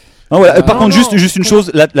 Ah, voilà. Par non, contre, non, juste une chose,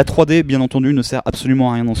 la 3D, bien entendu, ne sert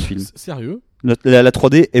absolument à rien dans ce film. Sérieux? La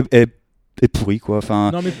 3D est pourrie, quoi. Enfin,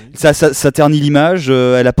 Non mais ça ternit l'image,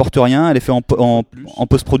 elle apporte rien, elle est faite en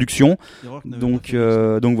post-production, L'erreur que n'avait donc pas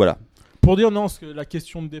fait Disney. voilà. Pour dire non, la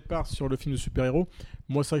question de départ sur le film de super-héros,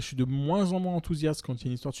 moi c'est vrai que je suis de moins en moins enthousiaste quand il y a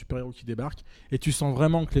une histoire de super-héros qui débarque, et tu sens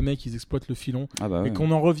vraiment que les mecs ils exploitent le filon, et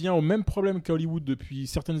qu'on en revient au même problème qu'à Hollywood depuis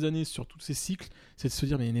certaines années sur tous ces cycles, c'est de se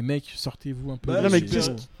dire mais les mecs sortez-vous un peu. Bah, mais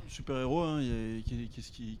super-héros, hein,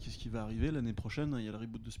 qu'est-ce qui va arriver l'année prochaine? Il y a le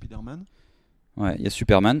reboot de Spider-Man. Ouais, il y a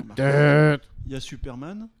Superman. Il y a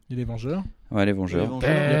Superman. Et les Vengeurs. Ouais, les Vengeurs. Il y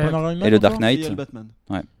a pas Iron Man Et le Dark encore Et il Knight. y a le Batman.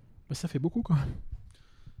 Bah, ça fait beaucoup quand même.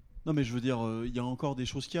 Non mais je veux dire, il y a encore des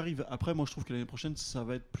choses qui arrivent. Après, moi je trouve que l'année prochaine, ça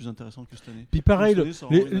va être plus intéressant que cette année. Puis pareil, Cette année, ça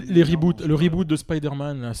aura une année les énorme, reboots, en le fait. reboot de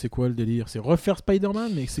Spider-Man, là, c'est quoi le délire? C'est refaire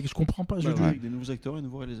Spider-Man, mais c'est que je comprends pas. Bah ouais, avec des nouveaux acteurs et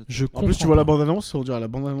nouveaux réalisateurs. Je En comprends plus, tu vois pas. la bande-annonce, on dirait la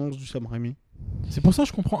bande-annonce du Sam Raimi. C'est pour ça que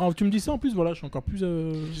je comprends. Ah, tu me dis ça en plus, voilà, je suis encore plus.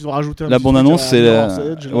 Ils ont rajouté un La petit bande-annonce, truc à c'est Mirror's la...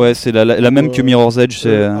 Edge, là. Ouais, c'est la même que Mirror's Edge,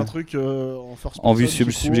 c'est Un truc en first en vue person qui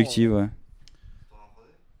court. subjective, ouais.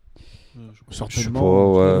 Je Certainement. Je sais pas,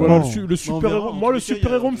 ouais. Voilà, Non. le super-héros. Moi, le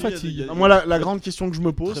super-héros me fatigue. Moi, la grande question que je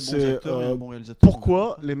me pose, Très bons c'est acteurs et un bon réalisateur.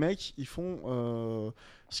 pourquoi les mecs ils font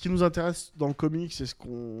ce qui nous intéresse dans le comics, c'est ce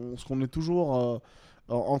qu'on est toujours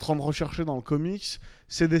en train de rechercher dans le comics,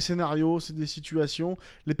 c'est des scénarios, c'est des situations.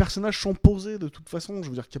 Les personnages sont posés de toute façon. Je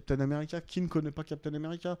veux dire, Captain America, qui ne connaît pas Captain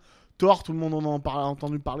America? Thor, tout le monde en a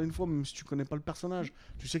entendu parler une fois, même si tu connais pas le personnage.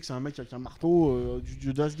 Tu sais que c'est un mec avec un marteau du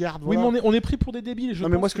dieu d'Asgard. Oui, Voilà. mais on est pris pour des débiles. Non,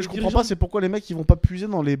 mais moi, ce que je comprends pas, c'est pourquoi les mecs ils vont pas puiser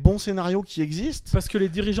dans les bons scénarios qui existent. Parce que les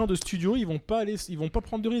dirigeants de studio, ils vont pas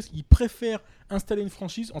prendre de risques. Ils préfèrent installer une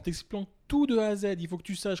franchise en t'expliquant tout de A à Z. Il faut que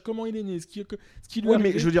tu saches comment il est né, ce qui lui Ouais, est mais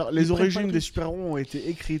arrivé. je veux dire, Ils les prennent pas origines le des risque. super-héros ont été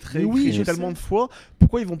écrites, Mais oui, réécrites je tellement sais. de fois.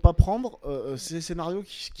 Pourquoi ils vont pas prendre ces scénarios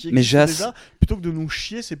qui Mais existent Jas- déjà plutôt que de nous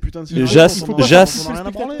chier ces putains de Mais scénarios Jas- dont on en a- Jas- dont on en a rien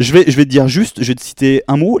à branler. Je vais te dire juste, je vais te citer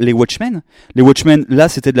un mot, les Watchmen. Les Watchmen, là,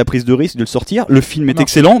 c'était de la prise de risque de le sortir. Le film est marche.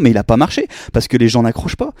 excellent, mais il a pas marché. Parce que les gens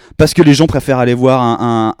n'accrochent pas. Parce que les gens préfèrent aller voir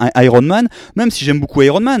un Iron Man. Même si j'aime beaucoup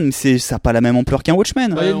Iron Man, ça n'a pas la même ampleur qu'un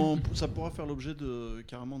Watchmen. Bah, ça pourra faire l'objet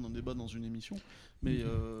carrément d'un débat dans une émission, mais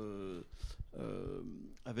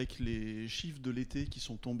avec les chiffres de l'été qui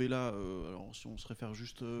sont tombés là, alors si on se réfère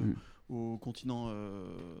juste au continent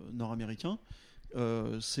nord-américain,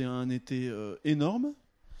 c'est un été énorme.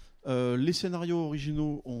 Les scénarios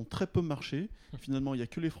originaux ont très peu marché. Finalement, il n'y a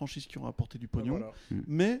que les franchises qui ont apporté du pognon, Voilà.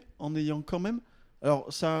 mais en ayant quand même. Alors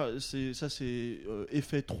ça c'est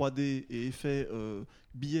effet 3D et effet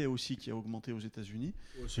billet aussi qui a augmenté aux États-Unis.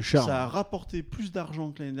 C'est cher. Ça a rapporté plus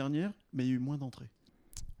d'argent que l'année dernière, mais il y a eu moins d'entrées.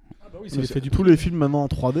 Ah bah oui, Mais l'effet du tous les films maintenant en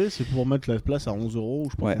 3D, c'est pour mettre la place à 11 euros ou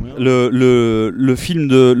je sais pas Ouais. combien. Le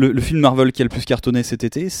film Marvel qui a le plus cartonné cet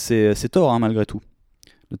été, c'est Thor, hein, malgré tout.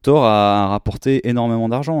 Le Thor a rapporté énormément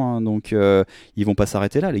d'argent, hein, donc ils vont pas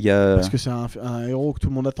s'arrêter là, les gars. Parce que c'est un héros que tout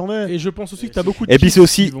le monde attendait. Et je pense aussi que t'as beaucoup de Et puis kids c'est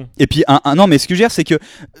aussi, qui vont. et puis non, mais ce que je veux dire, c'est que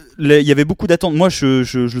il y avait beaucoup d'attentes. Moi,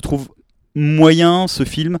 je le trouve moyen ce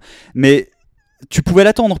film, mais tu pouvais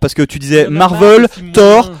l'attendre parce que tu disais Marvel,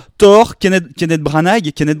 Thor, Kenneth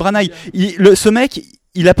Branagh. Ce mec,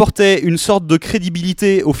 il apportait une sorte de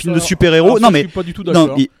crédibilité au film de super-héros. Non, Je mais suis pas du tout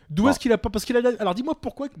d'accord. non, D'où est-ce qu'il a pas parce qu'il a alors dis-moi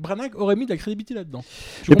pourquoi Branagh aurait mis de la crédibilité là-dedans.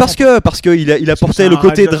 mais parce que il apportait le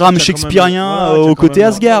côté drame shakespearien au côté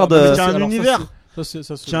Asgard. Mais t'as un Alors, univers.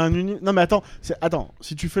 Ça Qui a un Non mais attends,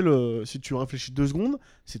 si tu réfléchis 2 secondes,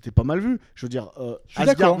 c'était pas mal vu. Je veux dire, suis Asgard,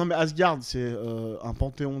 d'accord. non mais Asgard, c'est un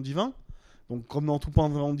panthéon divin. Donc comme dans tout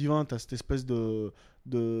panthéon divin, t'as cette espèce de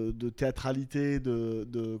théâtralité,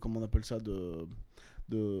 de comment on appelle ça,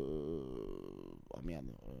 oh merde.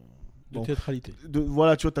 de Bon. théâtralité.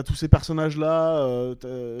 Voilà, tu vois, t'as tous ces personnages-là,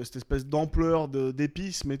 t'as cette espèce d'ampleur,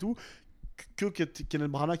 d'épisme et tout, que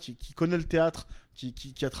Kenneth Branagh, qui connaît le théâtre,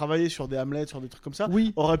 qui a travaillé sur des Hamlet, sur des trucs comme ça,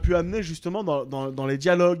 Oui. aurait pu amener justement dans les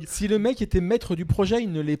dialogues. Si le mec était maître du projet,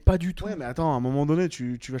 il ne l'est pas du tout. Ouais, mais attends, à un moment donné,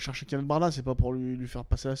 tu vas chercher Kenneth Branagh, c'est pas pour lui faire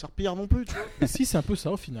passer la serpillière non plus, tu vois. Si, c'est un peu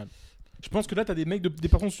ça au final. Je pense que là, t'as des mecs, des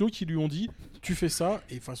patrons de studio qui lui ont dit tu fais ça,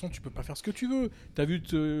 et de toute façon, tu peux pas faire ce que tu veux. T'as vu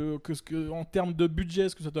en termes de budget,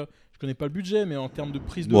 ce que ça doit. Je connais pas le budget, mais en termes de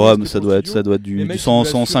prise de. Ouais, risque mais ça pour le doit être studio, du les mecs, 100, ils voulaient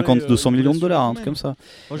 150, assurer, 200 millions de ils dollars, un voulaient truc comme ça.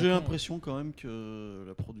 Moi j'ai l'impression quand même que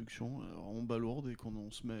la production on balourde et qu'on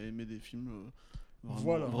se met à aimer des films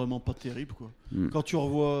vraiment pas terribles quoi. Mm. Quand tu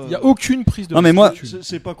revois. Il y a aucune prise de. Non, mais risque moi- là-dessus.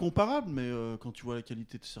 C'est pas comparable, mais quand tu vois la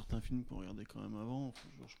qualité de certains films qu'on regardait quand même avant,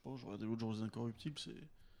 je sais pas, je regardais l'autre jour Les Incorruptibles, c'est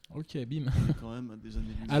Ok, bim. quand même à des années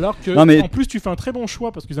lumière. Alors que, Non, mais- en plus, tu fais un très bon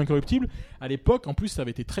choix parce que Les Incorruptibles, à l'époque, en plus, ça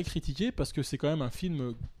avait été très critiqué parce que c'est quand même un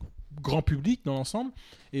film grand public dans l'ensemble.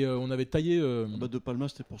 Et on avait taillé. De Palma,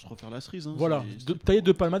 c'était pour se refaire la cerise. Hein. Voilà, C'était taillé pour-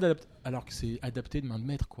 De Palma alors que c'est adapté de main de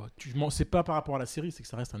maître, quoi. C'est pas par rapport à la série, c'est que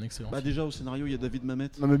ça reste un excellent. Bah, film. déjà, au scénario, il y a David Mamet.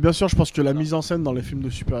 Non mais bien sûr, je pense que la mise en scène dans les films de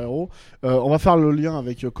super-héros, on va faire le lien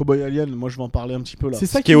avec Cowboy Alien. Moi, je vais en parler un petit peu là. C'est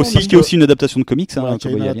ça Qui est aussi une adaptation de comics, hein, Voilà, qui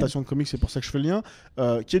est une Cowboy Alien. adaptation de comics, c'est pour ça que je fais le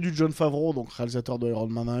lien. Qui est du Jon Favreau, donc réalisateur de Iron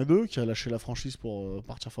Man 1 et 2, qui a lâché la franchise pour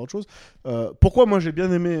partir faire autre chose. Pourquoi moi j'ai bien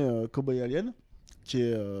aimé Cowboy Alien, qui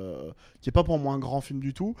est pas pour moi un grand film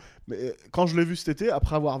du tout, mais quand je l'ai vu cet été,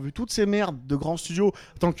 après avoir vu toutes ces merdes de grands studios,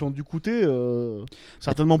 qui ont dû coûter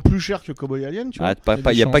certainement plus cher que Cowboy Alien, tu vois.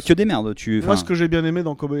 Il n'y a pas que des merdes. Moi, ce que j'ai bien aimé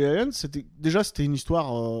dans Cowboy Alien, c'était une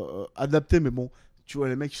histoire adaptée, mais bon, tu vois,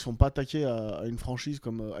 les mecs ils sont pas attaqués à une franchise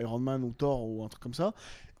comme Iron Man ou Thor ou un truc comme ça.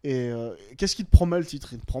 Et qu'est-ce qu'il te promet le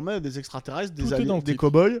titre? Il te promet des extraterrestres, Tout est dans le des titre.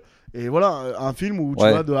 cowboys, et voilà, un film où tu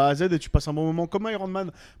Ouais. vas de A à Z et tu passes un bon moment comme Iron Man.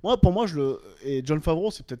 Pour moi, et Jon Favreau,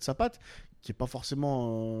 c'est peut-être sa patte, qui est pas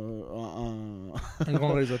forcément Un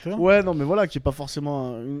grand réalisateur. Ouais, non, mais voilà, qui est pas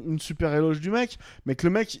forcément une super éloge du mec, mais que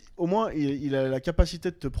le mec, au moins, il a la capacité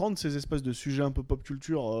de te prendre ces espèces de sujets un peu pop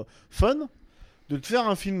culture fun, de te faire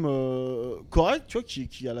un film correct, tu vois,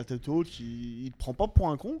 qui a la tête haute, il te prend pas pour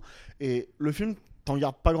un con, et le film, t'en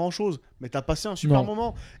gardes pas grand chose, mais t'as passé un super Non.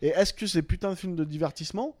 moment. Et est-ce que ces putains de films de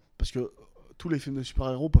divertissement, parce que tous les films de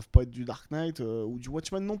super-héros peuvent pas être du Dark Knight ou du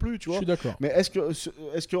Watchmen non plus, tu Je vois. suis d'accord. Mais est-ce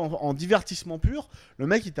que en divertissement pur, le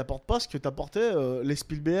mec il t'apporte pas ce que t'apportait les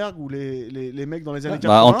Spielberg ou les mecs dans les années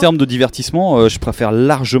 80? En termes de divertissement, je préfère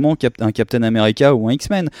largement un Captain America ou un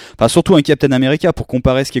X-Men. Enfin, surtout un Captain America pour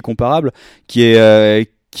comparer ce qui est comparable, qui est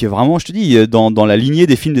vraiment, je te dis, dans la lignée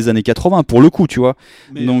des films des années 80, pour le coup, tu vois.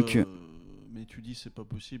 Mais, Donc- mais tu dis c'est pas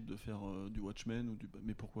possible de faire du Watchmen ou du.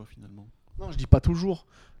 Mais pourquoi finalement? Non, je dis pas toujours.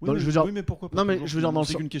 Oui, je veux dire- mais pourquoi pas Non, mais toujours, je veux dire finalement dans le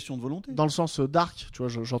c'est sens- qu'une question de volonté. Dans le sens dark, tu vois,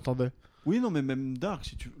 j'entendais. Oui, non, mais même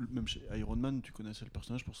Dark, même chez Iron Man, tu connaissais le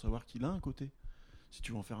personnage pour savoir qu'il a un côté. Si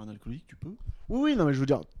tu veux en faire un alcoolique, tu peux. Oui, non, mais je veux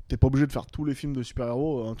dire, t'es pas obligé de faire tous les films de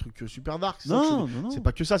super-héros un truc super dark. C'est ça que je veux dire. non. C'est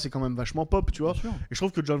pas que ça, c'est quand même vachement pop, tu vois. Bien sûr. Et je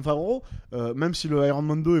trouve que Jon Favreau, même si le Iron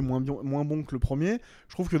Man 2 est moins bon que le premier,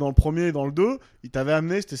 je trouve que dans le premier et dans le 2, il t'avait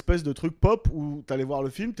amené cette espèce de truc pop où t'allais voir le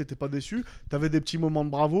film, t'étais pas déçu, t'avais des petits moments de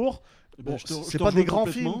bravoure. Eh ben, Bon, je te c'est pas rejoins des grands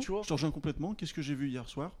complètement, films, tu vois. Je te rejoins complètement. Qu'est-ce que j'ai vu hier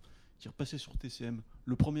soir qui est repassé sur TCM?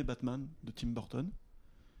 Le premier Batman de Tim Burton.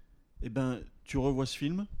 Eh ben, tu revois ce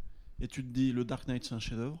film et tu te dis le Dark Knight c'est un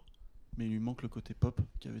chef-d'œuvre, mais il lui manque le côté pop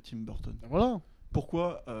qu'avait Tim Burton. Voilà.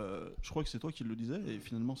 Pourquoi je crois que c'est toi qui le disais et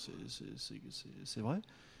finalement c'est vrai.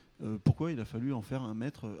 Pourquoi il a fallu en faire un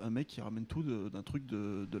mec qui ramène tout d'un truc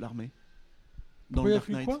de l'armée dans Pourquoi le il a Dark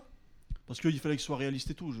fallu Knight? quoi? Parce qu'il fallait que ce soit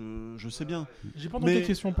réaliste et tout. Je sais bien. J'ai pas entendu Mais- ta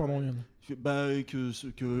question, pardon, Yann.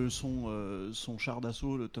 Que son char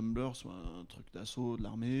d'assaut, le Tumbler, soit un truc d'assaut de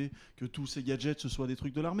l'armée, que tous ces gadgets ce soient des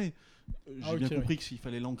trucs de l'armée. J'ai Ah, ok, bien oui. compris qu'il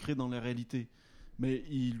fallait l'ancrer dans la réalité. Mais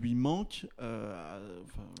il lui manque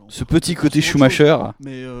Ce petit côté c'est autre chose. Schumacher.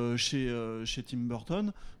 Mais chez Tim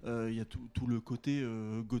Burton, il y a tout le côté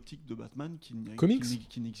gothique de Batman Comics.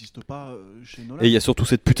 qui n'existe pas chez Nolan. Et il y a surtout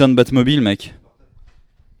cette putain de Batmobile, mec.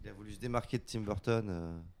 Il a voulu se démarquer de Tim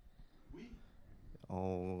Burton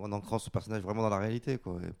en ancrant son personnage vraiment dans la réalité,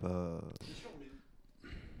 quoi. Et pas...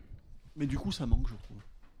 Mais du coup, ça manque, je trouve.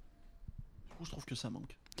 Du coup, je trouve que ça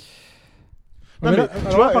manque. Non, mais mais là, tu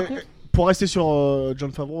alors vois, là, par contre, pour rester sur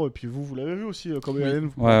Jon Favreau, et puis vous l'avez vu aussi, comme Oui. Alien,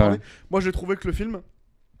 vous pouvez en Ouais, parler. ouais. Moi, j'ai trouvé que le film,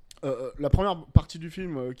 la première partie du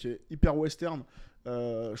film, qui est hyper western,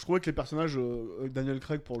 je trouvais que les personnages, Daniel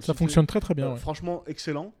Craig, pour le ça citer, fonctionne très très bien. Ouais. franchement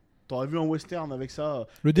excellent. T'aurais vu un western avec ça.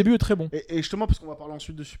 Le début est très bon. Et justement, parce qu'on va parler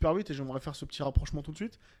ensuite de Super 8, et j'aimerais faire ce petit rapprochement tout de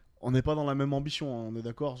suite, on n'est pas dans la même ambition, hein, on est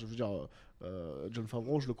d'accord. Je veux dire, Jon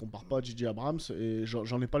Favreau, je le compare pas à J.J. Abrams, et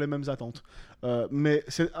j'en ai pas les mêmes attentes. Mais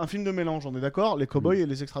c'est un film de mélange, on est d'accord, les cowboys et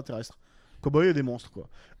les extraterrestres. Cowboys et des monstres, quoi.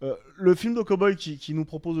 Le film de cowboy qui nous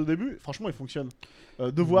propose au début, franchement, il fonctionne.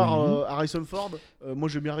 De voir Harrison Ford, moi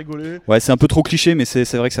j'ai bien rigolé. Ouais, c'est un peu trop cliché, mais c'est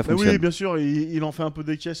vrai que ça Mais fonctionne. oui, bien sûr, il en fait un peu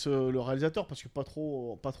des caisses, le réalisateur, parce que pas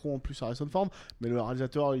trop en plus Harrison Ford, mais le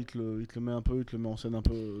réalisateur il te le met un peu, il te le met en scène un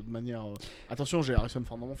peu de manière. Attention, j'ai Harrison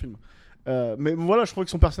Ford dans mon film. Mais voilà, je trouvais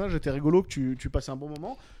que son personnage était rigolo, que tu passais un bon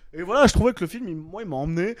moment. Et voilà, je trouvais que le film, il m'a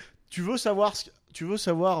emmené. Tu veux savoir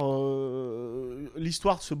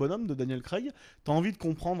l'histoire de ce bonhomme, de Daniel Craig. T'as envie de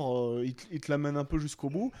comprendre, il te l'amène un peu jusqu'au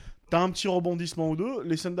bout. T'as un petit rebondissement ou deux.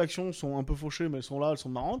 Les scènes d'action sont un peu fauchées, mais elles sont là, elles sont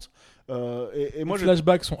marrantes. Et moi, Les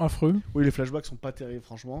flashbacks sont affreux. oui, les flashbacks sont pas terribles,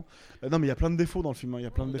 franchement. Non, mais il y a plein de défauts dans le film. Il y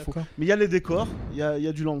a plein de défauts. D'accord. Mais il y a les décors, il y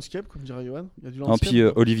a du landscape, comme dirait Johan. Il y a du Non, landscape. puis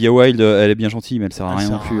Olivia Wilde, elle est bien gentille, mais elle sert à Elle rien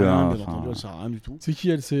sert non à plus. rien, hein, bien enfin, entendu, elle sert à rien du tout. C'est qui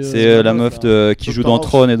elle? c'est la meuf qui Dr. joue dans House.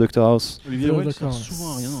 Tron et Dr House. Olivier Ouais, Wilde d'accord. sert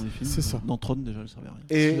souvent à rien dans les films. C'est ça. Dans Tron, déjà, elle servait à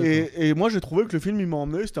rien. Et moi, j'ai trouvé que le film, il m'a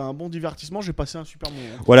emmené. C'était un bon divertissement. J'ai passé un super moment.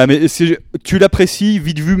 Voilà, mais tu l'apprécies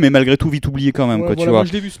vite vu, mais malgré tout vite oublié quand même, Ouais, quoi, voilà, tu vois. moi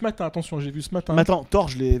je l'ai vu ce matin, attention, j'ai vu ce matin. Mais attends, Thor,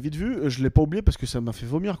 je l'ai vite vu. Je l'ai pas oublié parce que ça m'a fait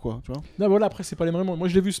vomir, quoi. Tu vois. Non, voilà, après c'est pas les mêmes. Moi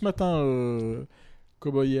je l'ai vu ce matin,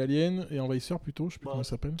 Cowboy et Alien, et Envahisseur plutôt, je sais plus comment il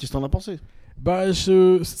s'appelle. Qu'est-ce que t'en as pensé? Bah,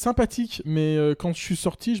 c'est sympathique, mais quand je suis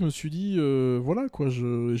sorti, je me suis dit, voilà quoi,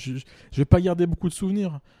 je vais pas garder beaucoup de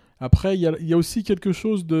souvenirs. Après, il y a aussi quelque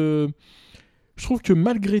chose de. Je trouve que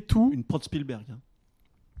malgré tout. Une prod Spielberg. Hein.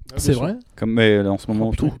 C'est vrai. Comme mais là, en ce moment,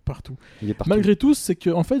 Oh, putain, tout. il est partout. Il est partout. Malgré tout, c'est que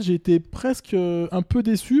en fait, j'ai été presque un peu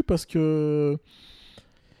déçu parce que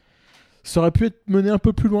ça aurait pu être mené un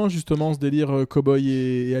peu plus loin justement ce délire cowboy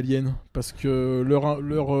et alien, parce que leur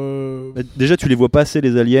Bah, déjà, tu les vois pas assez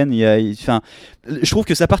les aliens. Enfin, je trouve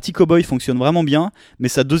que sa partie cowboy fonctionne vraiment bien, mais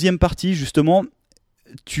sa deuxième partie, justement,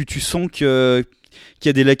 tu sens qu'il y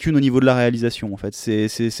a des lacunes au niveau de la réalisation. En fait,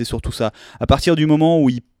 c'est surtout ça. À partir du moment où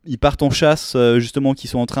ils partent en chasse, justement,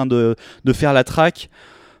 qu'ils sont en train de faire la traque.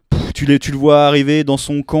 Tu le vois arriver dans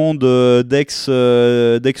son camp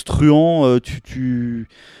d'ex-truands.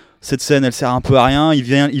 Cette scène, elle sert un peu à rien. Il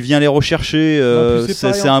vient les rechercher. En plus, c'est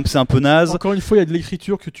pareil, c'est un peu naze. Encore une fois, il y a de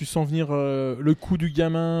l'écriture que tu sens venir. Le coup du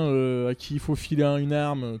gamin à qui il faut filer une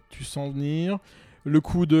arme, tu sens venir. Le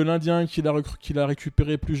coup de l'Indien qu'il a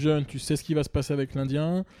récupéré plus jeune, tu sais ce qui va se passer avec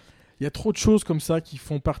l'Indien. Il y a trop de choses comme ça qui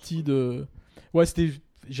font partie de. Ouais,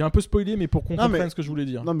 j'ai un peu spoilé, mais pour qu'on Non, comprenne mais- ce que je voulais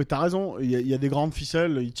dire. Non, mais t'as raison. Il y a des grandes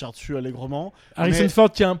ficelles. Il tire dessus allègrement. Harrison mais-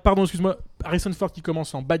 Ford Pardon, excuse-moi. Harrison Ford qui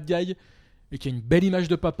commence en bad guy et qui a une belle image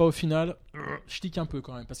de papa au final. Je tique un peu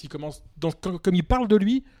quand même parce qu'il commence comme il parle de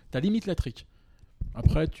lui, t'as limite la trique.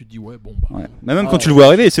 Après, tu te dis ouais, bon bah. Ouais. Mais même quand tu le vois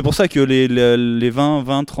arriver, c'est pour ça que les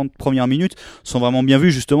 20, 30 premières minutes sont vraiment bien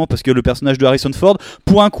vues, justement, parce que le personnage de Harrison Ford,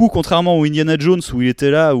 pour un coup, contrairement au Indiana Jones où il était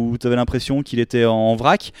là, où t'avais l'impression qu'il était en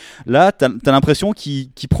vrac, là, t'as l'impression qu'il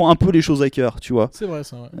prend un peu les choses à cœur, tu vois. C'est vrai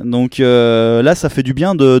ça. Ouais. Donc là, ça fait du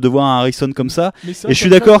bien de voir un Harrison comme ça. Mais c'est Et vrai je suis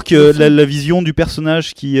qu'après, d'accord que le film- la vision du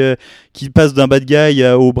personnage qui passe d'un bad guy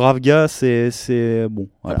au brave gars, c'est bon.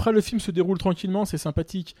 Voilà. Après, le film se déroule tranquillement, c'est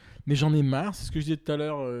sympathique. Mais j'en ai marre, c'est ce que je disais tout à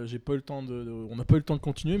l'heure, j'ai pas eu le temps on n'a pas eu le temps de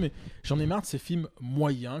continuer, mais j'en ai marre de ces films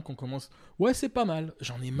moyens qu'on commence. Ouais, c'est pas mal,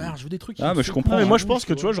 j'en ai marre, je veux des trucs qui Ah, me mais je secouent comprends, Non, mais la moi, je bouche, pense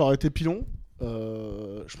que tu vois, j'aurais été pilon.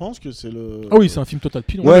 Je pense que c'est le. Ah oui, c'est un film total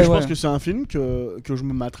pilon. Ouais, Ouais, je ouais. pense que c'est un film que je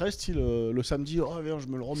me materais style le samedi. Oh, viens, je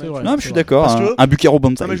me le remets. C'est vrai. Non, mais je suis d'accord. Parce Un, que- un Bucaro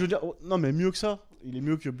Banzai. Non, mais je veux dire, non, mais mieux que ça. Il est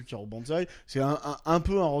mieux que Bucaro Banzai. C'est un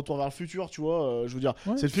peu un retour vers le futur, tu vois. Je veux dire,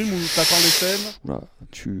 Ouais. c'est le film où t'attends les scènes. Oula,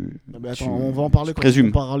 tu Non, mais attends, Tu- on va en parler tu quand présumes.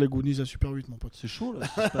 on parlera les Goonies à Super 8, mon pote. C'est chaud là.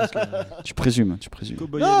 Ce qui se passe, là. présumes.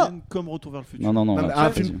 Cowboy Non. Alien comme Retour vers le futur. Non, Non, mais là, un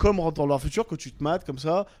tu film présumes. comme Retour vers le futur que tu te mates comme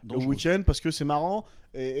ça le Dangereux. week-end parce que c'est marrant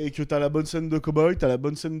et que t'as la bonne scène de cowboy, t'as la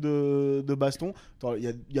bonne scène de baston. Attends, il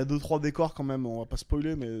y a 2-3 décors quand même, on va pas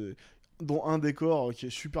spoiler, mais dont un décor qui est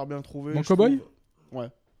super bien trouvé. Dans je Cowboy trouve. Ouais.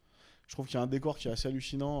 Je trouve qu'il y a un décor qui est assez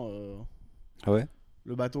hallucinant. Ah ouais.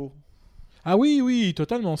 Le bateau, Ah oui, oui,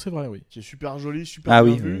 totalement, c'est vrai, oui. qui est super joli, super Ah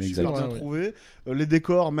bien oui, vu, oui, super exact. bien Ouais, ouais. trouvé. Les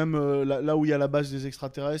décors, même là où il y a la base des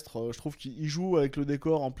extraterrestres, je trouve qu'il joue avec le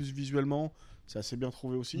décor en plus visuellement. C'est assez bien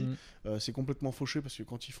trouvé aussi. Mm. C'est complètement fauché parce que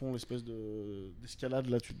quand ils font l'espèce d'escalade,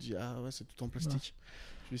 là tu te dis ah ouais, c'est tout en plastique.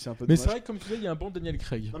 Je dis, c'est un peu Mais c'est dommage. vrai que comme tu disais, il y a un bon Daniel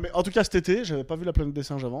Craig. Non, mais en tout cas cet été, j'avais pas vu la planète des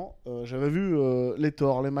singes avant. J'avais vu les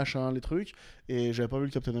Thor, les machins, les trucs, et j'avais pas vu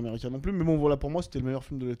le Captain America non plus. Mais bon, voilà, pour moi c'était le meilleur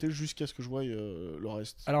film de l'été jusqu'à ce que je voie le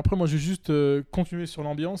reste. Alors après, moi, je vais juste continuer sur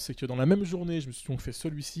l'ambiance. C'est que dans la même journée, je me suis donc fait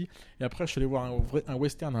celui-ci. Et après, je suis allé voir un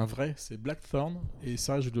western, un vrai. C'est Blackthorn. Et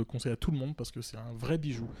ça, je le conseille à tout le monde parce que c'est un vrai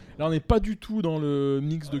bijou. Là, on n'est pas du tout dans le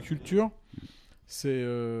mix de culture. C'est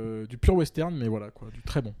du pur western, mais voilà, quoi. Du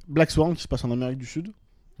très bon. Black Swan qui se passe en Amérique du Sud.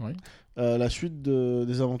 Oui. La suite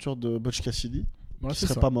des aventures de Butch Cassidy, Voilà, qui c'est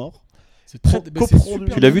serait ça. pas mort. C'est très Co- bah, c'est coproduit.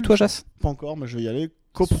 super Tu l'as bien vu toi, Jas? Pas encore, mais je vais y aller.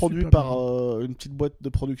 Coproduit Super par bien. une petite boîte de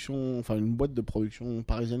production, enfin une boîte de production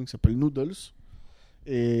parisienne qui s'appelle Noodles.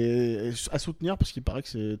 Et à soutenir parce qu'il paraît que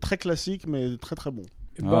c'est très classique mais très très bon.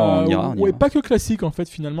 Ah, on ira. Ouais, pas que classique en fait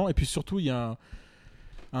finalement. Et puis surtout, il y a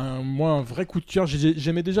un vrai coup de cœur.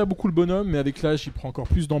 J'aimais déjà beaucoup le bonhomme, mais avec l'âge, il prend encore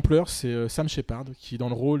plus d'ampleur. C'est Sam Shepard qui, dans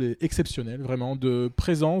le rôle, est exceptionnel, vraiment, de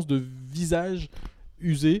présence, de visage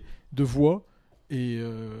usé, de voix. Et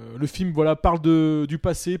le film, voilà, parle du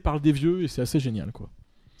passé, parle des vieux, et c'est assez génial, quoi.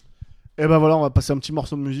 Et ben voilà, on va passer un petit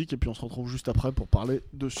morceau de musique et puis on se retrouve juste après pour parler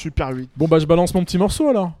de Super 8. Bon bah je balance mon petit morceau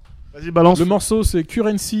alors. Vas-y, balance. Le morceau c'est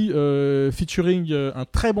Currency featuring un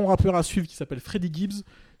très bon rappeur à suivre qui s'appelle Freddie Gibbs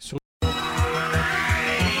sur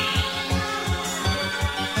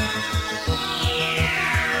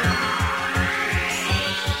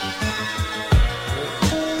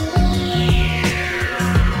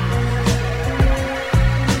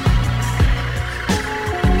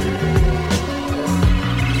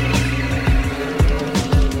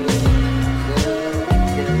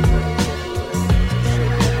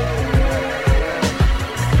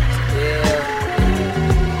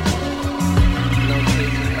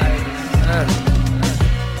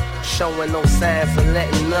Showing no signs of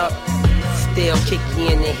letting up. Still kick you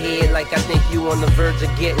in the head like I think you on the verge of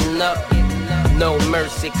getting up. No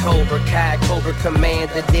mercy, Cobra Kai, Cobra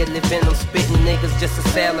Commander. Deadly venom, spitting niggas, just a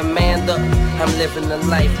salamander. I'm living a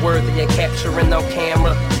life worthy of capturing on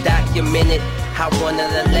camera. Documented how one of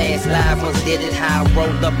the last live ones did it. How I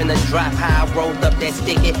rolled up in a drop, how I rolled up that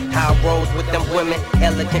sticky. How I rolled with them women,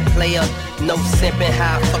 elegant player. No simping,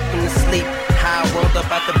 how I fucking asleep. How I rolled up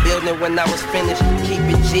out the building when I was finished. Keep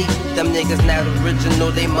it G, them niggas not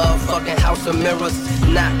original. They motherfucking house of mirrors.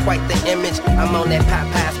 Not quite the image, I'm on that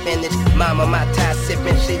Popeye spinach. Mama, my tie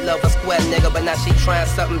sipping. She love a square nigga, but now she trying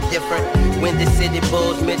something different. Windy City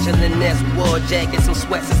Bulls, Mitchell and Ness, war jackets, some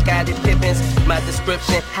sweats and Scottie Pippins. My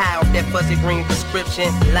description, high off that fuzzy green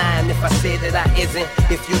prescription. Lying if I say that I isn't.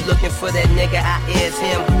 If you looking for that nigga, I is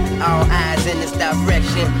him. All eyes in this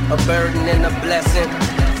direction, a burden and a blessing.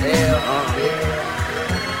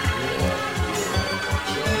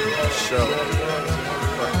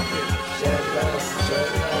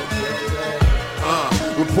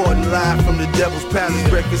 Reporting live from the Devil's Palace.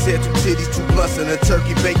 Breakfast had 2 titties, 2 blunts, and a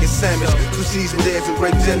turkey bacon sandwich. 2 seasoned eggs and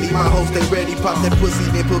grape jelly. My host, they ready. Pop that pussy,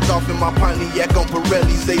 then put off in my Pontiac on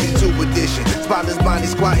Pirelli's 82 edition. Spotless Bonnie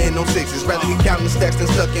squatting on 6s. Rather be counting stacks than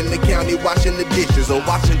stuck in the county washing the dishes. Or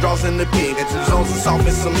watching draws in the pen. Got 2 zones of soft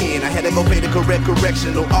and some in. I had to go pay the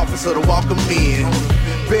correctional officer to walk them in.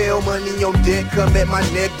 Bail money on deck, come at my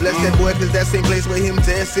neck. Bless that boy, cause that same place where him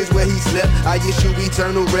test is where he slept. I issue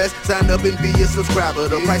eternal rest. Sign up and be a subscriber.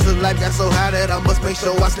 The price of life got so high that I must make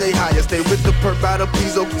sure I stay higher. Stay with the perp out of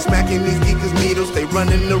Pizzo, keep smacking these geekers needles. Stay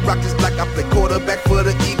running the Rockets like I play quarterback for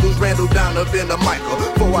the Eagles. Randall down up in the Michael.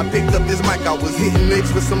 Before I picked up this mic, I was hitting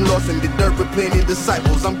licks with some loss and the dirt with plenty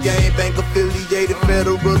disciples. I'm gang bank affiliated,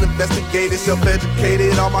 federal investigated,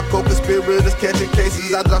 self-educated. All my co-conspirators catching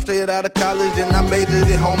cases. I dropped straight out of college and I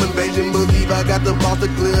majored in home invasion. Believe I got the ball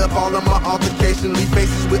to clear up all of my altercation. Leave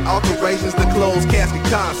faces with alterations, the closed casket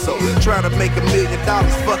console. Trying to make $1 million,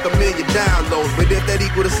 fuck 1 million downloads. But if that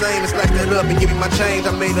equal the same, then slash that up and give me my change.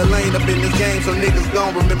 I made a lane up in this game, so niggas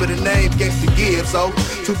gon' remember the name. Gangsta Give, so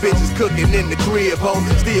 2 bitches cooking in the crib, ho.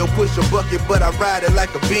 Still push a bucket, but I ride it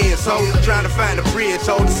like a Benz, ho. Trying to find a bridge,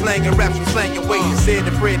 hold the slang and raps from slanging weight. Said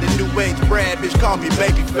the Fred, the new age Brad, bitch, call me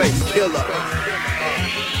Babyface Killer.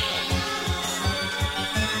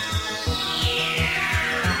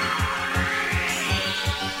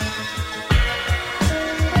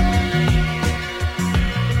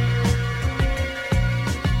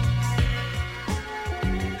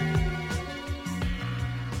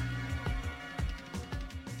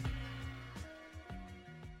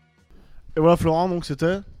 Et voilà, Florent, donc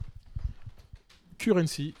c'était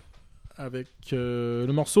Currency avec le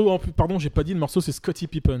morceau. Pardon, j'ai pas dit le morceau, c'est Scottie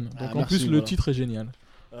Pippen. Donc en merci, plus, le voilà. titre est génial.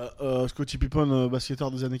 Scottie Pippen,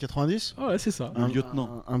 basketteur des années 90. Ah ouais, c'est ça. Un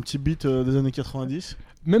lieutenant. Un petit beat des années 90.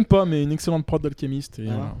 Même pas, mais une excellente prod d'Alchemist et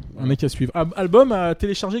Voilà. un mec à suivre. Album à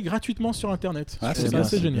télécharger gratuitement sur internet. Ah, c'est bien,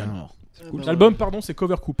 assez c'est génial. bien. Cool. L'album, pardon, c'est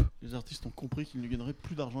Cover Coupe. Les artistes ont compris qu'ils ne gagneraient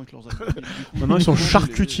plus d'argent avec leurs albums. Du coup, Maintenant, ils sont les-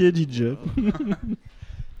 charcutiers DJ.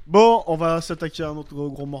 Bon, on va s'attaquer à un autre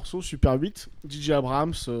gros morceau, Super 8. DJ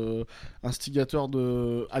Abrams, instigateur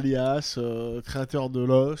de Alias, créateur de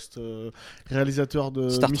Lost, réalisateur de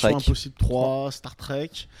Star Mission Trek. Impossible 3, Star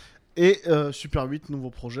Trek. Et Super 8, nouveau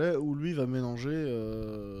projet, où lui va mélanger,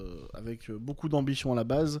 avec beaucoup d'ambition à la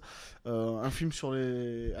base, un film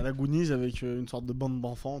à la Goonies, avec une sorte de bande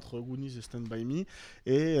d'enfants entre Goonies et Stand By Me,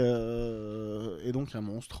 et donc un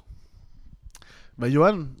monstre. Bah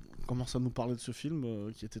Johan, commence à nous parler de ce film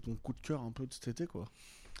qui était ton coup de cœur un peu de cet été, quoi.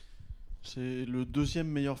 C'est le 2e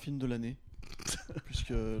meilleur film de l'année.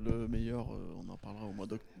 Puisque le meilleur, on en parlera au mois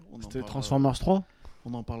d'octobre. C'était Transformers 3.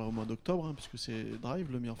 On en parlera au mois d'octobre, hein, puisque c'est Drive,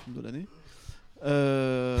 le meilleur film de l'année.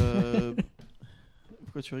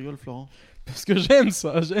 Pourquoi tu rigoles, Florent? Parce que j'aime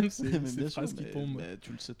ça, j'aime Mais ces bien sûr, phrases qui tombent. mais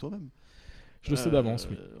tu le sais toi-même. Je le sais d'avance,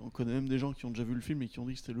 oui. On connaît même des gens qui ont déjà vu le film et qui ont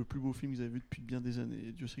dit que c'était le plus beau film qu'ils avaient vu depuis bien des années.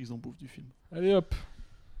 Et Dieu sait qu'ils en bouffent du film. Allez hop.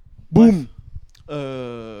 Boum.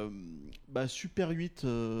 Super 8,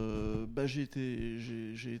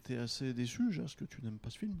 j'ai été assez déçu, parce que tu n'aimes pas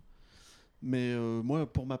ce film. Mais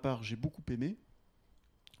moi, pour ma part, j'ai beaucoup aimé.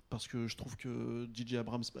 Parce que je trouve que J.J.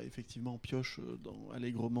 Abrams, effectivement, pioche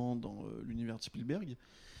allègrement dans l'univers de Spielberg.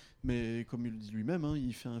 Mais comme il le dit lui-même,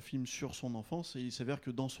 il fait un film sur son enfance. Et il s'avère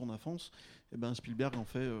que dans son enfance, Spielberg en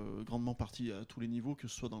fait grandement partie à tous les niveaux, que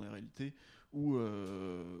ce soit dans la réalité ou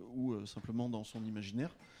simplement dans son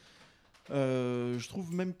imaginaire. Je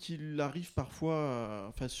trouve même qu'il arrive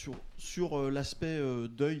parfois sur l'aspect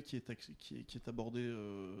deuil qui est abordé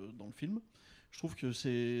dans le film. Je trouve que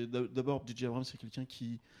c'est d'abord J.J. Abrams, c'est quelqu'un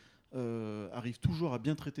qui arrive toujours à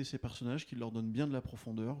bien traiter ses personnages, qui leur donne bien de la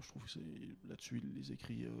profondeur. Je trouve que là-dessus il les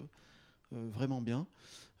écrit vraiment bien.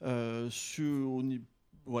 Il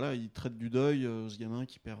traite du deuil, ce gamin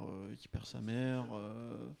qui perd sa mère,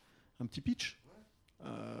 un petit pitch.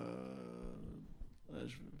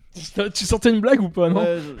 Tu sortais une blague ou pas, non?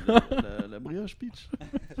 Ouais, la brioche pitch.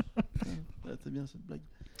 T'as bien cette blague.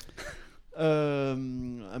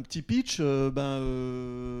 Un petit pitch, qu'est-ce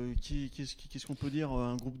qu'on peut dire?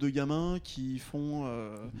 Un groupe de gamins qui font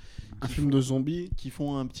un film de zombies, qui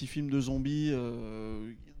font un petit film de zombies.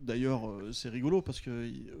 D'ailleurs, c'est rigolo parce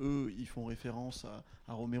que eux, ils font référence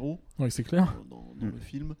à Romero. Oui, c'est clair. Dans le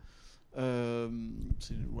film,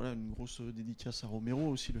 c'est une grosse dédicace à Romero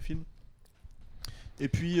aussi, le film. Et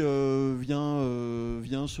puis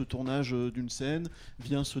vient ce tournage d'une scène,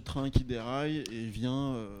 vient ce train qui déraille et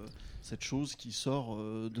vient cette chose qui sort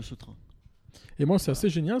de ce train. Et moi, c'est assez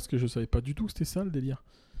génial parce que je savais pas du tout que c'était ça le délire.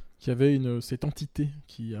 Qu'il y avait cette entité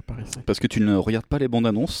qui apparaissait. Parce que tu ne regardes pas les bandes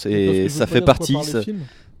annonces et ça fait partie. Parce que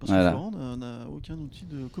Florent n'a aucun outil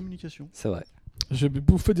de communication. C'est vrai. Je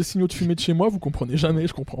vous fais des signaux de fumée de chez moi, vous comprenez jamais,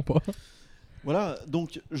 je comprends pas. Voilà,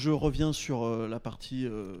 donc je reviens sur la partie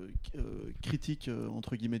critique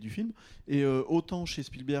entre guillemets du film. Et autant chez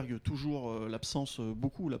Spielberg, toujours l'absence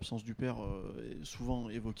du père est souvent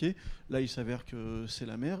évoquée. Là, il s'avère que c'est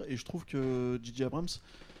la mère. Et je trouve que J.J. Abrams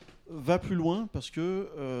va plus loin parce que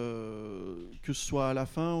ce soit à la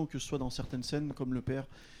fin ou que ce soit dans certaines scènes, comme le père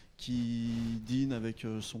qui dîne avec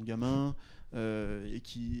son gamin.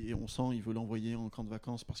 Et on sent il veut l'envoyer en camp de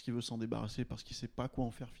vacances parce qu'il veut s'en débarrasser, parce qu'il sait pas quoi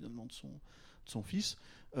en faire finalement de son fils.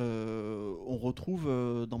 On retrouve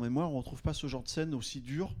dans Mémoire, on retrouve pas ce genre de scène aussi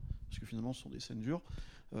dure, parce que finalement ce sont des scènes dures,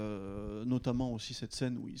 notamment aussi cette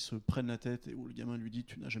scène où ils se prennent la tête et où le gamin lui dit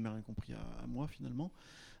tu n'as jamais rien compris à moi finalement.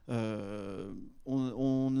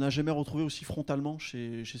 On n'a jamais retrouvé aussi frontalement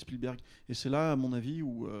chez Spielberg, et c'est là à mon avis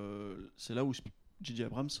où J.J.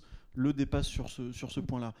 Abrams le dépasse sur ce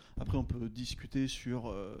point-là. Après, on peut discuter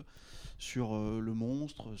sur le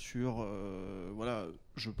monstre,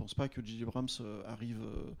 je pense pas que J.J. Abrams arrive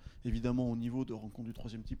évidemment au niveau de Rencontre du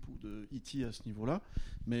troisième type ou de E.T. à ce niveau-là,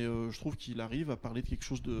 mais je trouve qu'il arrive à parler de quelque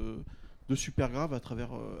chose de super grave à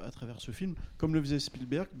travers ce film, comme le faisait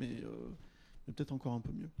Spielberg, mais peut-être encore un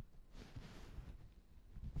peu mieux.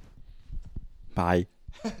 Pareil.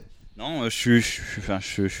 Non, je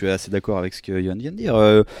suis assez d'accord avec ce que Yohan vient de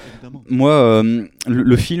dire. Moi,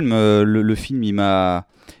 le film, il m'a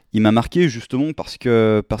marqué justement parce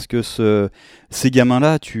que ces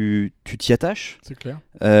gamins-là, tu t'y attaches. C'est clair.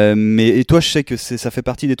 Et toi, je sais que ça fait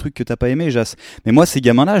partie des trucs que t'as pas aimé, Jas. Mais moi, ces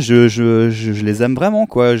gamins-là, je les aime vraiment,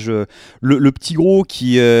 quoi. Le petit gros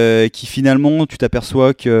qui finalement, tu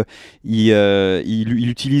t'aperçois que il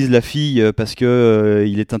utilise la fille parce que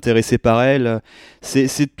il est intéressé par elle.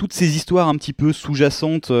 C'est toutes ces histoires un petit peu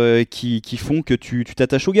sous-jacentes qui font que tu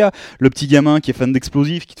t'attaches au gars. Le petit gamin qui est fan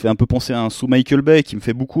d'explosifs, qui te fait un peu penser à un sous Michael Bay, qui me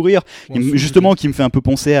fait beaucoup rire, qui me fait un peu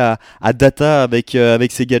penser à Data avec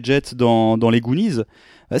ses gadgets dans les Goonies.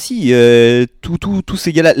 Ah si, tous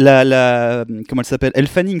ces gars-là, comment elle s'appelle, Elle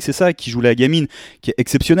Fanning, c'est ça, qui joue la gamine, qui est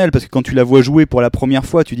exceptionnelle, parce que quand tu la vois jouer pour la première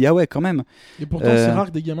fois, tu dis ah ouais quand même. Et pourtant c'est rare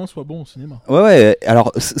que des gamins soient bons au cinéma. Ouais,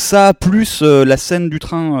 alors ça, plus la scène du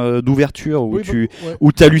train d'ouverture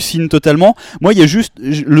où t'hallucines totalement. Moi, il y a juste,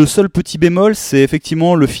 le seul petit bémol, c'est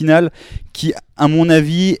effectivement le final qui, à mon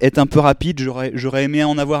avis, est un peu rapide. J'aurais aimé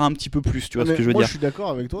en avoir un petit peu plus, tu vois ce que je veux dire. Moi, je suis d'accord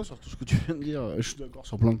avec toi sur tout ce que tu viens de dire. Je suis d'accord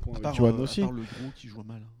sur plein de points avec Johan aussi. À part le gros qui joue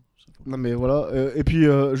mal. Non mais voilà, et puis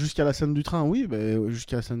jusqu'à la scène du train, oui,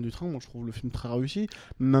 jusqu'à la scène du train, moi je trouve le film très réussi.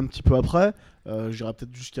 Même un petit peu après, j'irais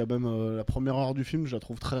peut-être jusqu'à même la première heure du film, je la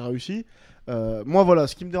trouve très réussie. Moi voilà,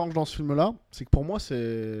 ce qui me dérange dans ce film-là, c'est que pour moi,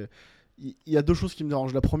 il y a deux choses qui me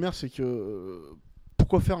dérangent. La première, c'est que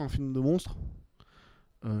pourquoi faire un film de monstre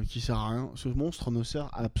qui sert à rien? Ce monstre ne sert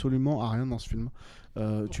absolument à rien dans ce film.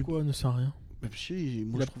 Pourquoi ne sert à rien? Moi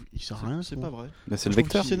je trouve il sert à rien. C'est pas vrai. C'est le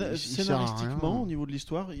vecteur. Scénaristiquement, au niveau de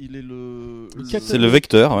l'histoire, il est c'est le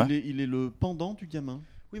vecteur. Ouais. Il est le pendant du gamin.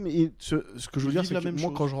 Oui, mais ce que je veux dire, vivent c'est la que même moi,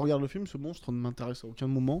 chose. quand je regarde le film, ce monstre ne m'intéresse à aucun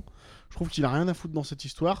moment. Je trouve qu'il a rien à foutre dans cette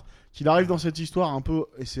histoire. Qu'il arrive dans cette histoire un peu,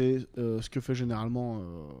 et c'est ce que fait généralement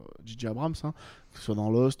J.J. Abrams, hein, que ce soit dans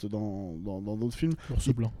Lost, dans d'autres films. L'ours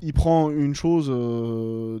blanc. Il prend une chose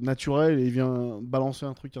naturelle et il vient balancer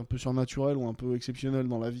un truc un peu surnaturel ou un peu exceptionnel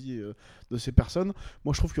dans la vie de ces personnes.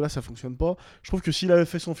 Moi, je trouve que là, ça fonctionne pas. Je trouve que s'il avait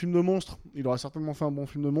fait son film de monstre, il aurait certainement fait un bon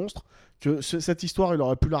film de monstre. Que cette histoire, il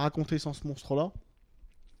aurait pu la raconter sans ce monstre-là.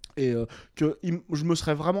 Et je me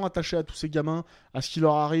serais vraiment attaché à tous ces gamins, à ce qui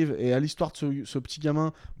leur arrive et à l'histoire de ce petit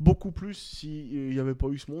gamin beaucoup plus s'il n'y avait pas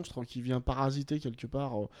eu ce monstre qui vient parasiter quelque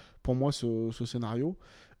part pour moi ce scénario.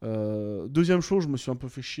 Deuxième chose, je me suis un peu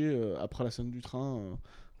fait chier après la scène du train.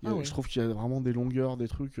 Ouais. Je trouve qu'il y a vraiment des longueurs, des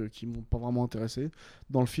trucs qui m'ont pas vraiment intéressé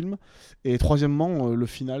dans le film. Et troisièmement, le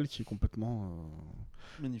final qui est complètement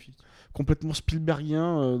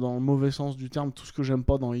Spielbergien dans le mauvais sens du terme. Tout ce que j'aime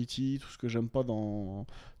pas dans E.T., tout ce que j'aime pas dans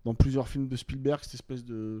plusieurs films de Spielberg, cette espèce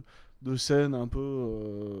de scène un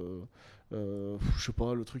peu je sais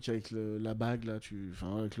pas, le truc avec la bague là,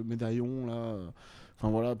 avec le médaillon là, enfin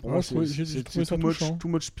voilà, pour moi c'est too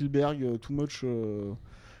much Spielberg, too much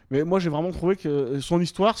mais moi j'ai vraiment trouvé que son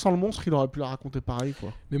histoire sans le monstre il aurait pu la raconter pareil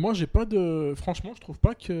quoi. Mais moi franchement je trouve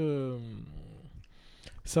pas que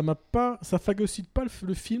ça phagocyte pas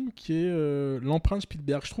le film qui est l'empreinte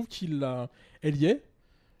Spielberg. Je trouve elle y est.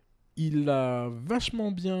 Il l'a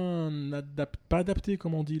vachement bien pas adapté,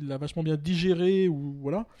 comme on dit, il l'a vachement bien digéré ou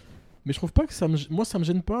voilà. Mais je trouve pas que ça me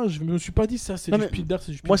gêne pas. Je me suis pas dit ça c'est du Spielberg,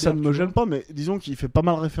 c'est du Spielberg. Moi ça ne me gêne pas, mais disons qu'il fait pas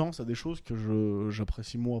mal référence à des choses que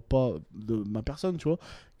j'apprécie moi pas de ma personne, tu vois,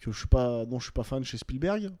 dont je suis pas fan chez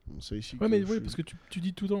Spielberg. C'est ici. Ouais, mais oui, parce que tu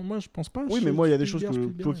dis tout le temps. Moi je pense pas. Oui, mais moi il y a des choses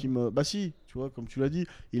Spielberg, toi qui me. Bah si, tu vois, comme tu l'as dit,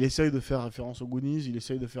 il essaye de faire référence aux Goonies, il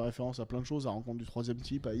essaye de faire référence à plein de choses, à Rencontre du troisième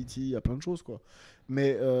type, à E.T., à plein de choses quoi.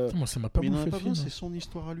 Mais moi ça m'a pas il n'en a bouffé pas le film. besoin, c'est son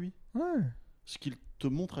histoire à lui. Ouais. Ce qu'il te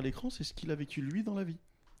montre à l'écran, c'est ce qu'il a vécu lui dans la vie.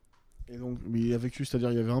 Et donc, mais il a vécu,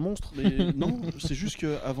 c'est-à-dire il y avait un monstre. Mais non, c'est juste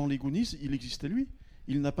qu'avant les Goonies, il existait lui.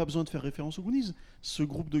 Il n'a pas besoin de faire référence aux Goonies. Ce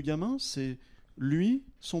groupe de gamins, c'est lui,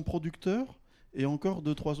 son producteur, et encore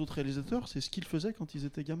 2-3 autres réalisateurs. C'est ce qu'ils faisaient quand ils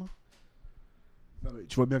étaient gamins. Non, mais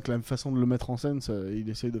tu vois bien que la même façon de le mettre en scène, il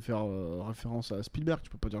essaye de faire référence à Spielberg. Tu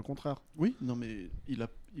peux pas dire le contraire. Oui, non, mais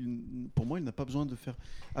pour moi, il n'a pas besoin de faire.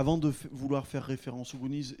 Avant de vouloir faire référence aux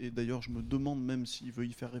Goonies, et d'ailleurs, je me demande même s'il veut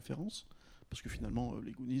y faire référence. Parce que finalement,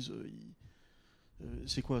 les Goonies,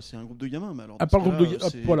 c'est quoi ? C'est un groupe de gamins, mais alors À part le groupe de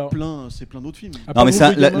c'est plein d'autres films. Non, mais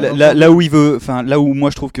ça, là où il veut, enfin là où moi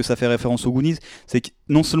je trouve que ça fait référence aux Goonies, c'est que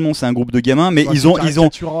non seulement c'est un groupe de gamins, mais ils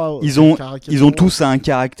ont tous un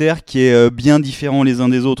caractère qui est bien différent les uns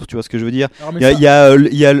des autres. Tu vois ce que je veux dire ? Il y a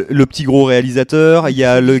le petit gros réalisateur, il y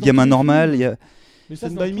a le gamin normal, il y a. Mais ça,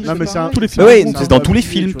 c'est dans tous les films. Oui, c'est dans tous les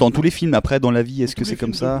films. Dans tous les films. Après, dans la vie, est-ce que c'est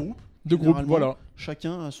comme ça ? De groupe, voilà.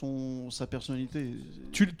 Chacun a sa personnalité.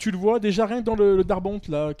 Tu le vois déjà rien que dans le Darbont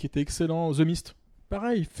là, qui était excellent, The Mist.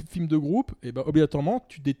 Pareil, film de groupe, et ben obligatoirement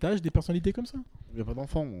tu détaches des personnalités comme ça. Il n'y a pas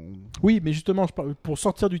d'enfants. Oui, mais justement, pour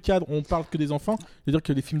sortir du cadre, on parle que des enfants. C'est-à-dire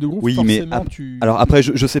que les films de groupe, oui, forcément, mais alors après,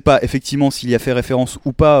 je sais pas effectivement s'il y a fait référence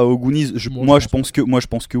ou pas aux Goonies. Moi, je pense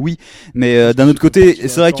que oui. Mais d'un autre côté,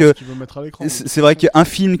 c'est vrai que c'est vrai qu'un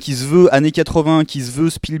film qui se veut années 80, qui se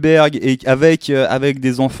veut Spielberg et avec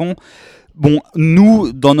des enfants. Bon,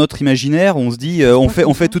 nous, dans notre imaginaire, on se dit, on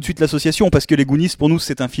fait tout de suite l'association parce que les Goonies, pour nous,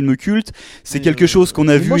 c'est un film culte, c'est quelque chose qu'on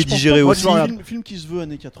a vu et digéré aussi. Un film qui se veut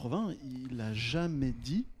années 80, il a jamais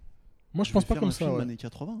dit. Moi, je pense pas comme ça. Film années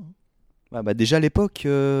 80. Bah déjà à l'époque,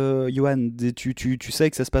 Johan, tu sais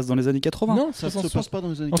que ça se passe dans les années 80. Non, ça se passe pas dans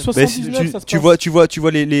les années 80. 80. Tu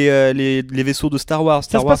vois les vaisseaux de Star Wars.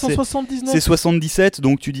 Ça se passe en 79. C'est 77,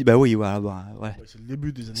 donc tu dis bah oui, voilà, ouais. C'est le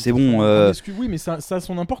début des années. C'est bon. Oui, mais ça a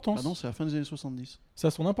son importance. Ah non, c'est la fin des années 70. Ça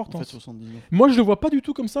a son importance. En fait, 79. Moi, je le vois pas du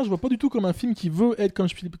tout comme ça. Je vois pas du tout comme un film qui veut être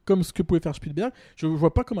comme ce que pouvait faire Spielberg. Je le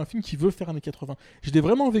vois pas comme un film qui veut faire années 80. Je l'ai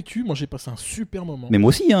vraiment vécu. Moi, j'ai passé un super moment. Mais moi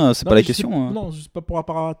aussi, hein, c'est pas la question. Non, juste pas par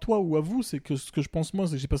rapport à toi ou à vous, c'est que ce que je pense moi,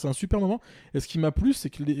 c'est que j'ai passé un super moment. Et ce qui m'a plu,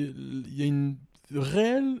 c'est qu'il y a une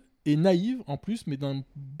réelle et naïve en plus, mais d'un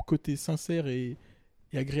côté sincère et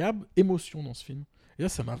agréable émotion dans ce film. Et là,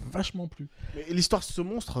 ça m'a vachement plu. Mais l'histoire de ce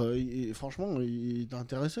monstre, franchement, il t'a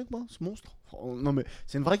intéressé, quoi, ce monstre ? Non, mais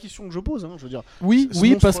c'est une vraie question que je pose, hein, je veux dire. Oui,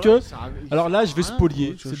 parce que. Alors là, je vais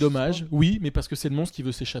spolier, c'est dommage. Oui, mais parce que c'est le monstre qui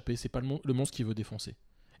veut s'échapper, c'est pas le monstre qui veut défoncer.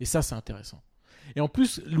 Et ça, c'est intéressant. Et en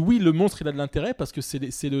plus, oui, le monstre, il a de l'intérêt parce que c'est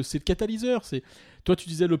le catalyseur. Toi, tu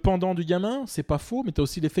disais le pendant du gamin, c'est pas faux, mais t'as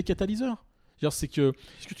aussi l'effet catalyseur. C'est que.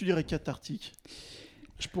 Est-ce que tu dirais cathartique ?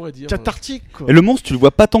 Je pourrais dire. cathartique, quoi. Et le monstre, tu le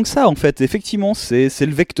vois pas tant que ça en fait. Effectivement, c'est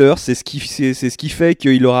le vecteur, c'est ce qui fait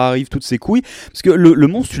qu'il leur arrive toutes ces couilles. Parce que le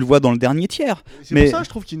monstre, tu le vois dans le dernier tiers. C'est mais- pour ça, je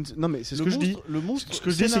trouve qu'il. Non, mais c'est ce que je dis. Le monstre, Ce que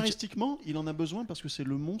je dis, c'est que- scénaristiquement, il en a besoin parce que c'est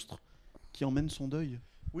le monstre qui emmène son deuil.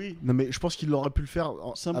 Oui. Non, mais je pense qu'il aurait pu le faire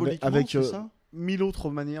Symboliquement, avec c'est ça 1000 autres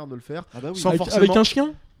manières de le faire. Ah bah oui. Sans Avec, forcément- avec un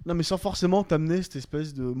chien. Non, mais sans forcément t'amener cette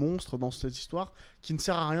espèce de monstre dans cette histoire qui ne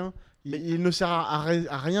sert à rien. Il ne sert à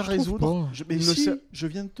rien résoudre. Mais Il ne si, sait- je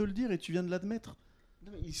viens de te le dire et tu viens de l'admettre.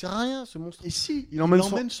 Non, mais il sert à rien, ce monstre. Et si, Il emmène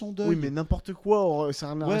son deuil. Oui, mais n'importe quoi. C'est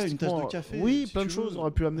un Ouais, une tasse artistiquement- de café, Oui, si plein tu de veux. choses aurait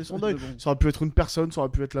pu amener son deuil. Mais bon. Ça aurait pu être une personne, ça aurait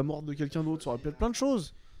pu être la mort de quelqu'un d'autre, ça aurait pu être plein de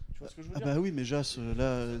choses. Tu vois ce que je veux Ah dire bah oui, mais Jas,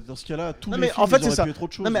 là, dans ce cas-là, tous Non, les mais films, en fait, ils c'est auraient ça. pu être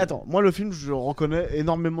autre chose. Non mais attends, moi le film je reconnais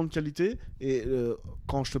énormément de qualité et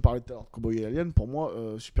quand je te parlais tout à l'heure de Cowboy et Alien, pour moi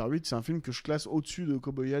Super 8 c'est un film que je classe au-dessus de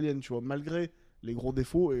Cowboy et Alien, tu vois, malgré les gros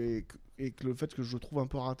défauts et que le fait que je le trouve un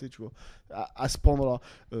peu raté, tu vois, à ce point-là.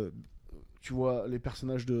 Tu vois les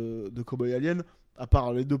personnages de Cowboy et Alien, à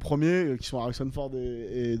part les deux premiers qui sont Harrison Ford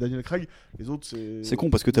et Daniel Craig, les autres c'est... C'est con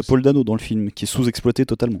parce que t'as Paul Dano dans le film qui est sous-exploité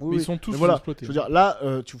totalement. Oui, Mais oui. ils sont tous Mais voilà, exploités. je veux dire, là,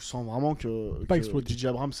 tu sens vraiment que exploité. J.J.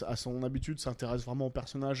 Abrams, à son habitude, s'intéresse vraiment au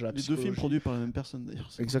personnage, à la Les deux films psychologie. produits par la même personne d'ailleurs.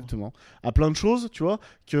 c'est Exactement. À plein de choses, tu vois.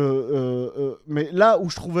 Mais là où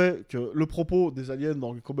je trouvais que le propos des aliens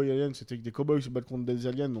dans les Cowboy Aliens, c'était que des cowboys se battent contre des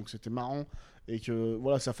aliens, donc c'était marrant. Et que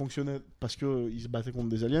voilà, ça fonctionnait parce qu'ils se battaient contre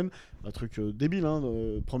des aliens. Un truc débile, hein,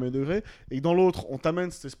 de premier degré. Et que dans l'autre, on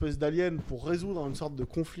t'amène cette espèce d'alien pour résoudre une sorte de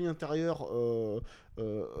conflit intérieur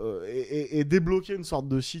et débloquer une sorte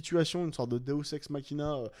de situation, une sorte de Deus Ex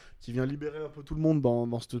Machina qui vient libérer un peu tout le monde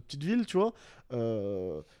dans cette petite ville, tu vois.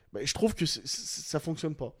 Mais je trouve que ça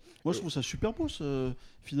fonctionne pas. Moi, je trouve ça super beau,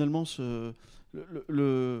 finalement,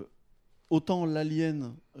 autant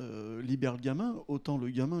l'alien libère le gamin, autant le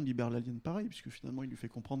gamin libère l'alien pareil, puisque finalement, il lui fait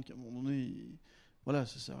comprendre qu'à un moment donné, voilà,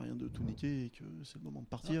 ça sert à rien de tout niquer et que c'est le moment de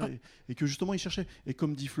partir, et que justement, il cherchait. Et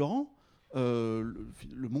comme dit Florent,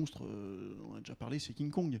 le monstre, on a déjà parlé, c'est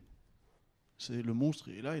King Kong. C'est le monstre,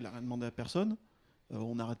 il est là, il a rien demandé à personne.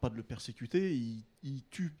 On n'arrête pas de le persécuter, il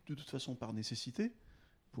tue de toute façon par nécessité.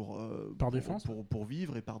 Par défense. Pour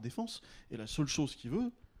vivre et par défense. Et la seule chose qu'il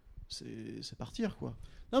veut, c'est partir, quoi.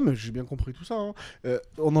 Non, mais j'ai bien compris tout ça. Hein.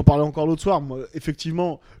 On en parlait encore l'autre soir. Moi,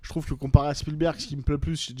 effectivement, je trouve que comparé à Spielberg, ce qui me plaît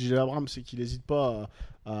plus chez J.J. Abrams, c'est qu'il n'hésite pas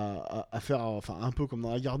à faire, enfin, un peu comme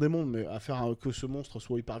dans La Guerre des Mondes, mais à faire que ce monstre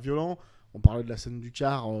soit hyper violent. On parlait de la scène du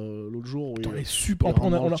car l'autre jour. Où Attends, il elle est super. rentre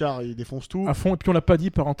dans On le a car et il défonce tout. à fond. Et puis on l'a pas dit,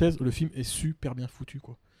 parenthèse, le film est super bien foutu,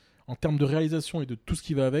 quoi. En termes de réalisation et de tout ce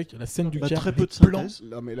qui va avec, la scène du car, très peu de les plans. synthèse.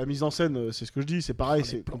 Non, mais la mise en scène, c'est ce que je dis, c'est pareil,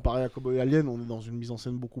 c'est comparé à Cowboy et Alien, on est dans une mise en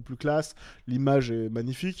scène beaucoup plus classe, l'image est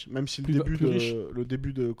magnifique, même si Plus riche. le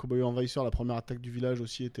début de Cowboy Envahisseur, la première attaque du village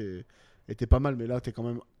aussi était pas mal, mais là t'es quand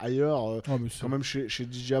même ailleurs, Ah, mais c'est- quand même chez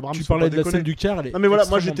J.J. Abrams. tu faut parlais pas de la déconner. scène du car, elle est Non mais voilà,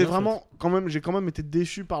 moi extrêmement j'étais bien vraiment, j'ai quand même été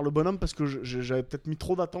déçu par le bonhomme parce que j'avais peut-être mis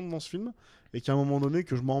trop d'attentes dans ce film et qu'à un moment donné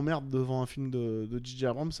que je m'emmerde devant un film de J.J.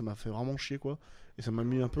 Abrams, ça m'a fait vraiment chier quoi, et ça m'a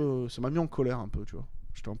mis en colère un peu, tu vois.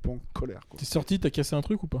 J'étais un peu en colère quoi. T'es sorti, t'as cassé un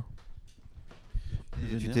truc ou pas?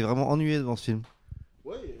 Et tu t'es vraiment ennuyé devant ce film.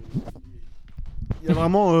 Ouais. Il y a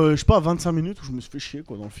vraiment, je sais pas, 25 minutes où je me suis fait chier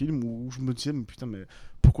quoi dans le film, où je me disais, mais putain, mais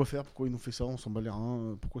pourquoi faire? Pourquoi ils nous fait ça? On s'en bat les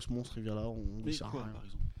reins. Pourquoi ce monstre il vient là? Mais il sert à quoi, rien. par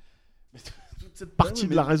exemple Toute cette partie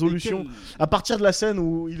de la résolution. À partir de la scène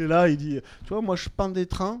où il est là, il dit, tu vois, moi je peins des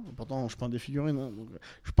trains, pourtant je peins des figurines, hein, donc,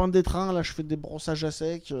 je peins des trains, là je fais des brossages à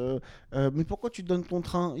sec, mais pourquoi tu donnes ton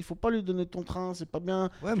train? Il faut pas lui donner ton train, c'est pas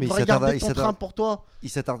bien. Ouais, Tu mais devrais garder ton train pour toi. il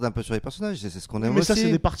s'attarde un peu sur les personnages, c'est ce qu'on aime Mais aussi. ça,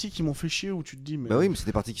 c'est des parties qui m'ont fait chier où tu te dis, mais Bah oui, mais c'est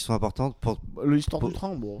des parties qui sont importantes pour. l'histoire pour- du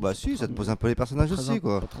train, bon. Bah si, ça te pose un peu les personnages Très aussi,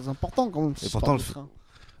 quoi. Pas très important quand même. Et cette pourtant, histoire de train.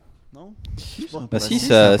 Non. Bah si, si, ça c'est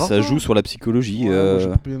ça important. joue sur la psychologie. Ouais, moi,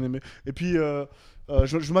 j'ai bien aimé. Et puis,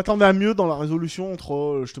 je m'attendais à mieux dans la résolution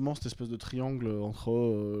entre justement cette espèce de triangle entre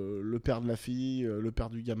le père de la fille, le père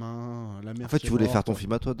du gamin, la mère. En fait, qui tu est voulais morte. faire ton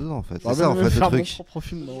film à toi dedans, en fait. Ah, C'est ça, en même fait, le faire mon truc. propre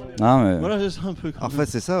film. Non, Ah, mais- Voilà, c'est ça un peu. En fait,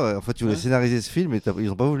 c'est ça, ouais. En fait, tu voulais Ouais. scénariser ce film et ils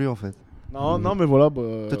ont pas voulu, en fait. non, mais voilà. Bah,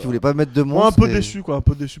 Toi, tu voulais pas mettre de moi, un monstres. peu et- déçu, quoi, un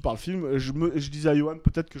peu déçu par le film. Je disais à Johan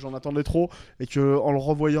peut-être que j'en attendais trop et que en le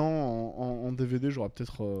revoyant en DVD, j'aurais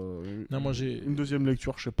peut-être Non, moi j'ai une deuxième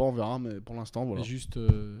lecture. Je sais pas, on verra, mais pour l'instant, voilà. juste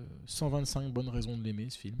 125 bonnes raisons de l'aimer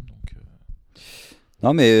ce film. Donc,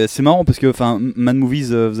 Non, mais c'est marrant parce que enfin, Mad Movies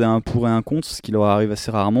faisait un pour et un contre, ce qui leur arrive assez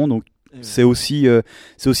rarement. Donc c'est aussi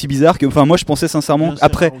bizarre que. Enfin, moi, je pensais sincèrement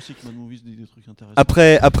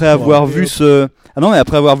après avoir vu ce. Ah non, mais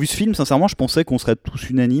après avoir vu ce film, sincèrement, je pensais qu'on serait tous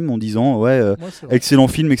unanimes en disant ouais, moi, c'est vrai. excellent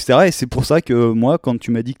film, etc. Et c'est pour ça que moi, quand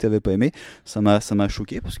tu m'as dit que t'avais pas aimé, ça m'a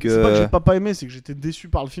choqué parce que. C'est pas que j'ai pas aimé, c'est que j'étais déçu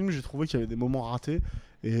par le film. J'ai trouvé qu'il y avait des moments ratés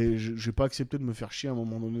Et j'ai pas accepté de me faire chier à un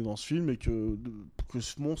moment donné dans ce film et que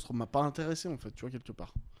ce monstre m'a pas intéressé en fait, tu vois, quelque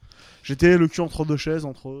part. J'étais le cul entre deux chaises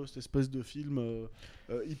entre cette espèce de film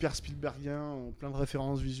hyper Spielbergien, plein de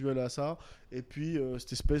références visuelles à ça, et puis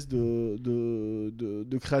cette espèce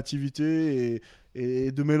de créativité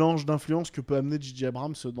et de mélange d'influence que peut amener J.J.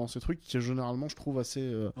 Abrams dans ces trucs qui généralement je trouve assez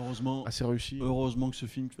réussi. Heureusement que ce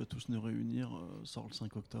film qui va tous nous réunir sort le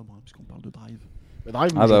 5 octobre, puisqu'on parle de Drive.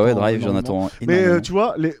 Drive, j'en attends mais énormément. tu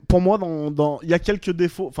vois, pour moi, il y a quelques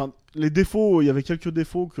défauts. Enfin, il y avait quelques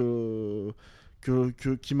défauts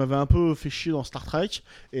qui m'avaient un peu fait chier dans Star Trek.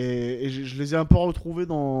 Et je les ai un peu retrouvés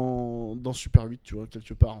dans Super 8, tu vois,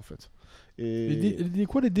 quelque part, en fait.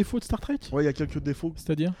 Quoi, les défauts de Star Trek ? Ouais, il y a quelques défauts.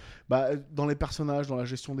 C'est-à-dire ? Dans les personnages, dans la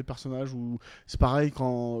gestion des personnages, où c'est pareil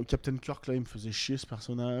quand Captain Kirk, là, il me faisait chier ce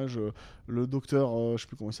personnage. Le docteur, je sais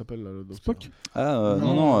plus comment il s'appelle, là, le docteur. Spock ?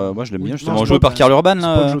 Non, moi je l'aime bien, justement. Spock, Joué par Karl Urban, Spock,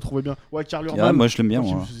 là. je le trouvais bien. Ouais, Karl Urban. Moi je l'aime bien,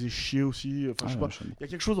 Il moi. me faisait chier aussi. Enfin, je sais pas. Il y a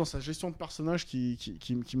quelque chose dans sa gestion de personnage qui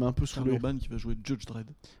m'a un peu Karl saoulé. Urban qui va jouer Judge Dredd.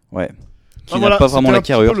 Ouais. Qui n'a pas vraiment la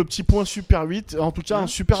carrure. Le petit point Super 8, en tout cas un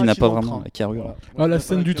super Qui n'a pas accident de vraiment train. la carrure. La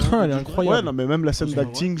scène du train, elle est incroyable. Ouais, non, mais même la scène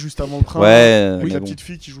d'acting juste avant le train. Ouais, avec la bon. petite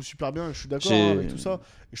fille qui joue super bien, je suis d'accord avec tout ça.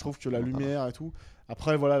 Et je trouve que la lumière et tout.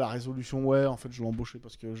 Après, voilà, la résolution, en fait, je l'ai embauché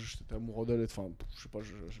parce que j'étais amoureux d'elle. Enfin, je sais pas,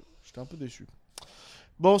 j'étais un peu déçu.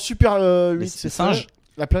 Bon, Super 8, c'est singes.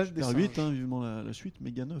 La plage des Super singes. 8, vivement la suite,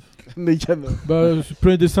 méga 9. Méga 9.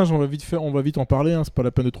 Planète des singes, on va vite en parler, hein, c'est pas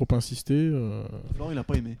la peine de trop insister. Florent, il a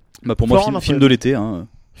pas aimé. Bah pour moi, film de l'été. Hein.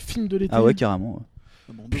 Film de l'été. Ah ouais, carrément.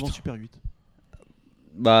 Bon, devant Super 8.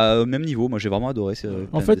 Bah, même niveau, moi j'ai vraiment adoré.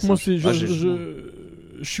 En fait, moi,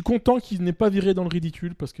 je suis content qu'il n'ait pas viré dans le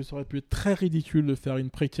ridicule, parce que ça aurait pu être très ridicule de faire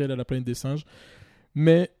une préquelle à la planète des singes.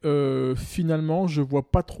 Mais finalement, je vois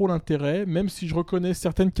pas trop l'intérêt, même si je reconnais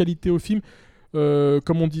certaines qualités au film.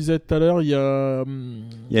 Comme on disait tout à l'heure, il y a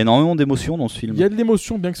énormément d'émotions dans ce film. Il y a de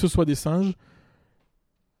l'émotion, bien que ce soit des singes.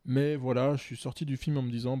 Mais voilà, je suis sorti du film en me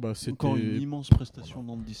disant, c'était encore une immense prestation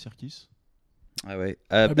d'Andy Serkis. Ah ouais,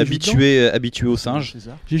 habitué aux singes.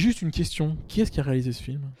 J'ai juste une question. Qui est-ce qui a réalisé ce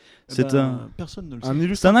film ? Personne ne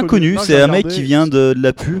le sait. C'est un inconnu, c'est un mec qui vient de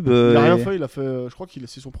la pub. Il a rien fait, je crois qu'il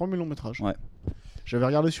c'est son premier long métrage. Ouais. J'avais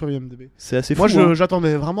regardé sur IMDb. C'est assez fou. Moi,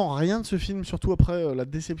 j'attendais vraiment rien de ce film, surtout après la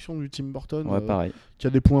déception du Tim Burton. Ouais, pareil. Qui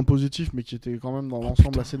a des points positifs, mais qui était quand même dans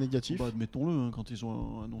l'ensemble assez négatif. Admettons-le, quand ils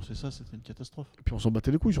ont annoncé ça, c'était une catastrophe. Et puis on s'en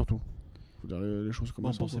battait les couilles surtout. Faut dire les choses comme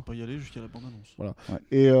ça. On pensait pas y aller jusqu'à la bande-annonce. Voilà. Ouais.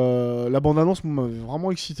 Et la bande-annonce m'avait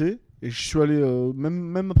vraiment excité. Et je suis allé,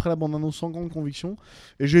 même après la bande-annonce, sans grande conviction.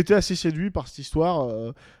 Et j'ai été assez séduit par cette histoire.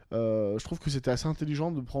 Je trouve que c'était assez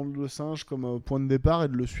intelligent de prendre le singe comme point de départ et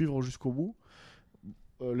de le suivre jusqu'au bout.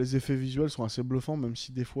 Les effets visuels sont assez bluffants, même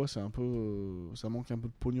si des fois ça manque un peu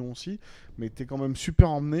de pognon aussi, mais t'es quand même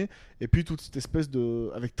super emmené. Et puis toute cette espèce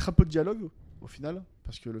avec très peu de dialogue au final,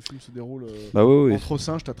 parce que le film se déroule entre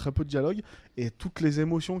singes, t'as très peu de dialogue, et toutes les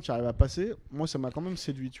émotions qui arrivent à passer, moi ça m'a quand même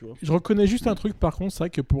séduit, tu vois. Je reconnais juste un truc par contre, c'est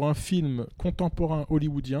vrai que pour un film contemporain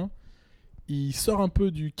hollywoodien, il sort un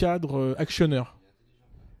peu du cadre actionneur.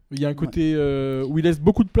 Il y a un côté où il laisse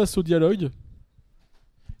beaucoup de place au dialogue.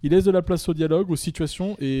 Il laisse de la place au dialogue, aux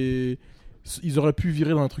situations, et ils auraient pu virer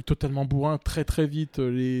dans un truc totalement bourrin très très vite.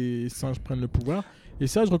 Les singes prennent le pouvoir. Et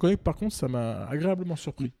ça, je reconnais que par contre, ça m'a agréablement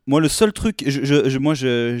surpris. Moi, le seul truc,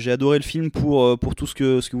 j'ai adoré le film pour tout ce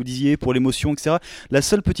que vous disiez, pour l'émotion, etc. La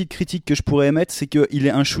seule petite critique que je pourrais émettre, c'est qu'il est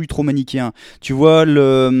un chouille trop manichéen. Tu vois,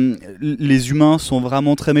 les humains sont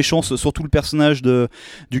vraiment très méchants, surtout le personnage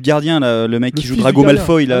du gardien, là, le mec qui joue Drago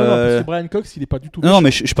Malfoy. Là, non, parce que Brian Cox, il est pas du tout. Non, mais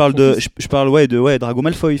je parle de Drago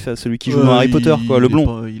Malfoy, celui qui joue dans Harry Potter, quoi, le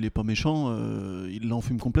blond. Il est pas méchant, il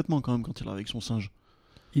l'enfume complètement quand même quand il est avec son singe.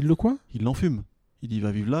 Il le quoi ? Il l'enfume. Il dit il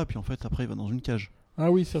va vivre là, puis en fait après il va dans une cage.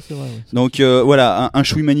 Ah oui, ça c'est vrai. Oui. Donc voilà, un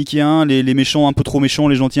chouille manichéen, les méchants un peu trop méchants,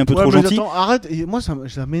 les gentils un peu trop gentils. Attends, arrête, et moi ça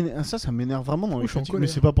m'énerve vraiment dans les critiques, mais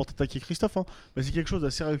c'est pas pour t'attaquer Christophe, hein, mais c'est quelque chose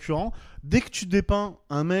d'assez récurrent. Dès que tu dépeins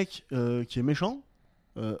un mec qui est méchant,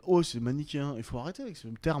 c'est manichéen, il faut arrêter avec ce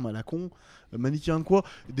terme à la con. Manichéen de quoi ?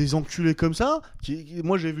 Des enculés comme ça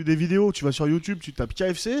moi j'ai vu des vidéos, tu vas sur YouTube, tu tapes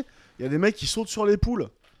KFC, il y a des mecs qui sautent sur les poules.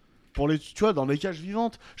 Tu vois, dans les cages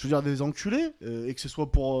vivantes, je veux dire des enculés, et que ce soit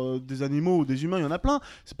pour des animaux ou des humains, il y en a plein.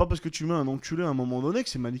 C'est pas parce que tu mets un enculé à un moment donné que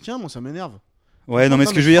c'est manichéen, moi ça m'énerve. Ouais, non, mais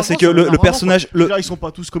ce que je veux dire, c'est que le personnage. Ils sont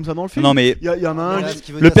pas tous comme ça dans le film. Non, mais. Il y en a un.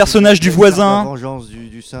 Le personnage du voisin.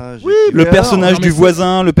 Du singe. Oui, le personnage du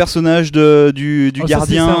voisin, le personnage du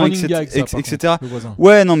gardien, etc.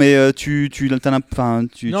 Ouais, non, mais tu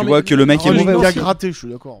vois que le mec est mauvais. Il a gratté, je suis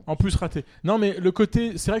d'accord. En plus, raté. Non, mais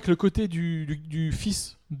c'est vrai que le côté du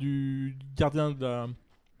fils du gardien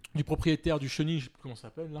du propriétaire du chenil, je sais plus comment ça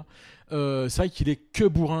s'appelle là. C'est vrai qu'il est que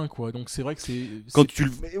bourrin quoi. Donc c'est vrai que c'est Quand tu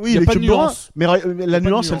le- Mais oui, y a il est pas que de bourrin, nuance. mais la de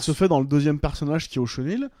nuance, elle nuance. se fait dans le deuxième personnage qui est au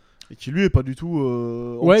chenil et qui lui est pas du tout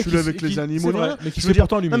Ouais, enculé avec qui- les animaux. c'est vrai, ni rien. mais qui Je se veux fait dire,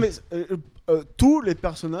 pourtant non, allumer. mais tous les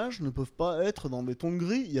personnages ne peuvent pas être dans des tons de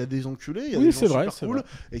gris. Il y a des enculés, il y a Oui, des c'est gens vrai, super c'est cool, vrai.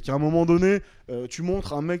 et qu'à un moment donné, tu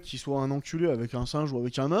montres un mec qui soit un enculé avec un singe ou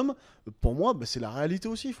avec un homme. Pour moi, bah, c'est la réalité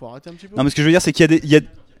aussi. Il faut arrêter un petit peu. Non, mais ce que je veux dire, c'est qu'il y a des,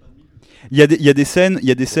 il y a des scènes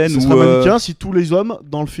Ce où serait manichéen si tous les hommes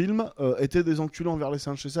dans le film étaient des enculés envers les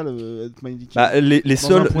singes. C'est ça, être manichéen. bah, les Dans un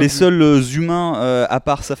seuls, point de les vue. seuls humains, à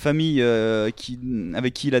part sa famille, avec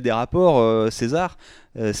qui il a des rapports, César,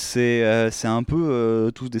 c'est un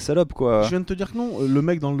peu tous des salopes, quoi. Je viens de te dire que non. Le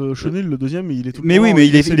mec dans le chenil, le deuxième, il est tout. Mais oui, mais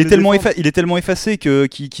il essaie est de les tellement défendre. il est tellement effacé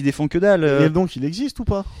qu'il défend que dalle. Et donc, il existe ou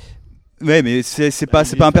pas? Ouais, mais c'est pas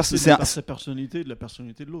un personnage. C'est sa personnalité et de la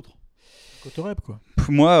personnalité de l'autre. Cotorep quoi.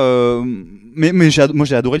 Moi, mais j'ai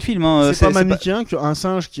adoré le film. Hein. C'est pas manichéen qu'un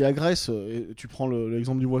singe qui agresse. Et tu prends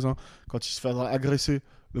l'exemple du voisin quand il se fait agresser.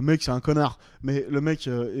 Le mec, c'est un connard. Mais le mec,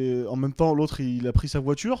 en même temps, l'autre, il a pris sa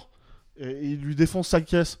voiture et il lui défonce sa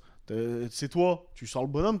caisse. C'est toi, tu sors le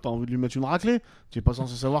bonhomme, t'as envie de lui mettre une raclée. Tu es pas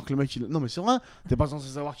censé savoir que le mec, non mais c'est vrai, t'es pas censé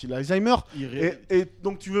savoir qu'il a Alzheimer. Et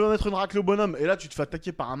donc tu veux mettre une raclée au bonhomme et là tu te fais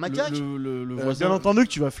attaquer par un macaque. Le voisin, Bien entendu que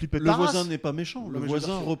tu vas flipper le ta voisin race. n'est pas méchant. Le Non, mais je veux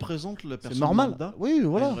voisin dire, représente la personne C'est normal. lambda, Oui, a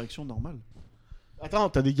voilà. une réaction normale. Attends,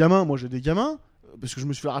 t'as des gamins, moi j'ai des gamins, parce que je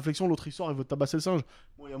me suis fait la réflexion, l'autre histoire, il veut tabasser le singe.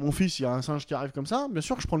 Bon, il y a mon fils, il y a un singe qui arrive comme ça, bien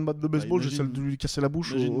sûr que je prends une batte de baseball, imagine- j'essaie de lui casser la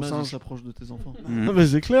bouche Imagine au Maz, il singe. s'approche de tes enfants. Non, mais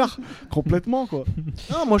c'est clair, complètement quoi.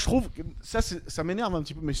 Non, moi je trouve que ça m'énerve un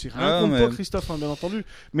petit peu, mais c'est rien Ah, contre mais- toi, Christophe, hein, bien entendu.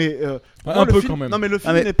 Mais pour Un moi, le peu film- quand même. Non, mais le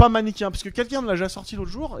film Ah, mais- n'est pas manichéen, parce que quelqu'un me l'a déjà sorti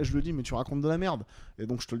l'autre jour, et je lui ai dit, mais tu racontes de la merde. Et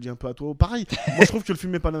donc je te le dis un peu à toi, pareil. Moi je trouve que le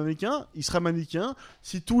film n'est pas manichéen, il serait manichéen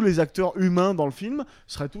si tous les acteurs humains dans le film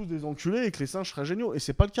seraient tous des enculés et que les singes seraient géniaux. Et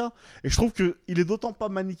c'est pas le cas. Et je trouve qu'il est d'autant pas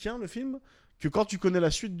manichéen le film que quand tu connais la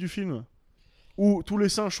suite du film, où tous les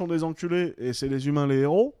singes sont des enculés et c'est les humains les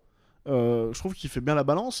héros, je trouve qu'il fait bien la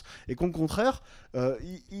balance et qu'au contraire,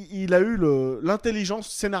 il a eu l'intelligence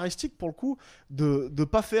scénaristique pour le coup de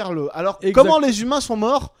pas faire le. Alors Exact. comment les humains sont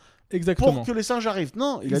morts Exactement. pour que les singes arrivent?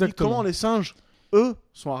 Non, il a dit Exactement. comment les singes, eux,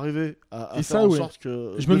 sont arrivés à Et faire ça, en ouais. sorte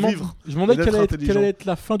que Je de me demande, vivre. je me demandais et d'être quelle allait intelligent. être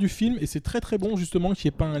la fin du film et c'est très très bon justement qu'il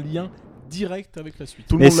n'y ait pas un lien direct avec la suite.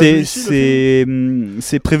 Tout le Mais monde l'a vu ici, le film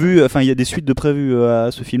c'est prévu, enfin il y a des suites de prévues à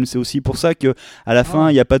ce film. C'est aussi pour ça que à la fin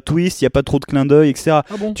il n'y a pas de twist, il n'y a pas trop de clin d'œil, etc.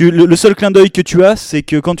 Ah bon? Le seul clin d'œil que tu as, c'est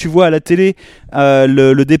que quand tu vois à la télé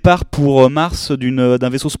le départ pour Mars d'un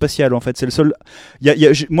vaisseau spatial, en fait, c'est le seul.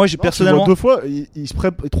 Moi, j'ai Non, personnellement. tu vois 2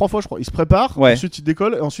 fois, trois fois je crois, ils se préparent, Ouais. ensuite ils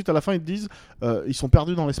décollent et ensuite à la fin ils te disent ils sont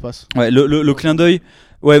perdus dans l'espace. Ouais, le clin d'œil.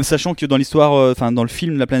 Ouais, sachant que dans l'histoire, enfin dans le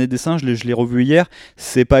film La Planète des Singes, je l'ai revu hier,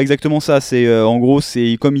 c'est pas exactement ça. C'est en gros,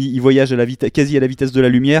 c'est comme il voyage quasi à la vitesse de la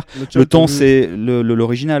lumière. Le temps, c'est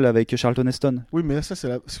l'original avec Charlton Heston. Oui, mais là, ça, c'est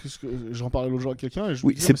ce que j'en parlais l'autre jour à quelqu'un. Et je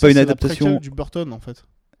Oui, me disais, c'est mais pas ça, une la adaptation. préquelle du Burton, en fait.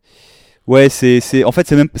 Ouais, en fait,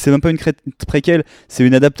 c'est même pas une préquelle, c'est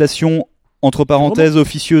une adaptation entre parenthèses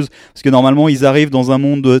officieuse, parce que normalement ils arrivent dans un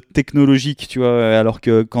monde technologique, tu vois, alors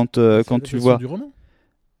que quand tu le vois Du roman.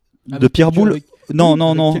 de Pierre Boulle,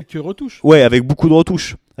 non, Avec quelques retouches. ouais, avec beaucoup de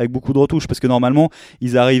retouches, parce que normalement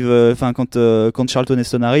ils arrivent, enfin quand Charlton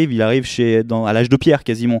Heston arrive, il arrive à l'âge de pierre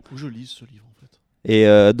quasiment. Faut que je lise ce livre en fait. Et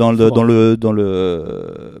dans le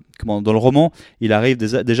roman, il arrive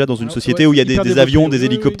déjà dans une Ah, société ouais, où il y a hyper des avions, développé. des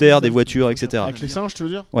Oui, hélicoptères, oui, des oui. voitures, etc. Avec les singes, tu veux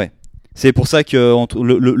dire? C'est pour ça que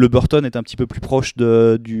le Burton est un petit peu plus proche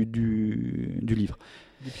du livre.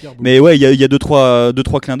 Des pierres Mais ouais, il y a deux trois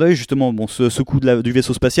clins d'œil justement. Bon, ce coup du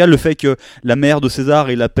vaisseau spatial, le fait que la mère de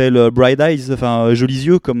César il l'appelle Bright Eyes, enfin jolis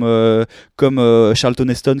yeux, comme Charlton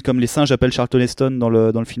Heston, comme les singes appellent Charlton Heston dans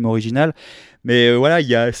le film original. Mais voilà,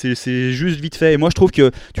 c'est juste vite fait. Et moi je trouve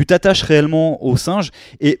que tu t'attaches réellement aux singes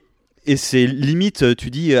et c'est limite, tu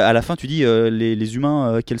dis à la fin, tu dis les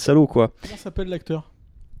humains, quel salaud quoi. Comment s'appelle l'acteur?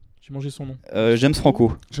 J'ai mangé son nom. James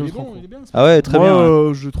Franco. Il est bon, il est bien. Ah ouais, très bien.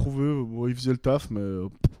 Ouais. J'ai trouvé, il faisait le taf, mais.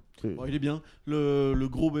 Bon, il est bien. Le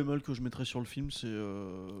gros bémol que je mettrais sur le film, c'est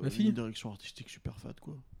La fille. une direction artistique super fat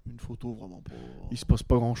quoi. Une photo vraiment pas. Il se passe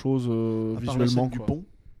pas grand chose À part la visuellement. scène du quoi. pont.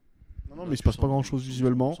 Non, mais il se passe pas grand chose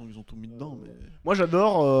visuellement. Ils ont tout mis dedans, mais. Moi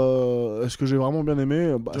j'adore, ce que j'ai vraiment bien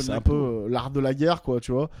aimé, John c'est un Lithgow. peu l'art de la guerre, quoi,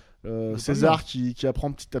 tu vois. César qui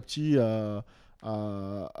apprend petit à petit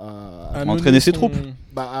à entraîner ses troupes.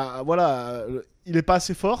 voilà, il est pas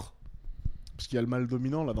assez fort. parce qu'il y a le mâle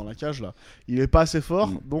dominant là dans la cage là, il est pas assez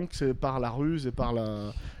fort, donc c'est par la ruse et par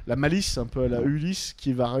la malice, un peu à la Ulysse,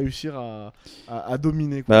 qui va réussir à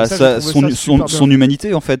dominer. Quoi. Bah, Ça, son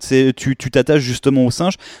humanité en fait, c'est tu t'attaches justement aux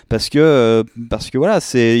singes parce que voilà,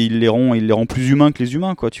 il les rend plus humains que les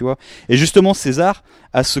humains, quoi, tu vois. Et justement César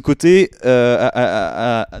a ce côté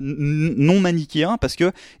non manichéen parce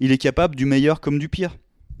que il est capable du meilleur comme du pire.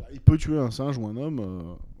 Il peut tuer un singe ou un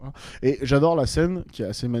homme. Voilà. Et j'adore la scène qui est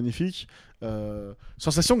assez magnifique.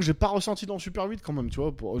 Sensation que j'ai pas ressentie dans Super 8 quand même, tu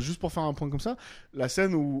vois, juste pour faire un point comme ça. La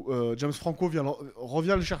scène où James Franco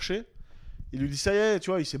revient le chercher. Il lui dit ça y est, tu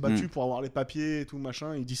vois, il s'est battu pour avoir les papiers et tout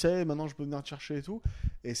machin. Il dit ça y est, maintenant je peux venir te chercher et tout.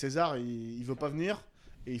 Et César, il veut pas venir.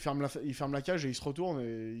 Et il ferme la cage et il se retourne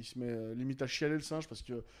et il se met limite à chialer le singe parce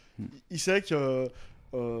que il sait que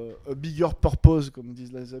a bigger purpose, comme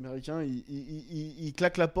disent les Américains, il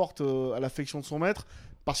claque la porte à l'affection de son maître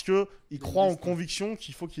parce que il croit en conviction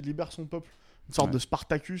qu'il faut qu'il libère son peuple. Une sorte de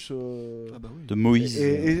Spartacus. De Moïse.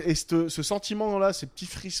 Et ce sentiment-là, ces petits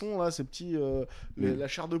frissons-là, ces petits, la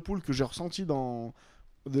chair de poule que j'ai ressenti dans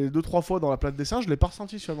 2-3 fois dans la plate des singes, je l'ai pas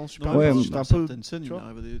ressenti sur dans Super 8. Dans certaines scènes, il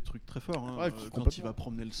arrive à des trucs très forts. Hein. Quand il va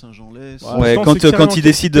promener le singe en laisse. Quand il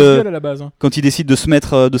décide de se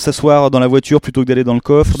mettre, de s'asseoir dans la voiture plutôt que d'aller dans le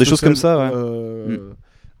coffre, des choses comme ça.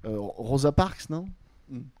 Rosa Parks, non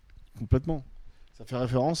Complètement. Ça fait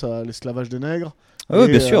référence à l'esclavage des nègres. Oui,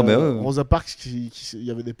 bien sûr. Rosa Parks, il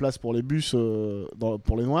y avait des places pour les bus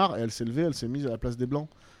pour les noirs, et elle s'est levée, elle s'est mise à la place des blancs.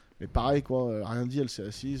 Mais pareil, quoi, rien dit, elle s'est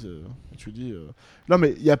assise. Tu dis. Non,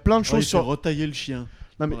 mais il y a plein de choses sur. Retailler le chien.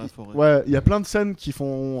 Non, mais il y a plein de scènes qui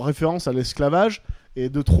font référence à l'esclavage, et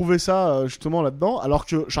de trouver ça justement là-dedans, alors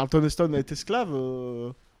que Charlton Heston est esclave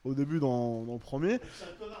au début dans le premier.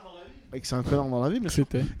 Et que c'est un connard dans la vie, mais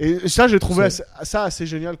c'était. Et ça, j'ai trouvé ça assez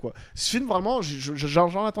génial, quoi. Ce film, vraiment,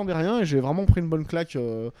 j'en attendais rien et j'ai vraiment pris une bonne claque.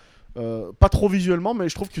 Pas trop visuellement, mais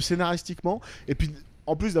je trouve que scénaristiquement. Et puis,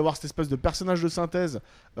 en plus d'avoir cette espèce de personnage de synthèse,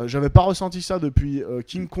 j'avais pas ressenti ça depuis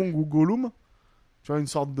King Kong ou Gollum. Tu vois, une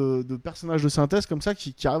sorte de personnage de synthèse comme ça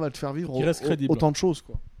qui arrive à te faire vivre autant de choses,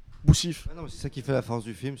 quoi. Boussif. Ouais, non, c'est ça qui fait la force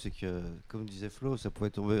du film, c'est que, comme disait Flo, ça pouvait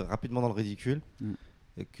tomber rapidement dans le ridicule.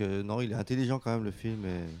 Et que, non, il est intelligent quand même, le film.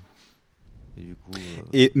 Et du coup.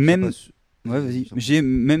 Et même. Ouais, vas-y.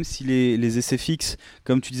 Même si les essais fixes,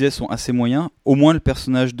 comme tu disais, sont assez moyens, au moins le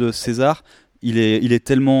personnage de César, il est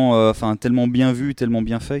tellement, tellement bien vu, tellement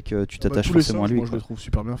bien fait que tu t'attaches forcément à lui. Moi, je le trouve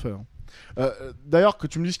super bien fait. D'ailleurs, que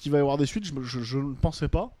tu me dises qu'il va y avoir des suites, je ne pensais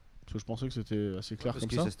pas. Parce que je pensais que c'était assez clair comme ça.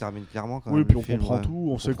 Parce que ça se termine clairement quand même. Oui, puis on comprend tout,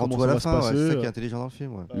 on sait comment ça va se passer. C'est ça qui est intelligent dans le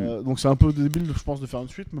film. Donc c'est un peu débile, je pense, de faire une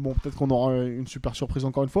suite, mais bon, peut-être qu'on aura une super surprise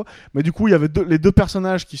encore une fois. Mais du coup, il y avait les deux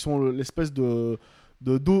personnages qui sont l'espèce de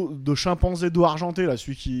chimpanzé dos argenté, là,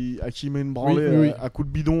 celui à qui il met une branlée à coup de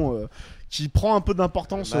bidon, qui prend un peu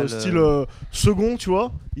d'importance, style second, tu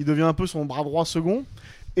vois. Il devient un peu son bras droit second.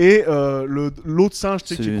 Et l'autre singe,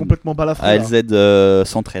 tu sais, qui est complètement balafré. ALZ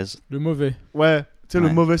 113. Le mauvais. Ouais. Tu sais,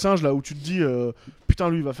 le mauvais singe, là, où tu te dis, putain,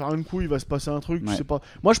 lui, il va faire une couille, il va se passer un truc, tu sais pas.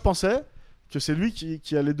 Moi, je pensais que c'est lui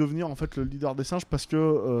qui allait devenir, en fait, le leader des singes parce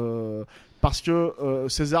que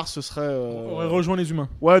César se serait. Aurait rejoint les humains.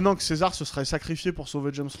 Ouais, non, que César se serait sacrifié pour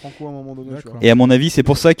sauver James Franco à un moment donné. Tu vois. Et à mon avis, c'est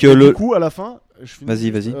pour ça que Du coup, à la fin.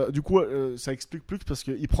 Vas-y. Du coup, ça explique plus parce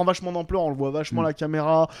qu'il prend vachement d'ampleur, on le voit vachement à la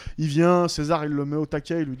caméra. Il vient, César, il le met au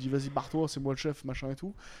taquet, il lui dit vas-y, barre-toi, c'est moi le chef, machin et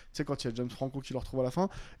tout. Tu sais, quand il y a James Franco qui le retrouve à la fin.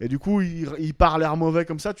 Et du coup, il part l'air mauvais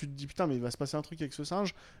comme ça, tu te dis putain, mais il va se passer un truc avec ce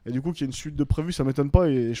singe. Et du coup, qu'il y ait une suite de prévues, ça m'étonne pas.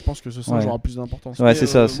 Et je pense que ce singe aura plus d'importance. Ouais, c'est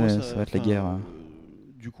ça, ça va être la guerre.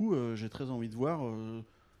 Du coup, j'ai très envie de voir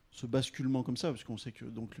ce basculement comme ça, parce qu'on sait que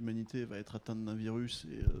donc l'humanité va être atteinte d'un virus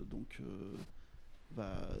et donc va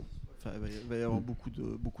y avoir beaucoup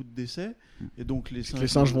de décès, et donc les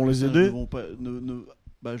singes vont les aider.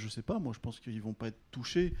 Je sais pas, moi je pense qu'ils vont pas être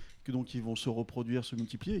touchés, que donc ils vont se reproduire, se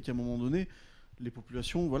multiplier, et qu'à un moment donné les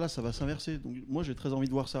populations, voilà, ça va s'inverser. Donc moi j'ai très envie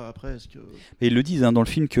de voir ça. Après, est-ce que... Et ils le disent dans le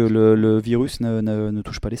film que le virus ne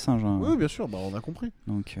touche pas les singes. Oui, bien sûr, on a compris.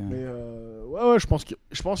 Donc, mais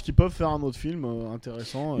je pense qu'ils peuvent faire un autre film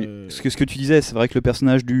intéressant. Ce que tu disais, c'est vrai que le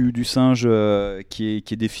personnage du singe qui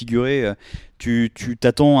est défiguré, tu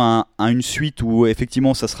t'attends à une suite où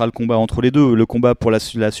effectivement ça sera le combat entre les deux, le combat pour la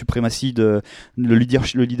suprématie le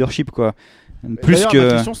leadership, quoi. Plus que...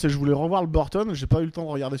 Ma question, c'est je voulais revoir le Burton, j'ai pas eu le temps de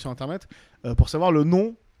regarder sur internet pour savoir le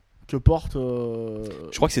nom que porte.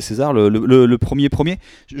 Je crois que c'est César, le premier.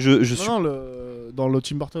 Non, dans le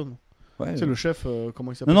Tim Burton. Ouais, c'est le chef,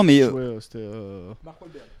 comment il s'appelle? Non, mais. C'était. Mark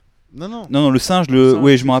Wahlberg. Non, le singe,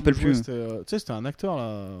 oui, je m'en rappelle plus. Tu sais, c'était un acteur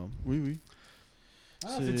là. Oui.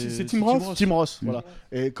 C'est Tim Roth. Tim Roth, voilà.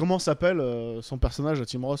 Et comment s'appelle son personnage à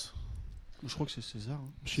Tim Roth? Je crois que c'est César.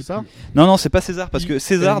 Je sais pas. Non, c'est pas César, parce que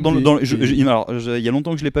César, il y a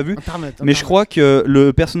longtemps que je l'ai pas vu, mais je crois que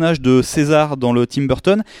le personnage de César dans le Tim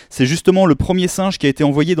Burton, c'est justement le premier singe qui a été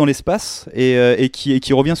envoyé dans l'espace et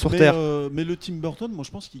qui revient sur Terre. Mais le Tim Burton, moi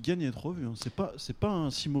je pense qu'il gagne à être revu. Hein. C'est pas un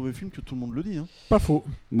si mauvais film que tout le monde le dit. Hein. Pas faux.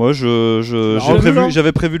 Moi,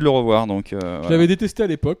 j'avais prévu de le revoir, donc. Je l'avais détesté à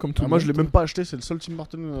l'époque, comme tout le monde. Moi, je l'ai même pas acheté. C'est le seul Tim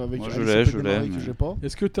Burton avec. Moi, je l'ai. Que j'ai pas.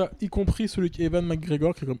 Est-ce que t'as y compris celui qui Evan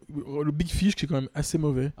McGregor, qui est le Big Fish, qui est quand même assez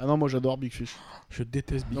mauvais? Ah non, moi j'adore Big Fish. Je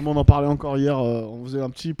déteste Big Fish. On en parlait encore hier. On faisait un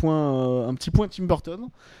petit point Tim Burton.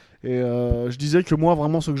 Et je disais que moi,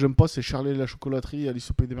 vraiment, ce que j'aime pas, c'est Charlie et la chocolaterie,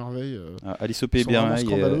 Alice au pays des merveilles. Alice au pays des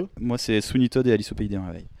merveilles. Moi, c'est Sweeney Todd et Alice au pays des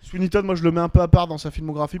merveilles. Sweeney Todd, moi, je le mets un peu à part dans sa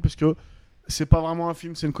filmographie parce que c'est pas vraiment un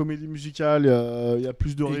film, c'est une comédie musicale. Il y a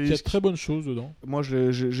plus de risques. Il y a de très bonnes choses dedans. Moi,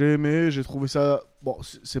 j'ai aimé, j'ai trouvé ça. Bon,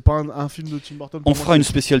 c'est pas un film de Tim Burton. On fera une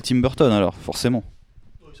spéciale Tim Burton alors, forcément.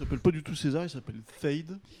 Il s'appelle pas du tout César, il s'appelle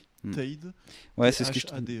Thade. Ouais, c'est ce que je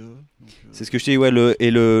H-A-D-E. C'est ce que je dis, ouais,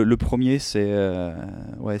 le premier, c'est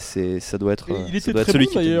ça doit être il était très bon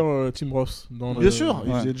d'ailleurs, Tim Roth bien sûr,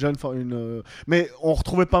 il faisait déjà une mais on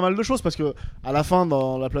retrouvait pas mal de choses parce que à la fin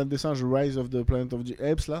dans La Planète des Singes, Rise of the Planet of the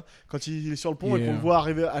Apes là, quand il est sur le pont et qu'on le voit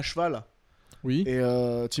arriver à cheval. Oui. Et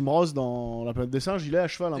Tim Roth dans La Planète des Singes, il est à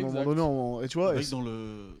cheval à un moment donné et tu vois, dans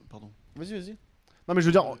le pardon. Vas-y. Non mais je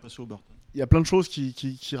veux dire, il y a plein de choses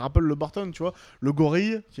qui rappellent le Burton, tu vois. Le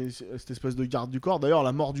gorille, qui est cette espèce de garde du corps. D'ailleurs,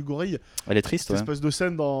 la mort du gorille. Elle est triste, cette espèce de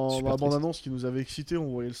scène dans la bande-annonce qui nous avait excité. On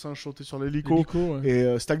voyait le singe sauter sur l'hélico. Ouais.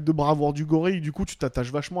 Et cet acte de bravoure du gorille, du coup, tu t'attaches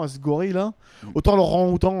vachement à ce gorille-là. Autant le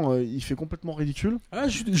orang-outan, il fait complètement ridicule.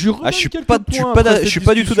 Je suis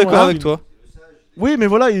pas du tout d'accord avec toi. Oui, mais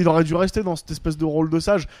voilà, il aurait dû rester dans cette espèce de rôle de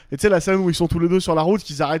sage. Et tu sais, la scène où ils sont tous les deux sur la route,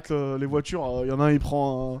 qu'ils arrêtent les voitures. Il y en a un, il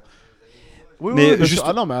prend un... Oui, mais juste...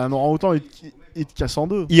 Ah non, mais un orang-outan, il te casse en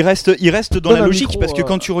deux. Il reste dans la logique parce que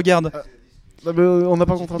quand tu regardes. On n'a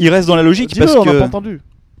pas compris. Il reste dans la logique parce on que. n'a pas entendu.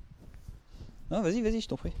 Non, vas-y, je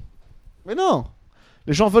t'en prie. Mais non.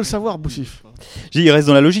 Les gens veulent savoir, Boussif. Il reste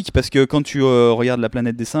dans la logique parce que quand tu regardes La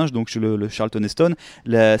Planète des Singes, donc le Charlton Heston,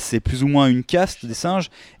 c'est plus ou moins une caste des singes,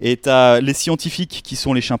 et t'as les scientifiques qui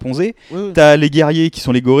sont les chimpanzés, t'as les guerriers qui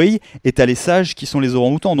sont les gorilles, et t'as les sages qui sont les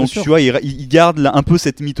orang-outans. Donc tu vois, ils gardent un peu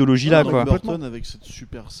cette mythologie-là, quoi. Burton avec cette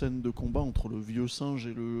super scène de combat entre le vieux singe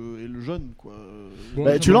et le jeune, quoi.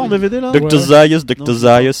 Bah, tu l'as en DVD là? Dr.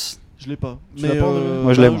 Zaius. Je l'ai pas. Mais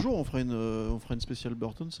moi je l'aime. Un jour on fera une spéciale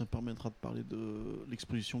Burton, ça me permettra de parler de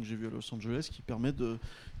l'exposition que j'ai vue à Los Angeles, qui permet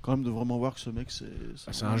quand même de vraiment voir que ce mec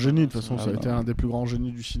c'est un génie de toute façon, ça a été un des plus grands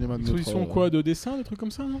génies du cinéma de notre... Exposition quoi, de dessin, des trucs comme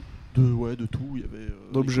ça, non? De tout, il y avait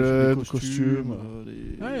d'objets, de costumes.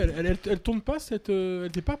 Elle tourne pas elle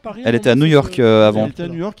était pas à Paris. Elle était à New York avant. Elle était à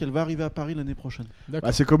New York, elle va arriver à Paris l'année prochaine.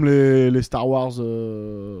 Bah, c'est comme les Star Wars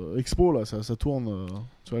Expo là, ça tourne.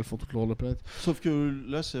 Tu vois, elles font tout le tour de la planète. Sauf que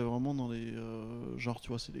là, c'est vraiment dans les genre, tu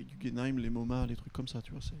vois, c'est les Guggenheim, les MoMA, les trucs comme ça,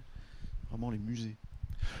 tu vois, c'est vraiment les musées.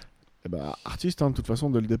 Et bah, artiste, de toute façon,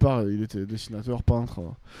 dès le départ, il était dessinateur, peintre.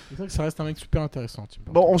 C'est vrai que ça reste un mec super intéressant.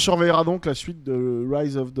 Bon, on surveillera donc la suite de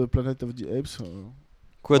Rise of the Planet of the Apes.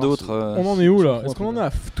 Quoi d'autre On en est où là? Est-ce qu'on en a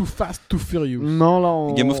Too Fast, Too Furious? Non,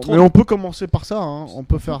 là, Game of Thrones. Mais on peut commencer par ça. On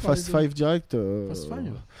peut faire Fast Five direct. Fast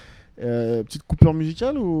Five. Petite coupure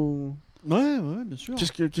musicale ou? Ouais, bien sûr.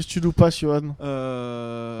 Qu'est-ce que tu nous passes, Johan?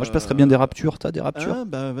 Moi, je passerais bien des raptures. T'as des raptures? Ah,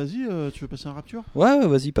 bah vas-y, tu veux passer un rapture? Ouais,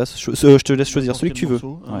 vas-y, passe. Je te laisse choisir celui que tu veux.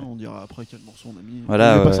 On dira après quel morceau on a mis.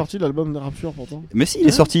 Voilà, il n'est pas sorti l'album des raptures pourtant? Mais si, il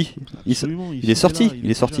est sorti. Il est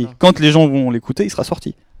sorti. Quand les gens vont l'écouter, il sera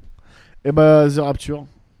sorti. Et bah, The Rapture.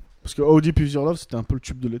 Parce que How Deep Is Your Love, c'était un peu le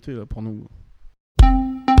tube de l'été là pour nous.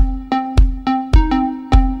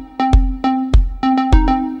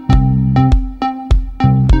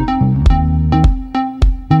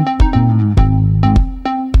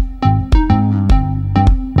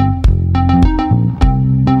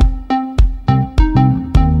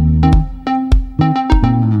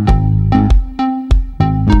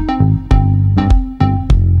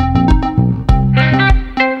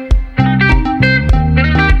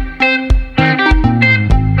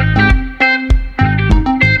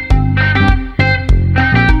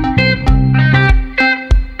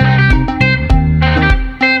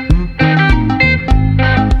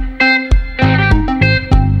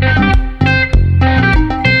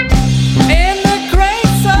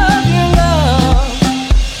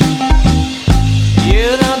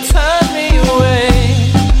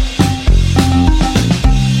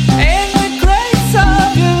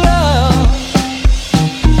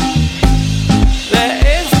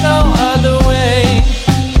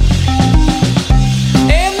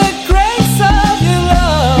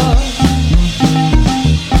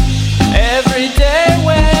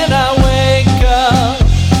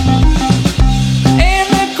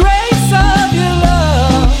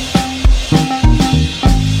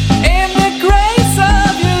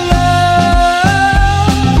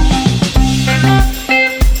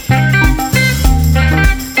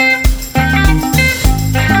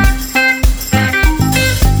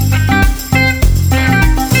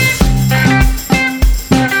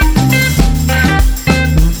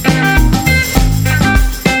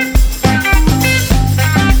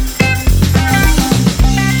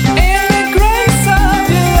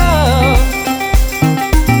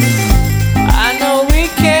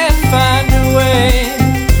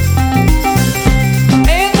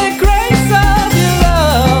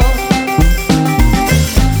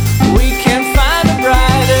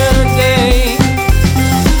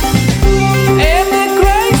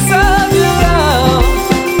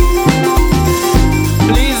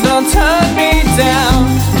 Please don't turn me down.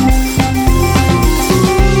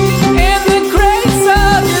 In the grace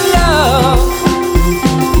of your love,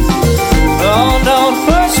 oh, don't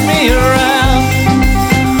push me around.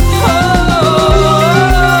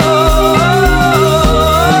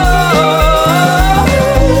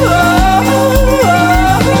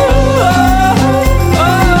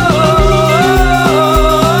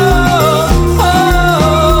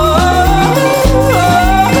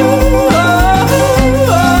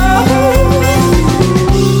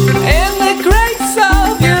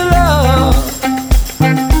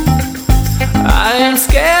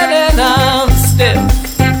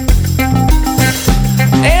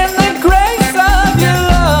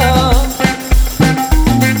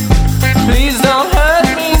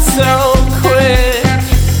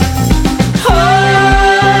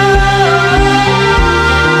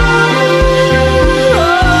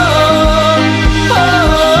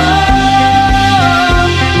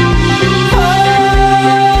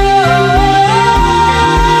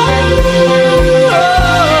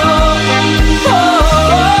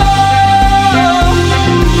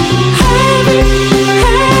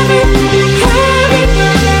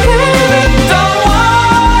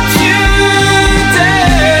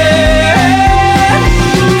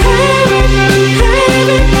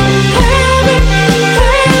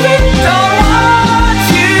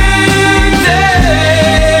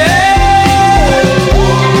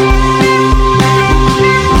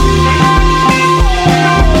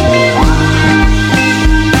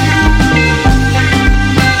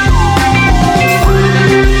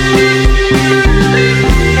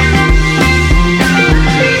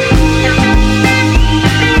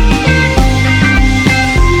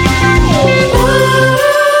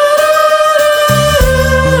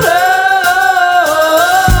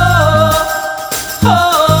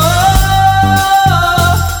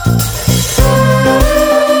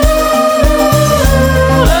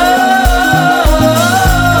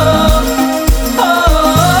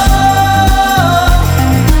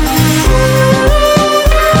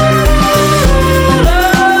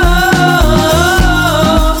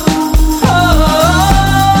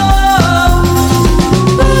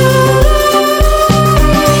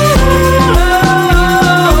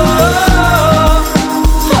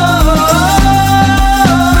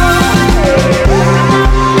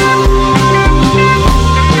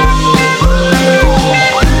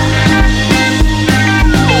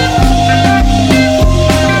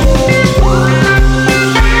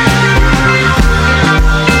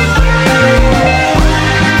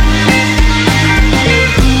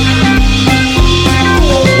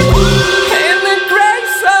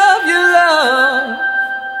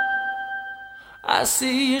 I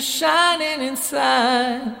see you shining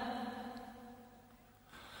inside.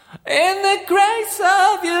 In the grace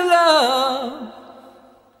of your love,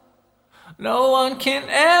 no one can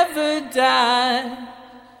ever die.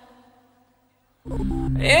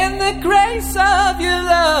 In the grace of your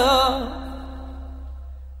love,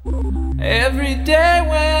 every day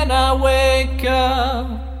when I wake up.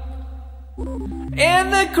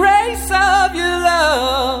 In the grace of your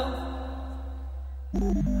love,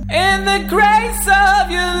 in the grace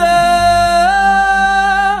of your love.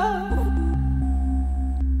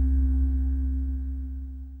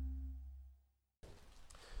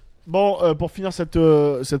 Bon, pour finir cette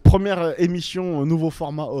première émission, nouveau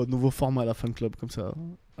format à la Fan Club, comme ça.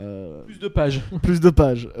 Plus de pages. Plus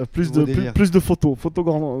de photos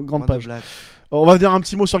grande page. On va dire un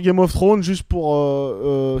petit mot sur Game of Thrones, juste pour,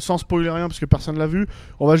 sans spoiler rien, parce que personne l'a vu.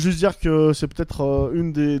 On va juste dire que c'est peut-être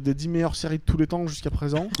une des 10 meilleures séries de tous les temps jusqu'à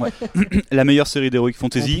présent. Ouais. La meilleure série d'Heroic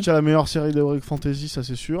Fantasy. En tout cas, la meilleure série d'Heroic Fantasy, ça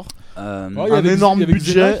c'est sûr. Un énorme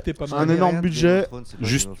budget.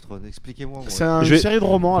 Juste. Expliquez-moi. C'est une série de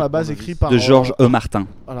romans à la base écrite par de George E. Martin.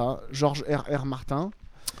 Voilà, George R.R. Martin.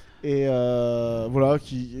 Et voilà,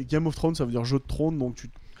 Game of Thrones, ça veut dire jeu de trône. Donc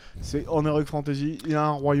c'est en Heroic Fantasy, il y a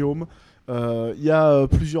un royaume. Il y a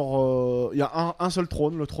il y a un seul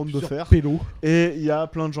trône, le trône de fer. Et il y a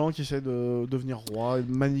plein de gens qui essaient de devenir roi,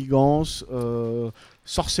 manigance,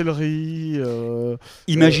 sorcellerie.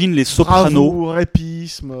 Imagine les sopranos. Bravoure,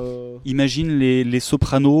 épisme. Imagine les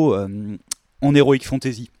sopranos en Heroic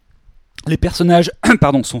Fantasy. Les personnages,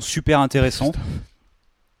 sont super intéressants.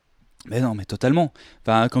 Mais non, mais totalement.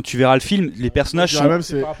 Enfin, quand tu verras le film, les personnages sont... Même,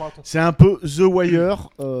 c'est un peu The Wire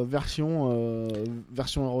version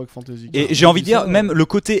Heroic Fantasy. Et j'ai envie de dire, même le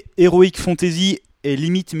côté Heroic Fantasy est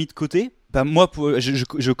limite mis de côté. Ben, moi,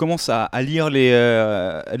 je commence à lire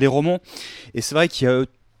les romans. Et c'est vrai qu'il y a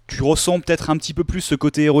tu ressens peut-être un petit peu plus ce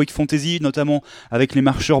côté heroic fantasy, notamment avec les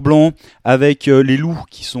marcheurs blancs, avec les loups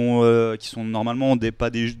qui sont normalement pas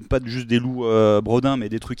juste des loups bredins, mais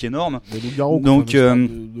des trucs énormes. Des loups-garous, Donc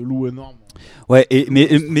de loups énormes. Ouais, mais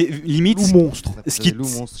limite, Loup monstre.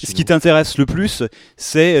 ce qui t'intéresse le plus,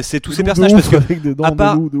 c'est tous ces personnages, parce que avec des dents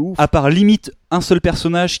de ouf. à part limite un seul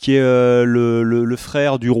personnage qui est le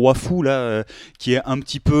frère du roi fou là, qui est un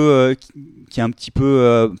petit peu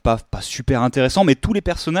pas super intéressant, mais tous les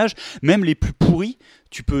personnages, même les plus pourris,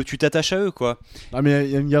 tu t'attaches à eux, quoi. Ah, mais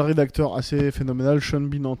il y a une galerie d'acteurs assez phénoménale. Sean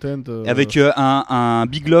Bean en tête. Avec un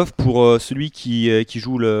big love pour celui qui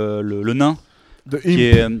joue le nain. Qui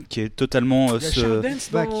est totalement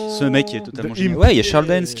ce mec qui est totalement génial. Ouais, il y a Charles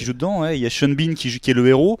Dance qui joue dedans, ouais, il y a Sean Bean qui est le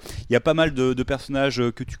héros. Il y a pas mal de personnages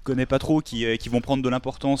que tu connais pas trop qui vont prendre de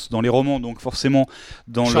l'importance dans les romans, donc forcément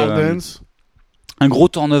dans Dance. Un gros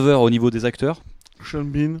turnover au niveau des acteurs. Sean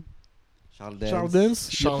Bean. Charles Dance.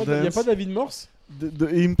 Il n'y a pas David Morse de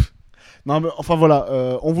Imp. Non, mais enfin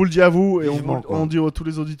voilà, on vous le dit à vous et on dit à tous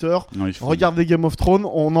les auditeurs. Non, regardez Game of Thrones,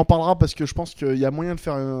 on en parlera parce que je pense qu'il y a moyen de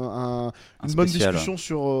faire une bonne discussion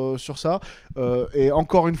sur ça. Et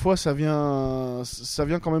encore une fois, ça vient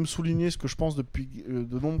quand même souligner ce que je pense depuis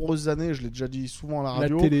de nombreuses années. Je l'ai déjà dit souvent à la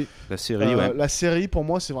radio. La série, ouais. La série, pour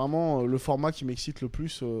moi, c'est vraiment le format qui m'excite le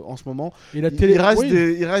plus en ce moment. Et la télé,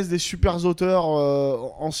 il reste des super auteurs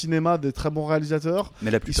en cinéma, des très bons réalisateurs.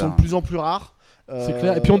 Mais ils sont de plus en plus rares. C'est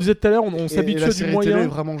clair. Et puis on disait tout à l'heure, on s'habitue du moyen. La télé est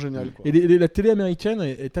vraiment géniale. Quoi. Et la télé américaine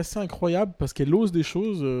est assez incroyable parce qu'elle ose des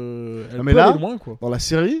choses. Elle peut aller loin, quoi. Dans la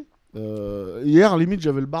série, hier limite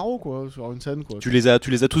j'avais le barreau quoi sur une scène quoi. Tu les as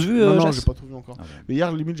tous vus? Non, j'ai pas tout vu encore. Mais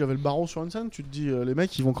hier limite j'avais le barreau sur une scène. Tu te dis les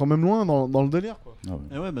mecs ils vont quand même loin dans le délire quoi.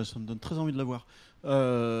 Et ouais, bah, ça me donne très envie de la voir.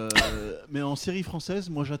 Mais en série française,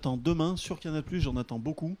 moi j'attends demain sur Canal+, j'en attends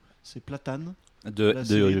beaucoup. C'est Platane de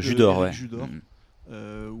Judor, ouais.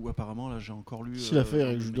 Où apparemment là j'ai encore lu il a fait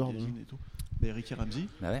Eric Judor et tout. Mais Eric et Ramsey.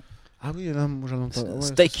 Ah ouais. Ah oui, là moi j'en entends. Ouais,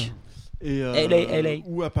 Steak. Et LA.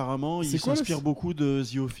 où apparemment il s'inspire beaucoup de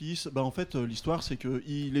The Office. Bah en fait l'histoire c'est que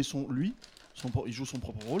il joue son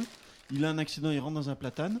propre rôle. Il a un accident, il rentre dans un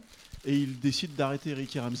platane et il décide d'arrêter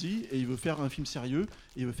Eric et Ramsey et il veut faire un film sérieux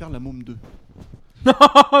et il veut faire La Môme 2.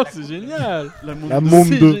 C'est génial. La Môme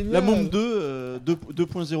 2. La Môme 2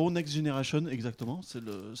 2.0 Next Generation exactement, c'est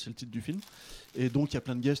le titre du film. Et donc il y a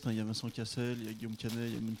plein de guests, il y a Vincent Cassel, il y a Guillaume Canet,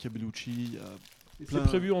 il y a Monica Bellucci, c'est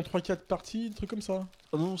prévu en 3-4 parties, un truc comme ça.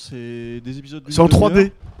 Oh non, c'est des épisodes. C'est en 3D.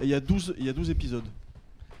 Et il y a 12 épisodes.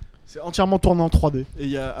 C'est entièrement tourné en 3D. Et il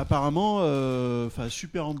y a apparemment,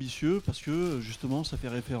 super ambitieux parce que justement ça fait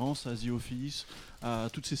référence à The Office, à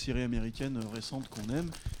toutes ces séries américaines récentes qu'on aime.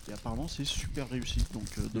 Et apparemment c'est super réussi. Donc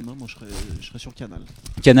demain moi je serai sur Canal.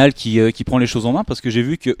 Canal qui prend les choses en main parce que j'ai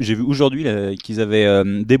vu aujourd'hui qu'ils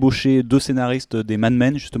avaient débauché 2 scénaristes des Mad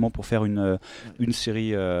Men justement pour faire une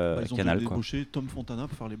série ils ont Canal. Ils ont débauché Tom Fontana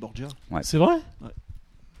pour faire les Borgia. Ouais. C'est vrai. Ouais.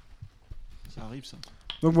 Ça arrive ça.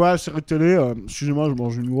 Donc voilà, série télé, excusez-moi, je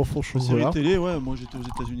mange une grosse au chocolat. Série télé, ouais, moi j'étais aux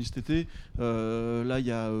États-Unis cet été. Là il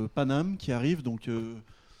y a Panam qui arrive, donc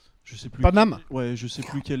je sais plus. Panam. Ouais, je sais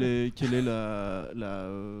plus quelle est la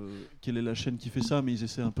chaîne qui fait ça, mais ils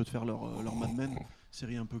essaient un peu de faire leur Mad Men,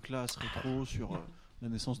 série un peu classe, rétro sur la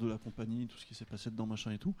naissance de la compagnie, tout ce qui s'est passé dedans,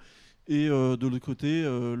 machin et tout. Et de l'autre côté,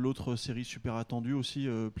 l'autre série super attendue aussi,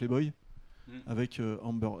 Playboy. Avec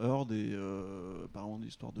Amber Heard et apparemment des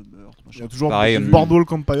histoires de meurtre. Il y a toujours Bordeaux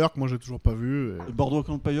Campfire que moi j'ai toujours pas vu. Bordeaux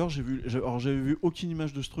Campfire, j'avais vu aucune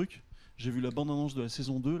image de ce truc. J'ai vu la bande-annonce de la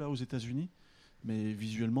saison 2 là aux États-Unis, mais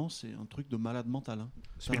visuellement c'est un truc de malade mental. Hein.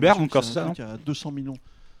 Spielberg encore ça, non ? Il y a 200 millions.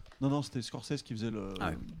 Non, c'était Scorsese qui faisait le.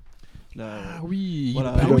 Oui,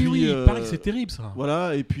 voilà, il paraît que c'est terrible ça.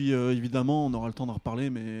 Voilà, et puis évidemment on aura le temps d'en reparler,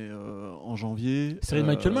 mais en janvier. Série de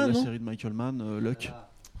Michael Mann, la non ? série de Michael Mann, Luck.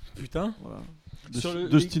 Putain. Voilà. De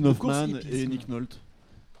Dustin Hoffman et Nick Nolte.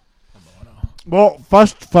 Bon,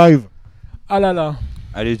 Fast 5. Ah là là.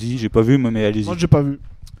 Allez-y, j'ai pas vu mais allez-y. Moi j'ai pas vu.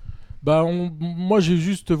 Bah moi j'ai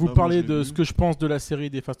juste vous parler de vu. ce que je pense de la série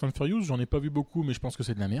des Fast and Furious. J'en ai pas vu beaucoup, mais je pense que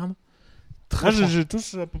c'est de la merde. Moi j'ai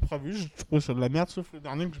tous à peu près vu. Je trouve ça de la merde sauf le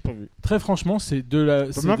dernier que j'ai pas vu. Très franchement, c'est de la.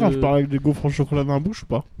 Comme là quand je parle avec des gaufres au chocolat dans la bouche ou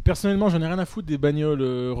pas ? Personnellement, j'en ai rien à foutre des bagnoles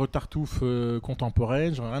retartoufs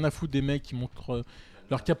contemporaines. J'en ai rien à foutre des mecs qui montrent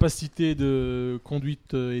leur capacité de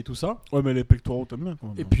conduite et tout ça. Ouais, mais les pectoraux t'aimes bien quand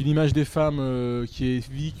même. Et puis l'image des femmes qui est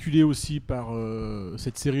véhiculée aussi par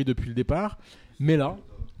cette série depuis le départ. Mais là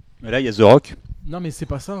il y a The Rock. Non mais c'est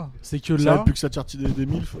pas ça. C'est que ça là depuis que ça tire des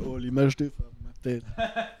milfs, l'image des femmes, ma tête.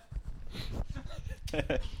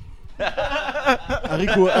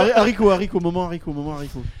 Haricot, moment haricot.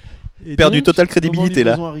 Et perdu donc, totale crédibilité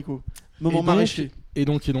là. Moment maraîcher. Et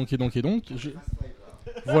donc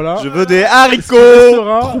Voilà. Je veux des haricots.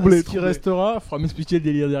 Ce qui restera, faudra m'expliquer le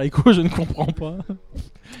délire des haricots, je ne comprends pas.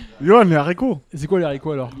 Johan, les haricots. C'est quoi les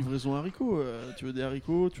haricots alors? Livraison haricots. Tu veux des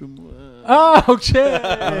haricots, tu veux. Ah, ok.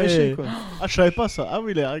 Maraîcher, quoi. Ah, je savais pas ça. Ah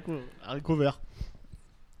oui, les haricots verts.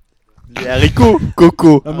 Les haricots,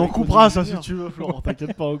 coco. Ah, mais on coupera ça si tu veux, Florent.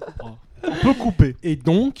 T'inquiète pas, on coupera. On peut couper. Et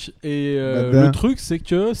donc, le truc, c'est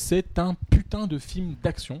que c'est un putain de film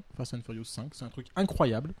d'action, Fast and Furious 5. C'est un truc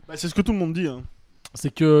incroyable. Bah, c'est ce que tout le monde dit. Hein.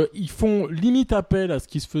 C'est que ils font limite appel à ce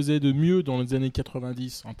qui se faisait de mieux dans les années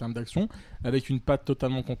 90 en termes d'action, avec une patte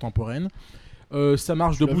totalement contemporaine. Ça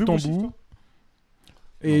marche de bout en bout.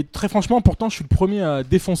 Et très franchement, pourtant, je suis le premier à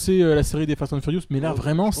défoncer la série des Fast and Furious, mais là,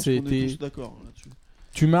 vraiment, c'était. tous d'accord là-dessus.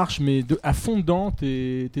 Tu marches, mais à fond dedans,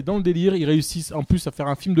 t'es dans le délire. Ils réussissent en plus à faire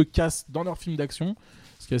un film de casse dans leur film d'action,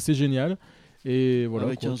 ce qui est assez génial. Et voilà,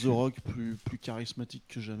 avec un The Rock plus charismatique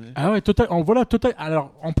que jamais. Ah ouais, total.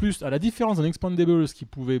 Alors, en plus, à la différence d'un Expendables qui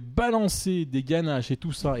pouvait balancer des ganaches et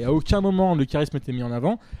tout ça, et à aucun moment le charisme était mis en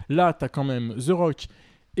avant, là, t'as quand même The Rock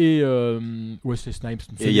et Wesley Snipes.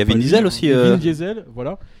 Et il y avait Vin Diesel aussi. Vin Diesel,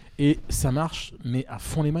 voilà. Et ça marche, mais à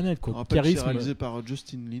fond les manettes, quoi. Charisme. C'est réalisé par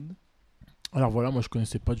Justin Lin. Alors voilà, moi je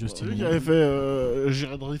connaissais pas Justin Lin. Lui qui avait fait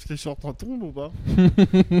J'irai drifter sur ta tombe ou pas?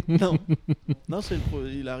 Non,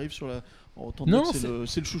 il arrive sur la. Non,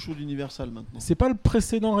 c'est le chouchou d'Universal maintenant. C'est pas le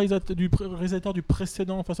précédent réalisateur du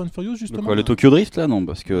précédent Fast and Furious justement. Quoi, le Tokyo Drift là, non,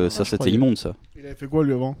 parce que ça c'était immonde ça. Il avait fait quoi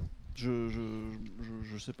lui avant? Je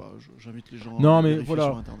sais pas. J'invite les gens. Non à mais vérifier voilà.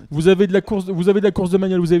 sur Internet. Vous avez de la course de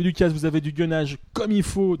bagnole, vous avez du casse, vous avez du gunnage comme il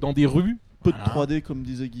faut dans des rues. Peu de 3D comme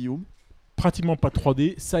disait Guillaume. Pratiquement pas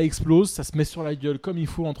 3D, ça explose, ça se met sur la gueule comme il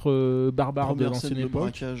faut entre barbares de l'ancienne époque.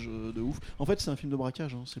 Braquage de ouf. En fait, c'est un film de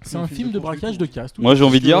braquage. Hein. C'est un film de braquage de casse. Moi, j'ai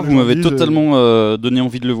envie de dire, vous m'avez totalement donné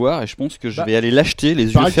envie de le voir et je pense que je vais aller l'acheter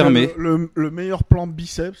les yeux fermés. Le meilleur plan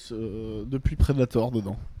biceps depuis Predator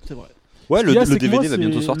dedans. C'est vrai. Ouais, le DVD va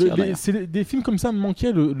bientôt sortir. C'est des films comme ça me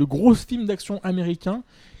manquaient, le gros film d'action américain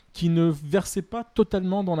qui ne versait pas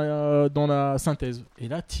totalement dans la synthèse. Et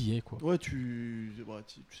là, t'y es, quoi. Ouais, tu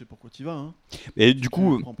sais pourquoi t'y vas. Hein. Et du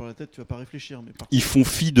coup, tu prends pas la tête, tu vas pas réfléchir. Mais ils font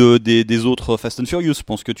fi des autres Fast and Furious. Je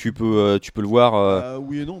pense que tu peux le voir.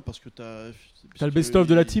 Oui et non, parce que t'as le best-of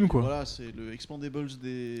de la team, quoi. Voilà, c'est le Expendables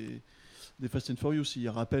des Fast and Furious. Il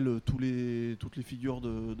rappelle toutes les figures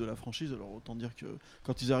de la franchise. Alors autant dire que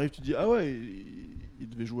quand ils arrivent, tu te dis ah ouais, il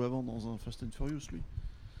devait jouer avant dans un Fast and Furious, lui.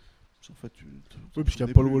 En fait, oui, puisqu'il y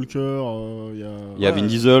a Paul Walker, il y a Vin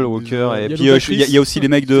Diesel, Walker, et puis il y a aussi les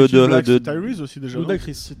mecs de Tyrese aussi déjà.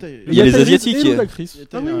 Il y a les Asiatiques.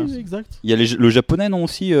 Ah oui, exact. Il y a le Japonais non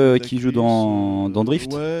aussi qui joue dans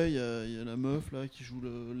Drift. Ouais, il y a la meuf là qui joue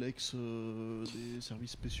l'ex des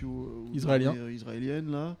services spéciaux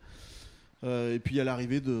israéliennes là. Et puis il y a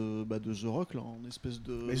l'arrivée de The Rock là, en espèce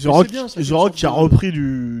de. The Rock qui a repris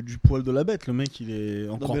du poil de la bête, le mec il est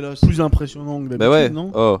encore plus impressionnant que d'habitude, bah ouais.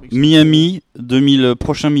 non Miami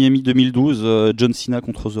prochain Miami 2012, John Cena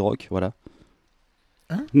contre The Rock, voilà.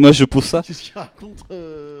 Hein? Moi je pose ça. Qu'est-ce qu'il raconte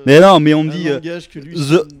Mais non, mais on me dit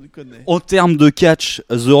en termes de catch,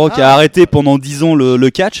 The Rock a arrêté pendant 10 ans le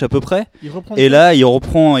catch à peu près. Et là, il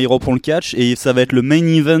reprend le catch et ça va être le main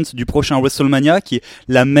event du prochain WrestleMania qui est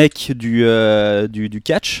la mecque du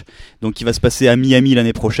catch. Donc qui va se passer à Miami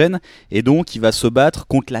l'année prochaine et donc il va se battre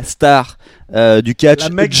contre la star du catch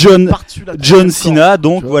John Cena.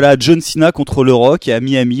 Donc voilà, John Cena contre The Rock à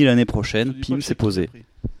Miami l'année prochaine. Pim, c'est posé.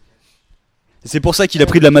 C'est pour ça qu'il a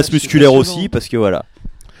pris de la masse musculaire aussi, parce que voilà.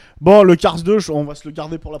 Bon, le Cars 2, on va se le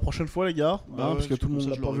garder pour la prochaine fois, les gars, parce que tout le monde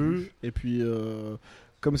l'a pas vu. Et puis,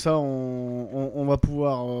 comme ça, on va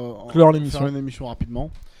pouvoir clore l'émission. Faire une émission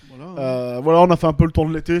rapidement. Voilà, on a fait un peu le tour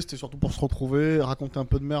de l'été, c'était surtout pour se retrouver, raconter un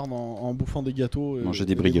peu de merde en bouffant des gâteaux et manger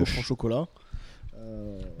des brioches au chocolat.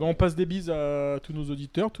 Bon, on passe des bises à tous nos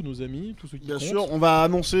auditeurs, tous nos amis, tous ceux qui Bien comptent. sûr, on va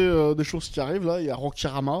annoncer des choses qui arrivent là. Il y a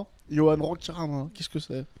Rokirama. Johan, Rokirama, qu'est-ce que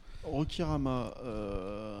c'est? Rokirama,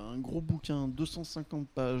 un gros bouquin, 250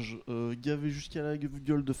 pages, gavé jusqu'à la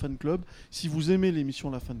gueule de Fan Club. Si vous aimez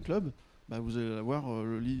l'émission La Fan Club, bah vous allez avoir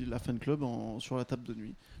la Fan Club sur la table de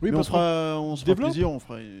nuit. Oui, mais on se fera plaisir, on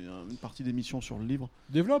fera une partie d'émission sur le livre.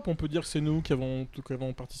 Développe, on peut dire que c'est nous qui avons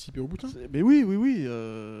participé au bouquin. Mais oui.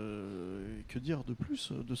 Que dire de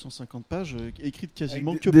plus? 250 pages, écrites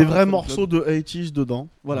quasiment que des vrais morceaux de 80s dedans.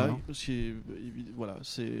 Voilà,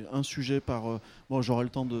 c'est un sujet par. Bon, j'aurai le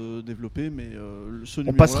temps de développer, mais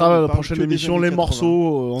on passera à la prochaine émission les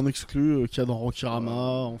morceaux en exclu qu'il y a dans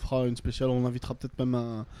Rokirama. On fera une spéciale, on invitera peut-être même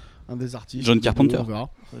un des artistes. John Carpenter. On verra.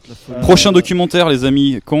 Prochain documentaire, les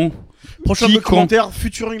amis. Prochain documentaire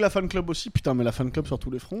featuring la Fan Club aussi. Putain, mais la Fan Club sur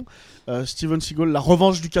tous les fronts. Steven Seagal, La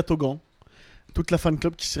Revanche du Catogan. toute la fan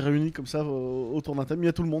club qui s'est réunie comme ça autour d'un thème. Il y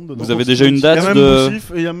a tout le monde dedans. Vous avez déjà une date Il y a même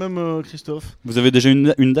Boussif et il y a même Christophe. Vous avez déjà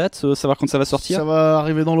une date, savoir quand ça va sortir? Ça va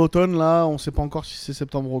arriver dans l'automne, là. On sait pas encore si c'est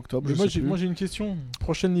septembre ou octobre. Moi j'ai une question.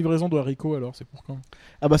 Prochaine livraison de haricots alors, c'est pour quand?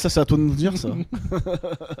 Ah bah ça c'est à toi de nous dire ça.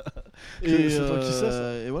 Et, c'est toi qui sais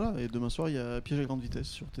ça. et voilà, et demain soir il y a Piège à grande vitesse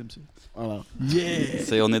sur TMC. Voilà. Yeah.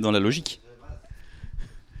 Ça y est, on est dans la logique.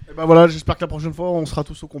 Et bah voilà, j'espère que la prochaine fois on sera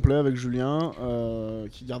tous au complet avec Julien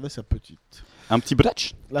qui gardait sa petite. Un petit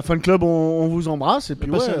bratch. La fan club, on vous embrasse et puis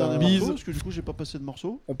Passer ouais, un dernier bise. morceau, parce que du coup j'ai pas passé de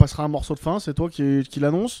morceau. On passera un morceau de fin, c'est toi qui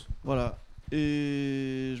l'annonce. Voilà.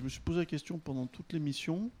 Et je me suis posé la question pendant toute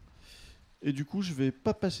l'émission. Et du coup, je vais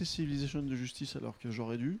pas passer Civilization de Justice alors que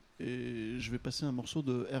j'aurais dû. Et je vais passer un morceau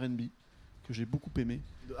de R&B que j'ai beaucoup aimé.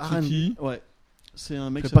 De R&B. Ouais. C'est un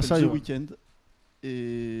mec qui Fais pas s'appelle ça, The Yoann. Weeknd.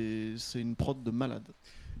 Et c'est une prod de malade.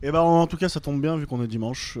 Et bah en tout cas ça tombe bien vu qu'on est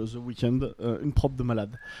dimanche, The Weeknd, une prop de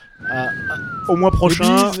malade. Au mois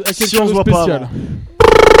prochain, bise à si quelqu'un on se de voit pas spécial. avant.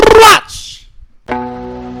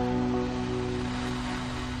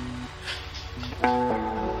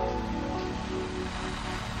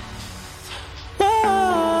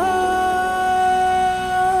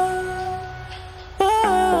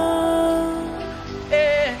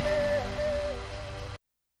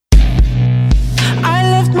 I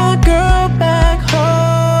left my girl back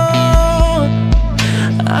home.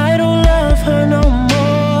 I don't love her no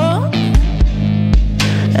more,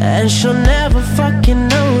 and she'll never fucking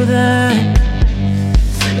know that.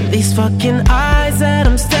 These fucking eyes that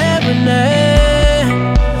I'm staring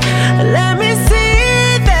at. Let me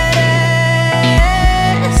see that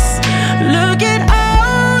ass. Look at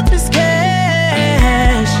all this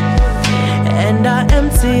cash, and I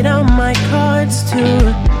emptied out my cards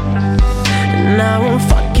too. Now I'm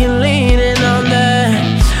fucking leaning on that.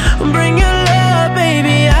 Bring your love,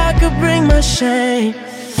 baby, I could bring my shame.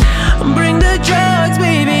 Bring the drugs,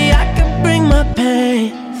 baby, I could bring my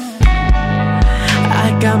pain.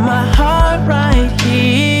 I got my heart right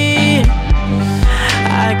here.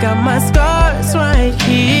 I got my scars right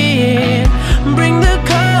here. Bring the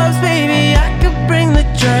cups, baby, I could bring the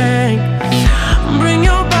drink. Bring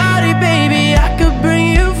your body, baby, I could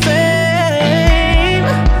bring you fame.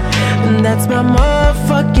 And that's my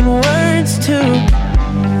motherfucking words too.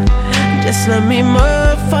 Just let me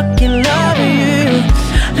motherfucking love you.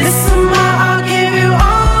 Listen, ma, I'll give you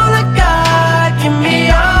all I got. Give me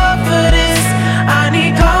all for this. I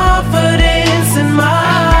need confidence in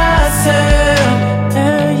myself.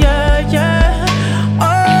 Yeah, yeah, yeah.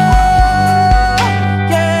 Oh,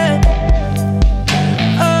 yeah.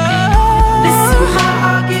 Oh. Listen, ma,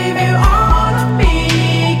 I'll give you all of me.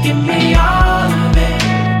 Give me all of it.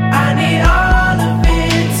 I need all of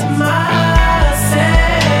it to myself.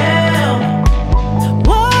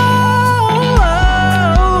 Whoa,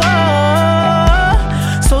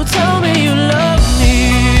 so tell me you love me.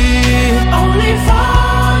 Only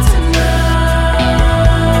for tonight.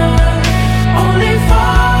 Only for.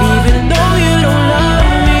 Even though you don't love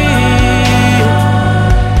me.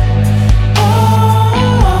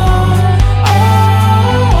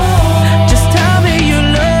 Just tell me you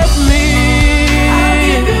love me. I'll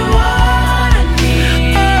give you what I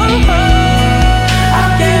need.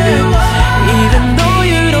 I'll give you what. Even though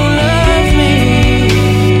you don't love me.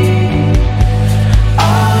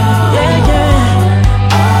 Yeah, yeah.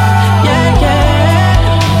 Yeah, yeah.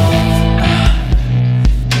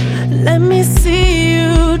 Let me see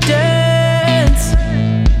you dance.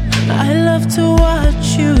 I love to watch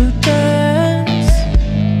you dance.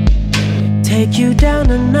 Take you down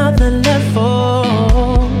another level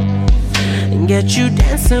and get you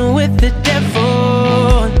dancing with the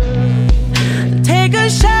devil. Take a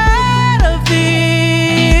shot of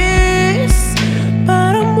this,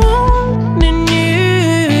 but I'm wanting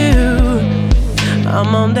you.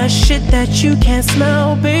 I'm on that shit that you can't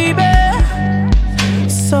smell, baby.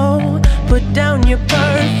 So put down your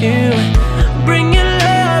perfume. Bring your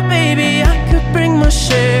love, baby. I could bring my